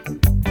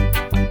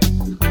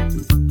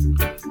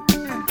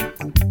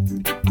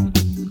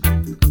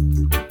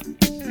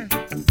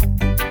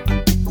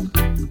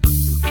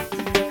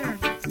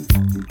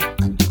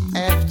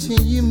 After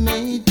you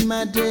made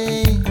my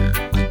day,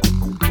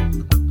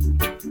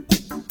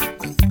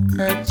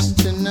 hurts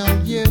to know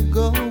you're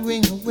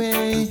going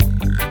away.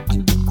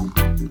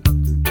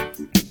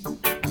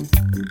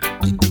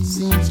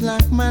 Seems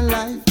like my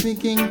life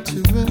began to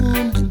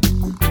ruin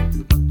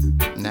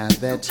now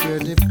that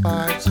you're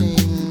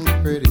departing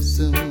pretty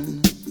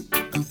soon.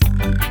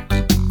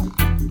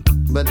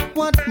 But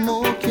what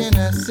more can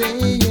I say?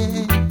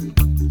 Yeah.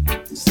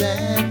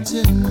 Sad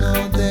to know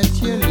that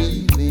you're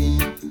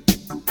leaving,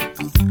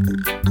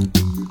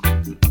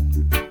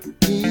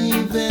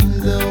 even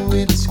though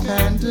it's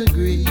kinda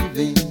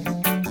grieving.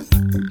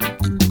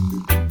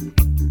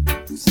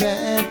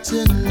 Sad to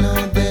know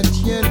that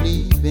you're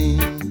leaving,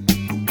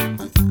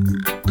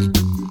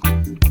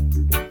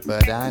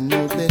 but I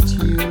know that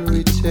you'll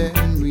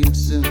return real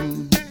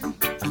soon.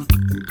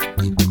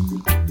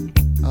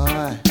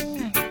 Alright,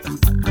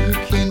 you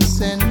can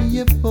send me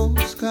a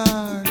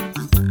postcard,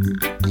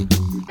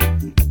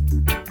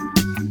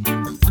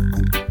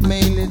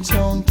 mail it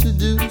on to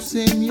do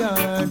same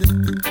yard.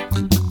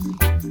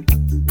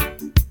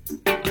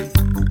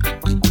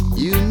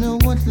 You know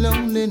what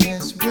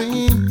loneliness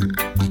brings,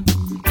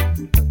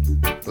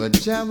 but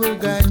I will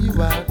guide you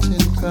out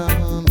and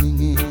coming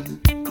in.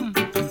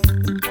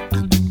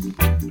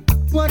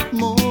 What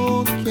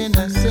more can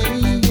I say?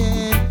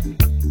 Yeah.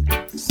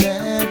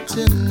 Sad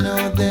to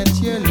know that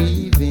you're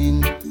leaving,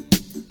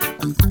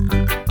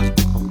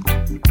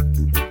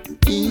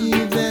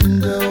 even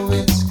though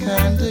it's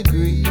kinda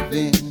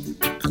grieving.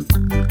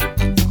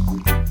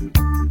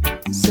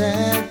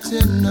 Sad to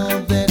know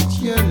that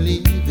you're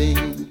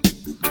leaving,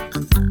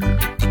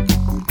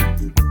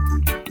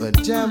 but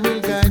I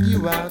will guide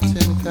you out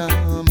and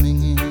coming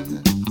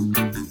in.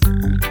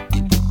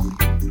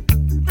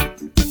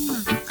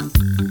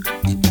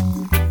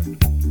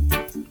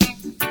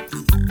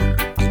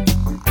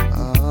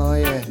 Oh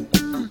yeah.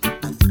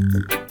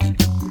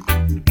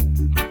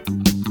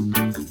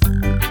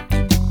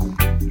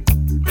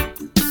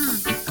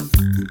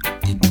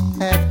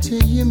 After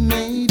you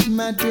made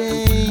my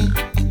day,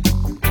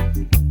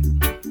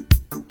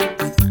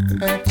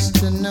 hurts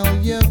to know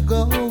you're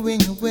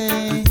going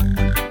away.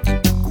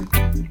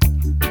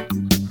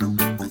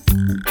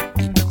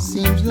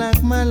 Seems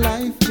like my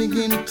life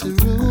begin to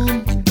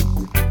ruin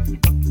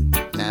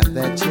now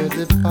that you're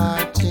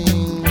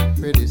departing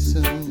pretty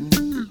soon.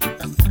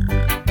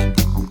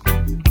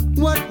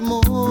 What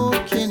more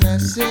can I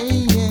say?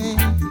 Yeah.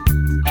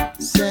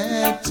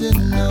 Sad to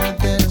know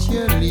that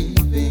you're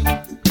leaving,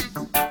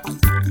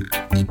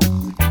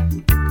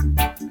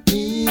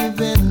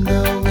 even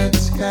though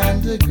it's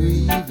kinda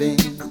grieving.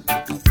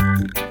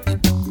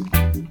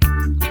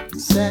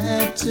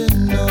 Sad to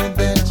know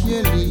that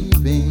you're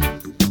leaving,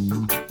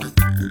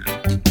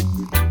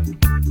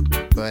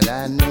 but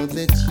I know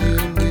that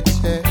you'll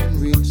return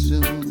real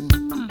soon.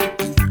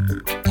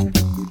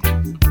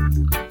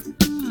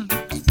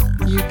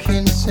 You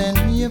can send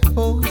me a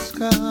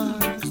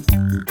postcard,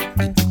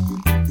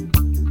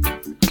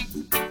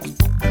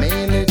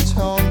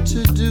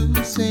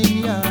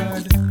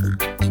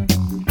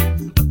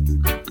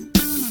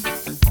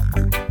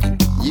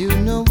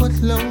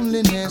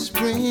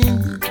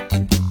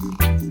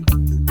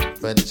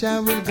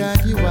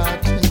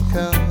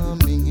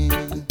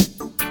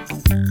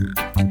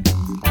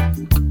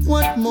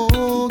 What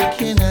more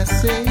can I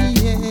say?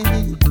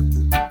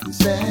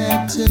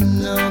 Sad to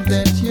know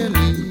that you're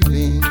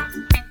leaving,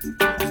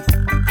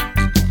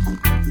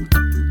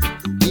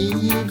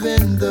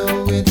 even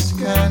though it's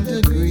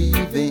kinda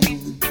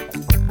grieving.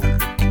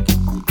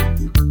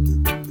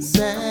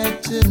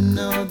 Sad to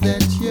know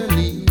that you're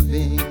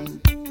leaving,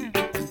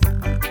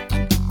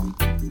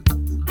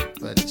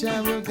 but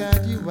I will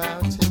guide you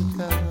out and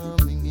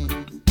coming in.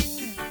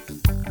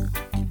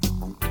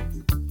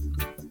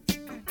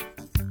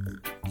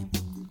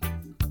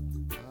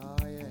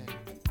 Oh yeah.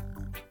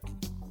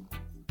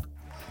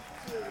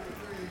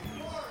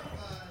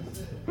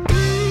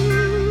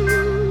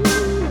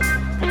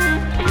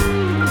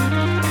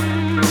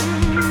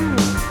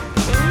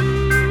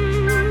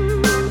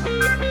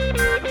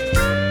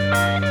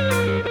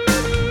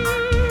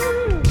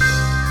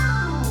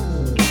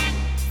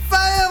 If I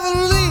ever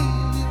leave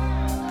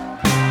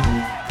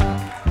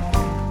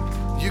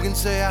you, you can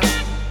say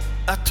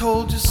I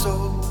told you so.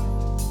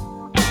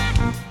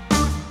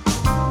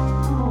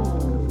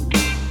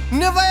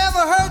 Never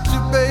ever hurt you,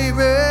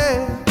 baby.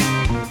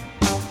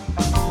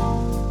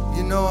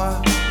 You know I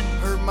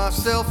hurt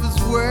myself as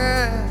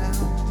well.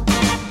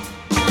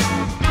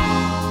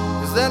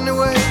 Is that any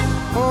way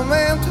for a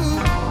man to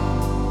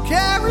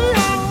carry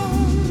on?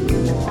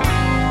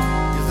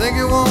 You think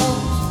he wants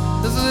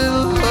this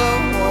little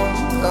love won't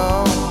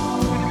come?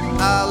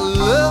 I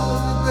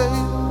love you,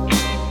 baby,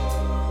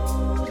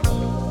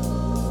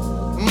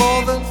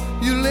 more than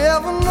you'll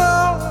ever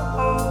know,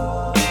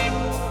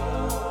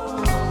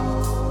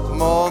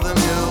 more than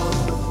you'll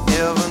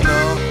ever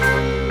know.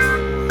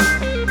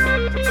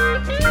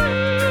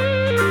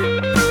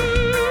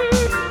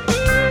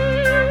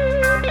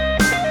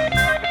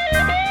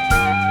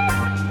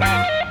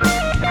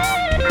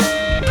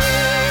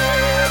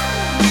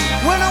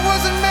 When I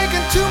wasn't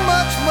making too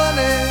much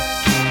money,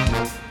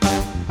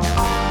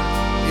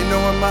 you know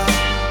where my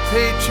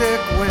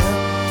paycheck went.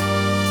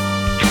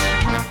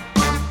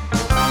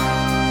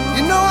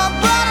 You know I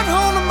brought it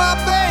home to my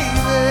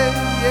baby,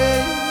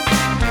 yeah.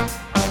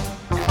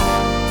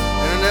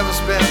 And I never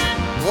spent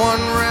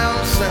one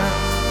round cent.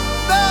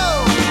 No!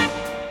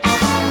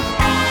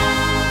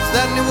 Is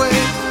that any way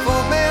for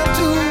a man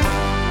to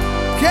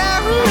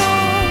carry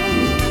on?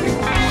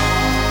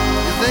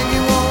 You think he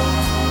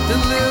wants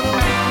his little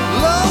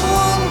loved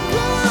one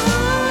gone?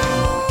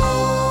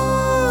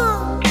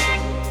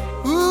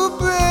 Ooh,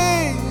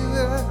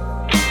 baby,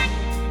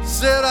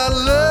 said I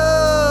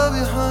love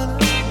you, honey.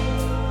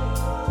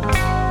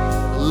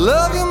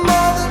 Love you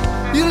more than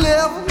you'll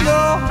ever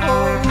know.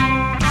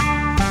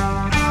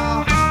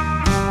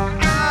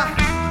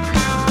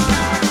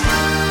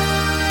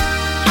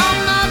 I'm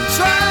not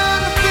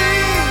trying to be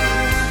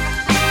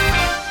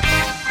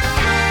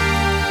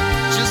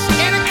just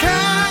any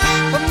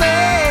kind of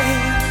man.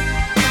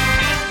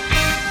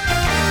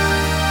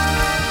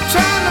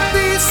 Trying to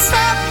be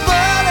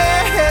somebody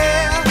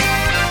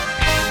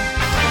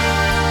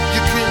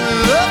you can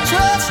love,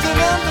 trust, and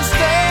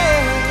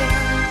understand.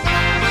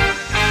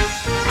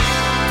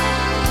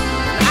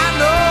 I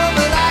know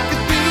that I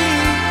could be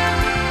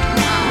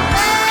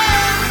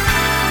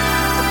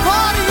a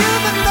part of you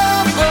that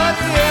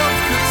nobody else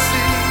could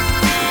see.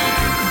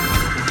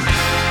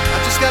 I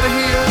just gotta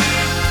hear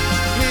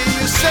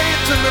you say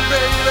it to me,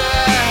 baby.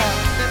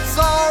 It's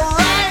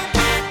alright.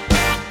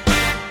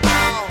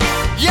 Oh,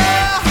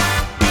 yeah,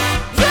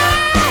 yeah,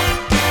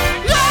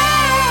 yeah.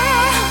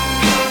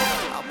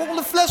 I'm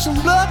only flesh and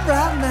blood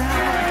right now,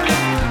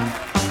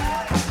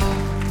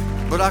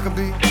 but I could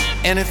be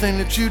anything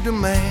that you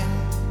demand.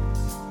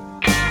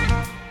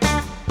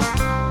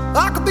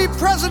 I could be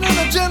president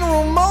of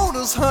General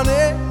Motors,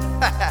 honey.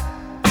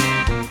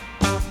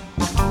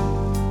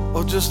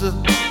 Or just a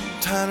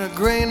tiny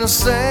grain of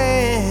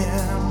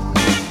sand.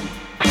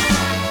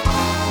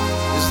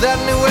 Is that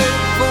any way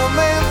for a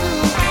man to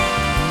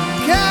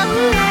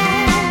carry on?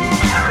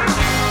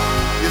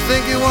 You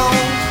think he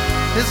wants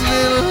his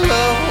little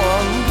loved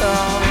one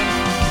down?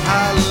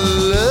 I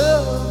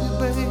love you,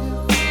 baby,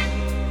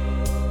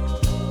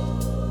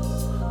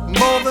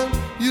 more than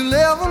you'll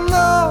ever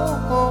know.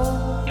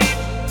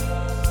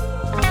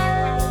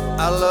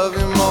 I love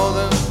you more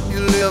than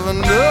you'll ever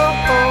know.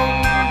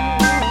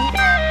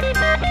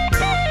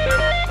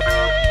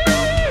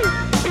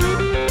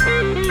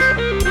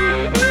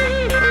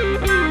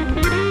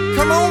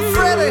 Come on,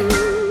 Freddie,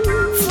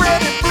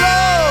 Freddie,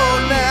 blow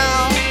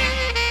now.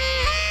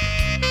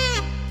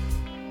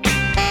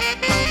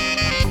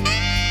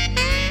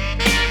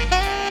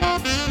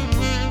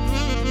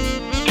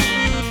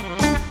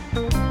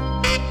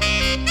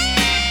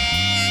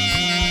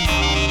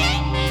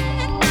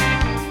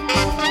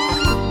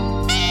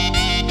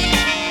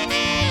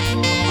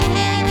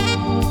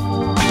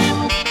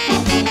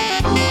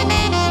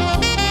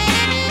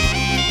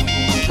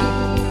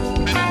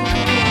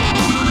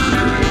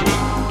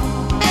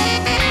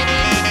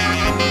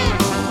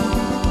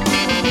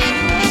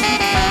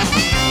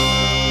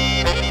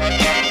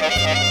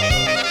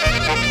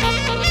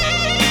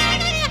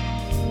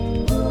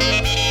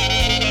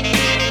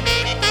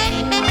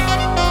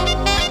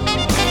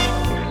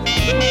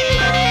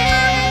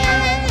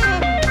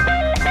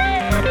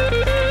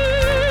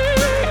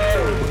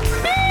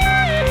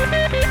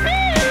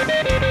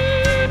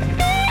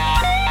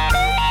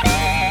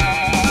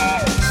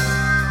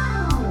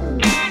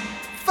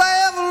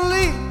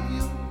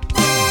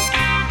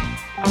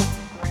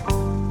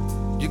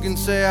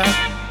 say I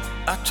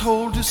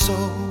told you so.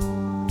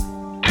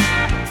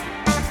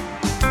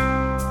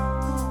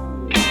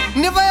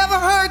 Never ever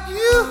hurt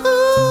you.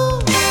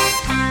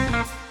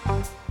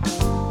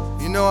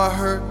 You know I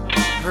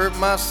hurt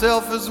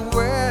myself as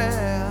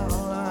well.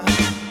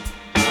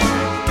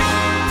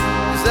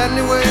 Is that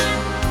any way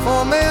for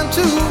a man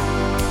to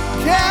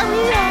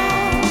carry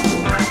on?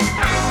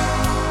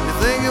 You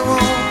think you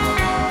want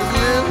this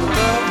little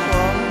love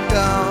from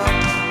God?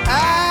 I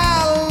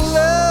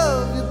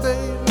love you,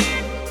 baby,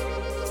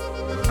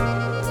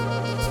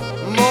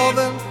 more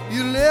than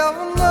you'll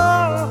ever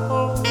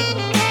know.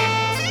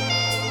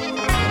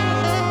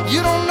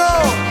 You don't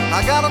know, I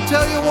gotta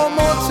tell you one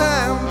more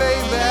time, baby.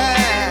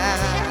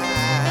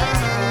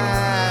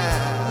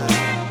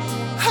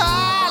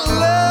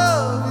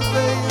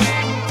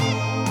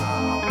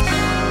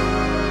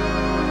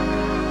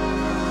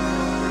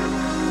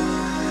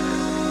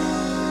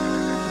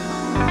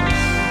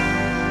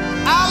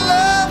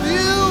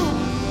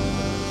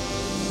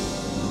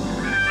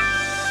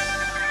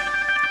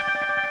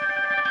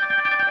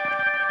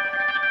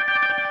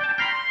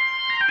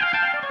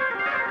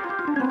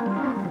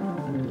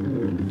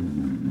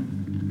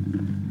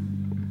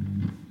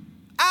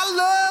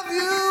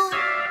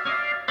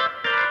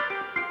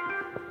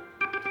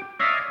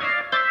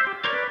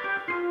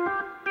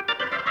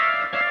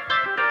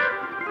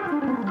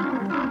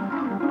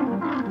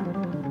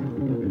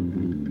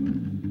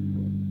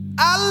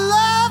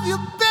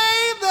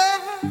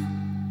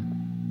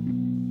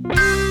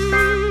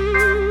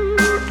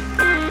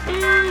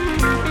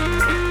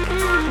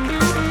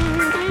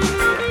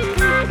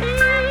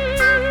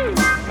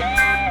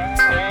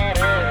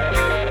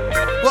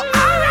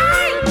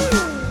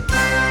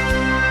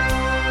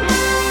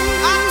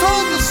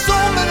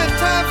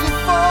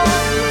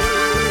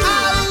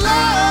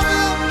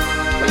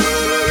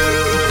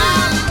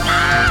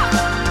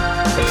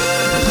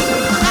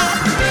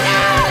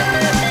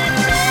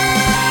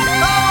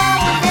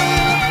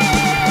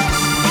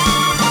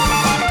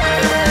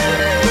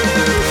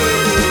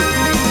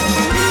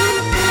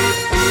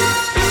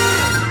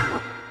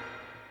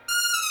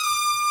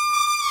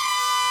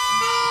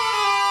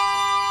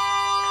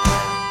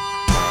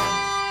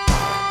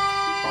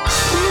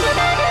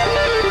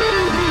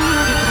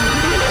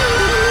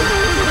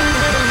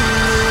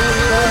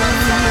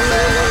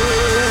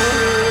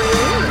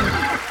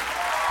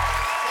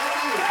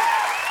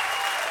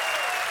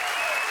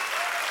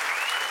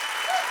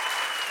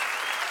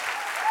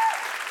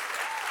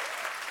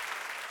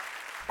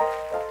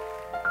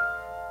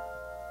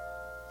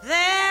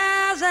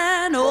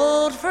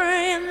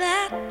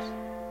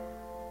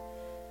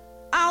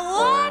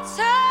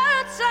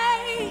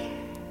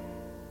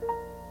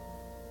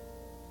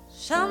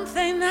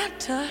 Something that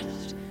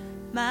touched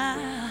my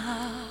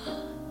heart,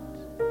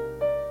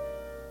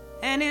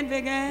 and it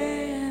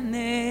began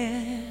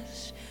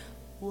this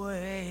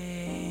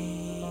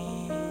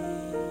way.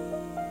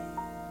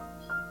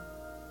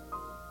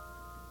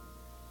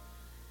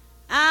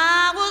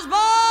 I was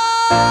born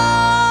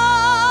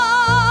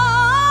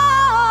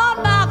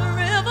by the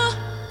river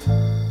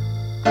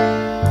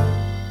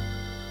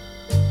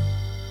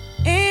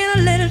in a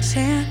little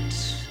tent.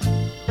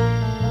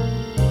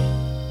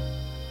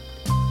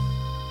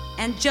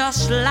 And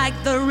just like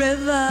the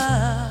river,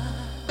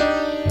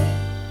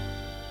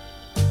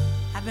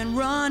 I've been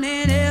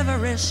running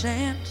ever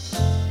since.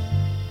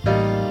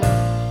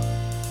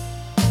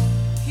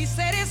 He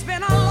said it's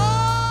been a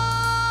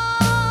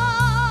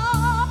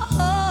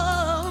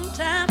long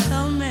time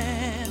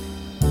coming,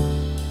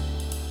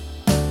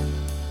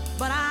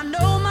 but I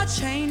know my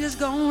change is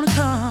gonna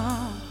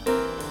come.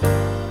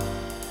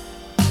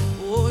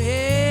 Oh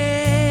yeah.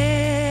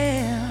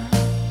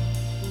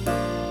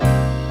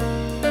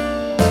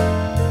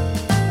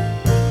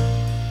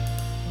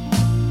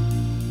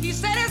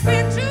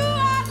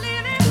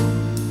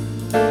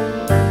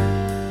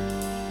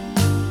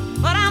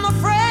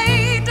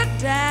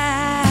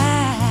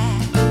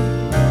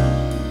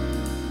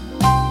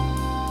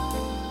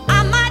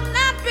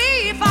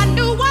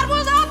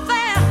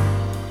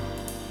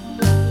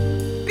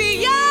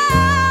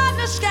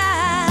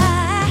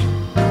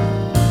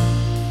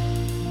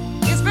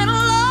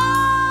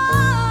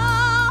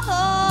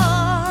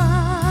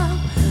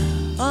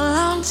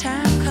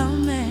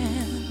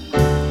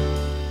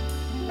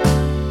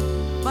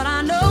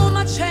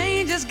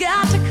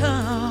 Got to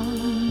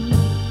come.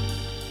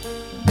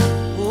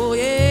 Oh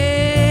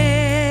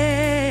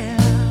yeah.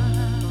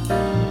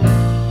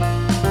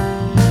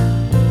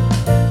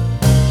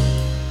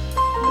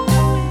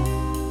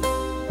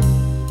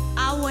 I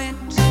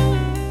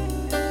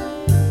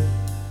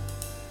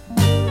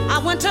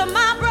went to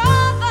my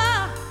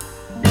brother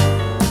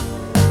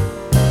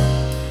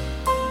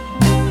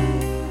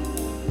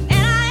and I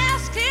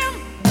asked him,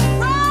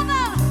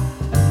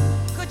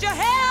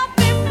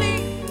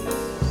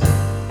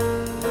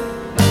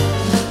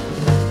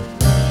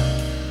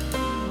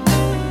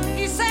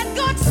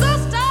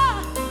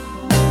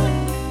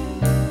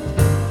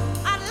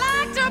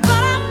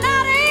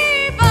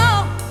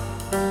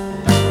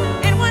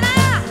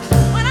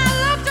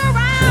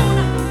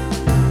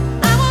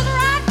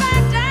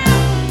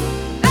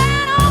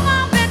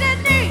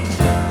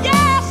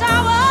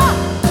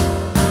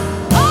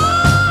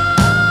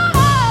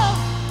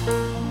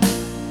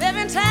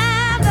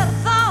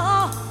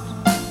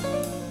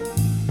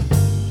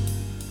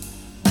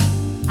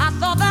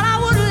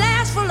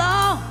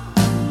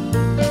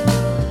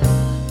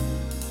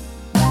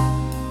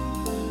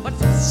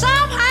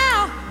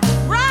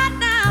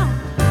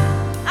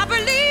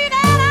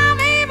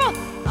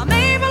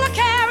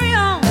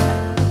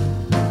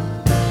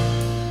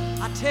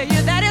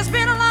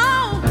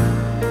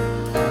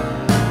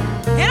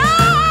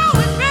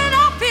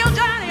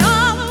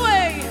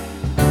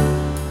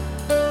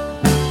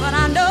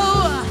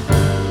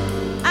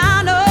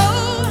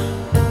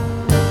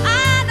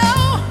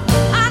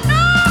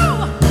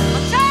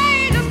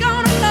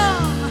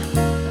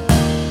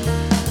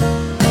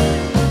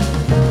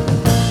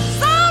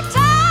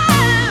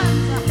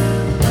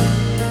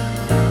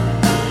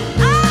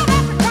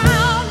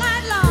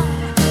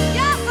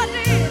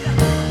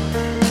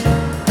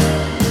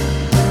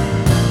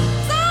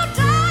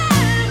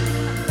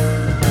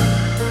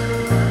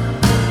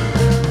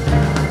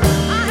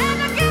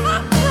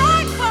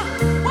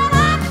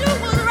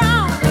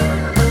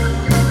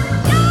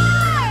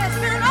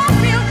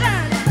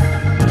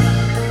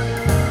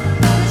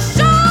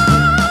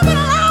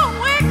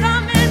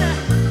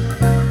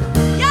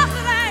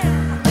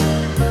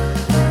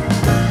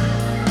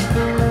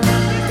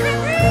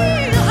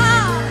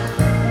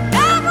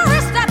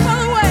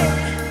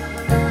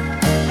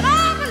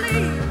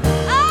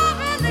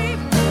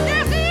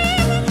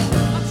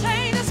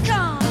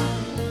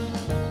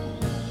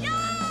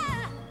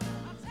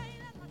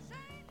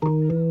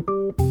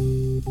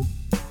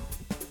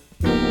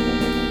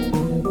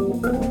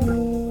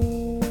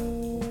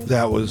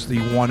 That was the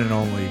one and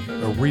only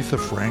Aretha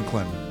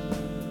Franklin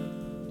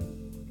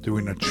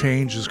doing A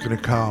Change Is Gonna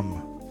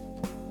Come.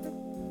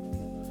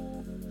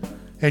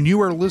 And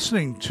you are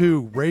listening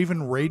to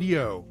Ravin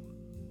Radio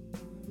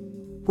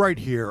right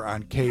here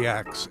on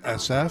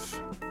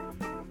KXSF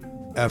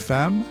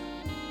FM,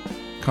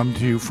 come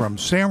to you from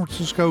San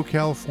Francisco,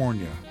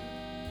 California.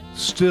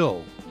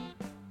 Still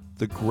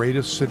the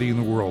greatest city in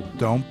the world.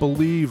 Don't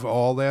believe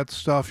all that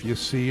stuff you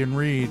see and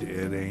read.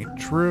 It ain't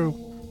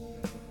true.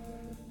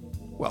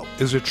 Well,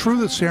 is it true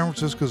that San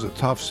Francisco is a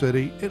tough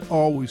city? It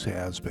always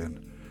has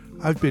been.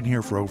 I've been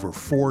here for over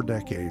 4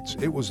 decades.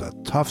 It was a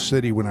tough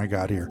city when I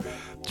got here. Do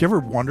you ever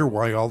wonder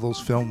why all those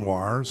film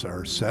noirs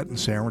are set in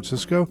San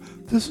Francisco?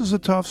 This is a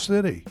tough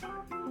city.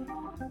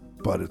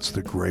 But it's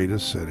the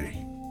greatest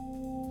city.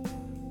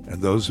 And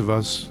those of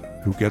us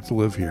who get to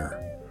live here,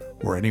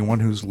 or anyone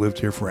who's lived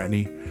here for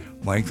any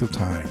length of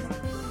time,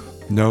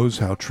 knows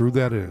how true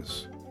that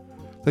is.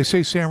 They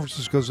say San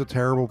Francisco's a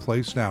terrible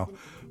place now.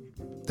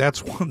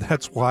 That's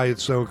why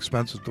it's so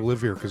expensive to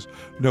live here, because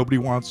nobody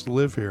wants to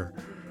live here.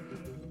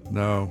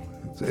 No,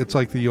 it's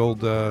like the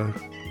old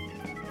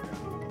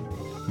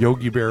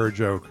Yogi Berra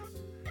joke.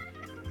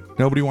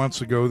 Nobody wants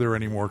to go there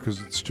anymore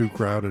because it's too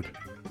crowded.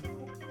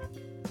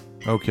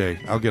 Okay,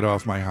 I'll get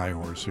off my high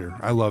horse here.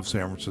 I love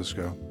San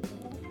Francisco.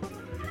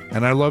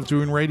 And I love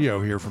doing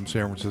radio here from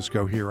San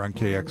Francisco here on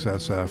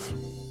KXSF.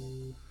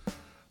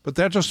 But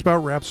that just about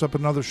wraps up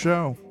another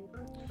show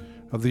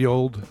of the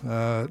old...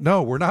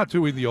 no, we're not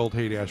doing the old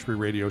Haight-Ashbury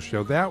radio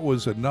show. That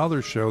was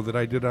another show that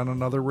I did on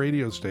another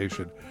radio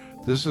station.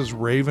 This is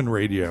Ravin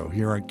Radio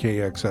here on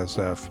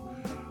KXSF.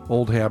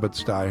 Old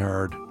habits die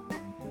hard.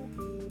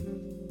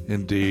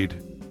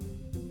 Indeed.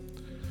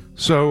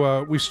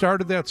 So we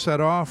started that set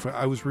off.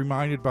 I was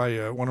reminded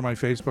by one of my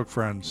Facebook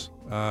friends,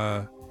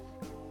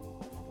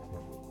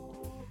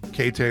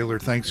 Kay Taylor.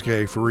 Thanks,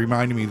 Kay, for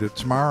reminding me that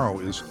tomorrow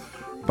is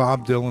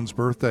Bob Dylan's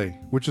birthday,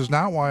 which is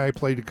not why I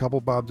played a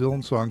couple Bob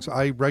Dylan songs.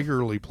 I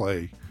regularly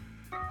play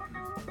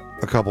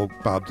a couple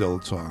Bob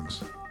Dylan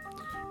songs.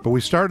 But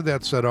we started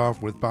that set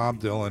off with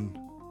Bob Dylan,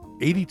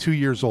 82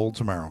 years old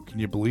tomorrow. Can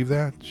you believe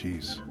that?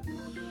 Jeez.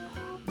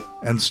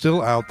 And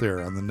still out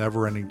there on the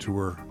Never-Ending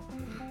Tour.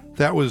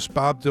 That was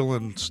Bob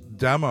Dylan's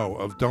demo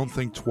of Don't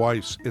Think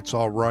Twice, It's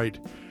All Right.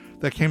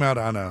 That came out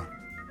on a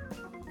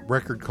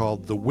record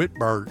called The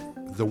Whitmark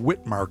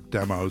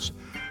Demos,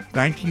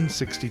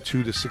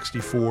 1962 to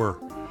 64,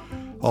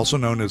 also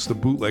known as the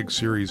Bootleg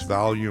Series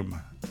Volume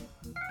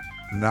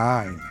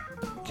 9.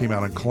 Came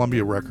out on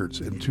Columbia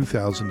Records in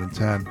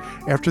 2010.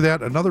 After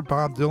that, another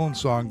Bob Dylan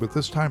song, but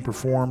this time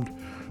performed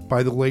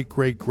by the late,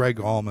 great Greg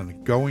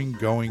Allman, Going,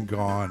 Going,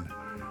 Gone,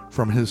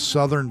 from his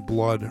Southern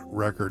Blood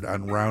record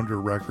on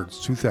Rounder Records,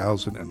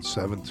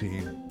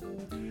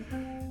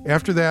 2017.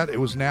 After that, it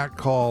was an act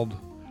called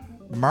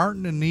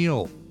Martin and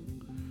Neil,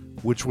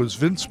 which was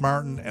Vince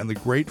Martin and the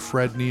great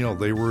Fred Neil.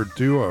 They were a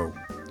duo.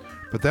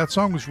 But that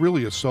song was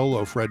really a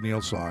solo Fred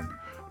Neil song.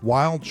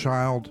 Wild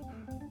Child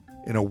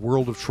in a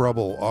World of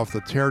Trouble off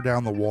the Tear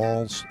Down the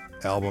Walls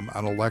album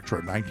on Elektra,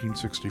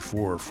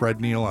 1964.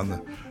 Fred Neil on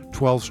the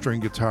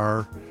 12-string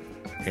guitar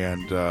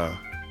and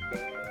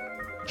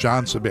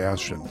John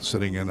Sebastian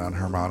sitting in on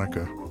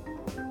harmonica.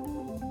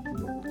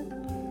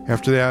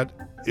 After that,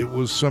 it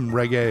was some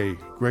reggae.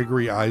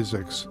 Gregory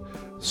Isaacs,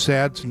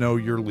 Sad to Know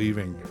You're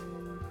Leaving,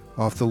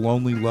 off the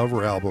Lonely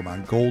Lover album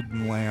on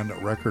Golden Land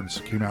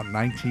Records, came out in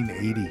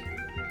 1980.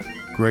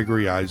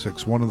 Gregory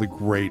Isaacs, one of the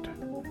great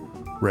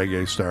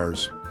reggae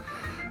stars.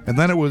 And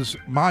then it was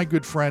my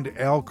good friend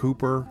Al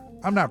Cooper.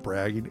 I'm not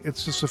bragging,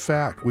 it's just a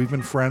fact. We've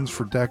been friends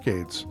for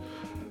decades.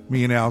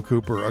 Me and Al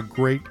Cooper, a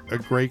great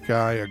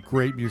guy, a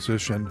great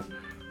musician,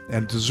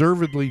 and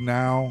deservedly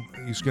now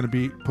he's going to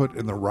be put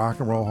in the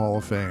Rock and Roll Hall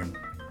of Fame.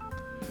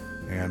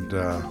 And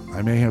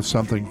I may have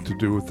something to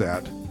do with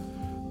that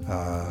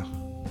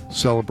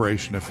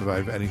celebration if I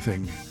have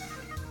anything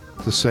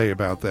to say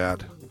about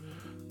that.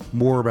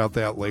 More about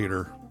that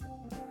later.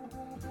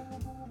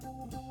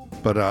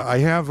 But I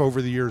have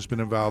over the years been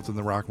involved in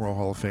the Rock and Roll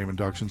Hall of Fame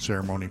induction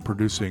ceremony,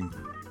 producing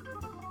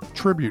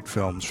tribute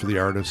films for the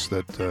artists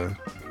that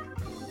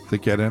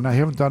get in. I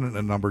haven't done it in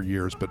a number of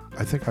years, but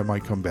I think I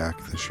might come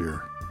back this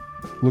year.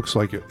 Looks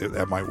like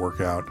that might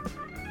work out.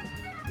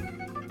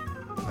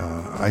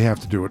 I have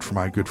to do it for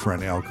my good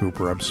friend Al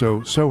Cooper. I'm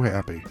so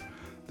happy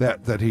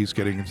that he's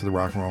getting into the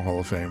Rock and Roll Hall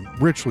of Fame.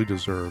 Richly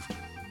deserved.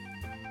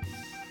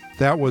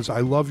 That was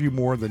I Love You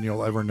More Than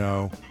You'll Ever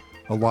Know,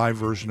 a live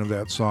version of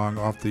that song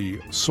off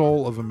the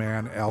Soul of a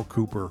Man Al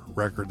Cooper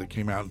record that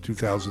came out in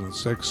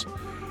 2006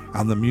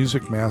 on the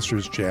Music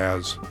Masters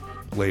Jazz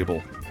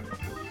label.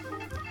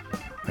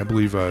 I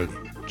believe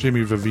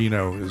Jimmy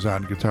Vivino is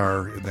on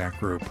guitar in that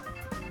group.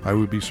 I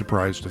would be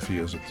surprised if he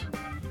isn't.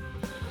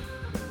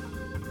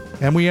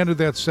 And we ended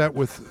that set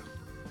with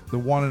the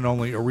one and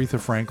only Aretha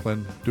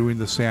Franklin doing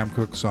the Sam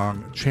Cooke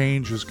song,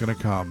 Change Is Gonna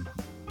Come.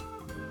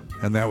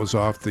 And that was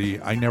off the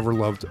I Never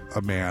Loved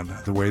a Man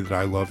the Way That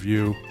I Love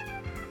You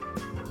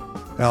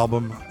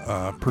album,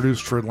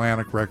 produced for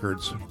Atlantic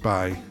Records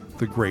by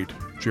the great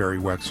Jerry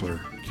Wexler.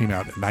 Came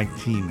out in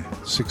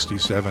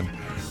 1967.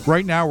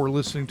 Right now we're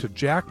listening to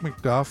Jack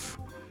McDuff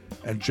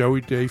and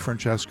Joey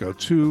DeFrancesco,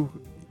 two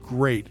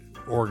great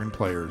organ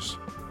players.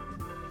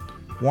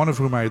 One of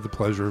whom I had the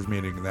pleasure of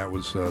meeting, and that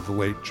was the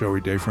late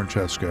Joey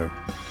DeFrancesco.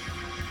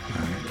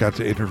 I got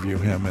to interview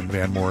him and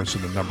Van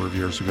Morrison a number of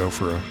years ago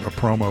for a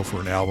promo for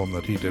an album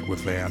that he did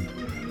with Van.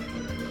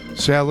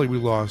 Sadly, we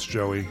lost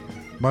Joey,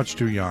 much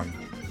too young.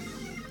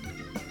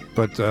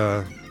 But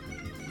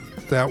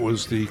that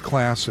was the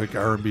classic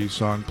R&B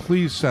song,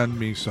 Please Send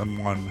Me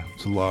Someone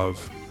to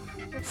Love,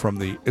 from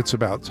the It's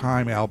About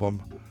Time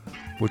album,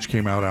 which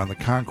came out on the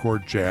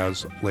Concord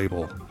Jazz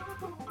label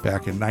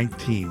back in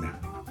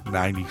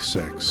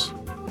 1996.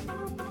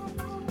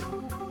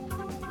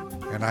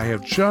 And I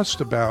have just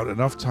about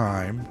enough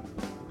time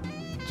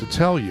to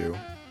tell you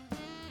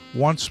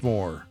once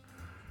more,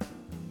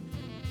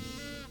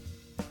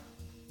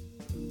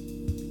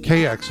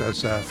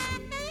 KXSF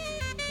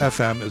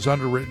FM is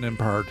underwritten in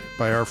part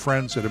by our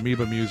friends at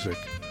Amoeba Music,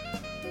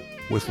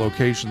 with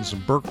locations in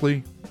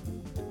Berkeley,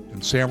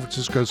 in San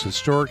Francisco's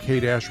historic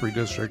Haight-Ashbury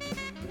district,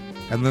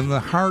 and in the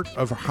heart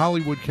of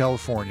Hollywood,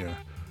 California.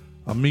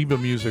 Amoeba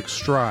Music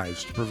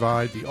strives to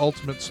provide the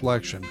ultimate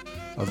selection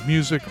of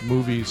music,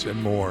 movies,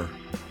 and more.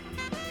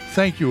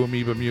 Thank you,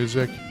 Amoeba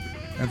Music,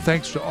 and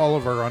thanks to all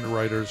of our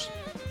underwriters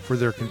for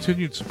their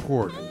continued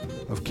support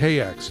of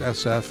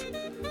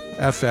KXSF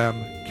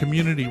FM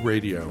Community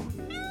Radio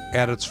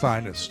at its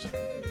finest.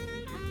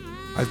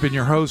 I've been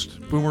your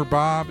host, Boomer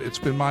Bob. It's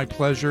been my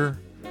pleasure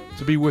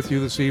to be with you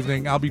this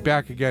evening. I'll be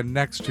back again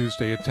next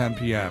Tuesday at 10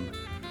 p.m.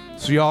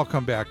 So y'all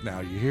come back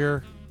now, you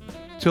hear?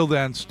 Till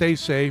then, stay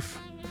safe.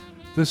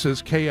 This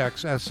is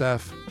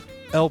KXSF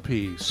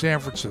LP San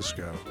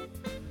Francisco.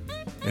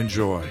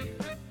 Enjoy.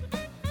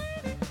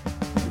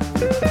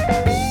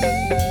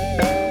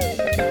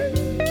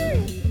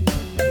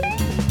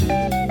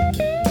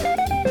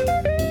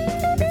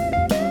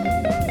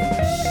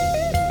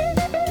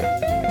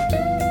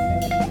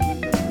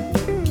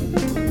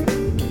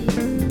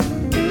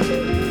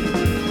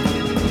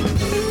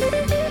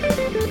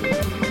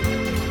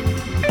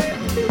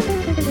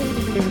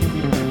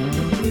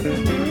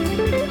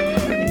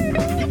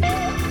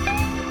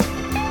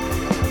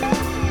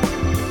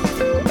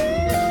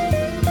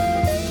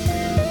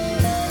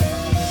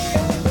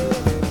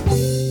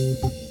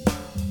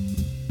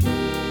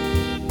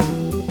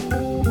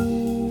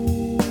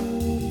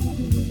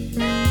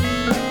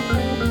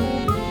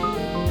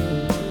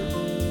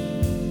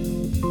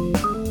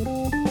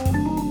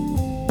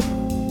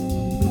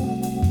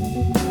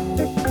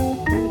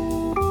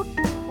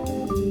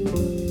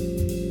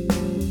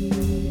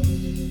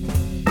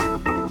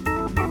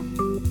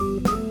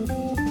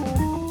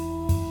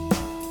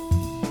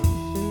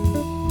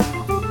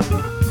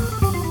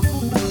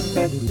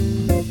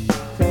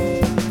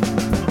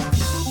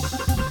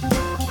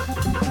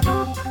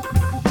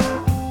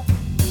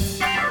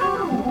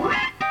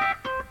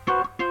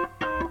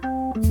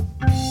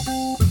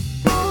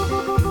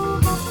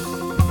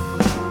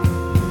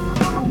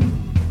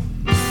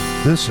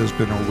 This has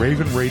been a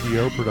Raven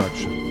Radio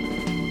production.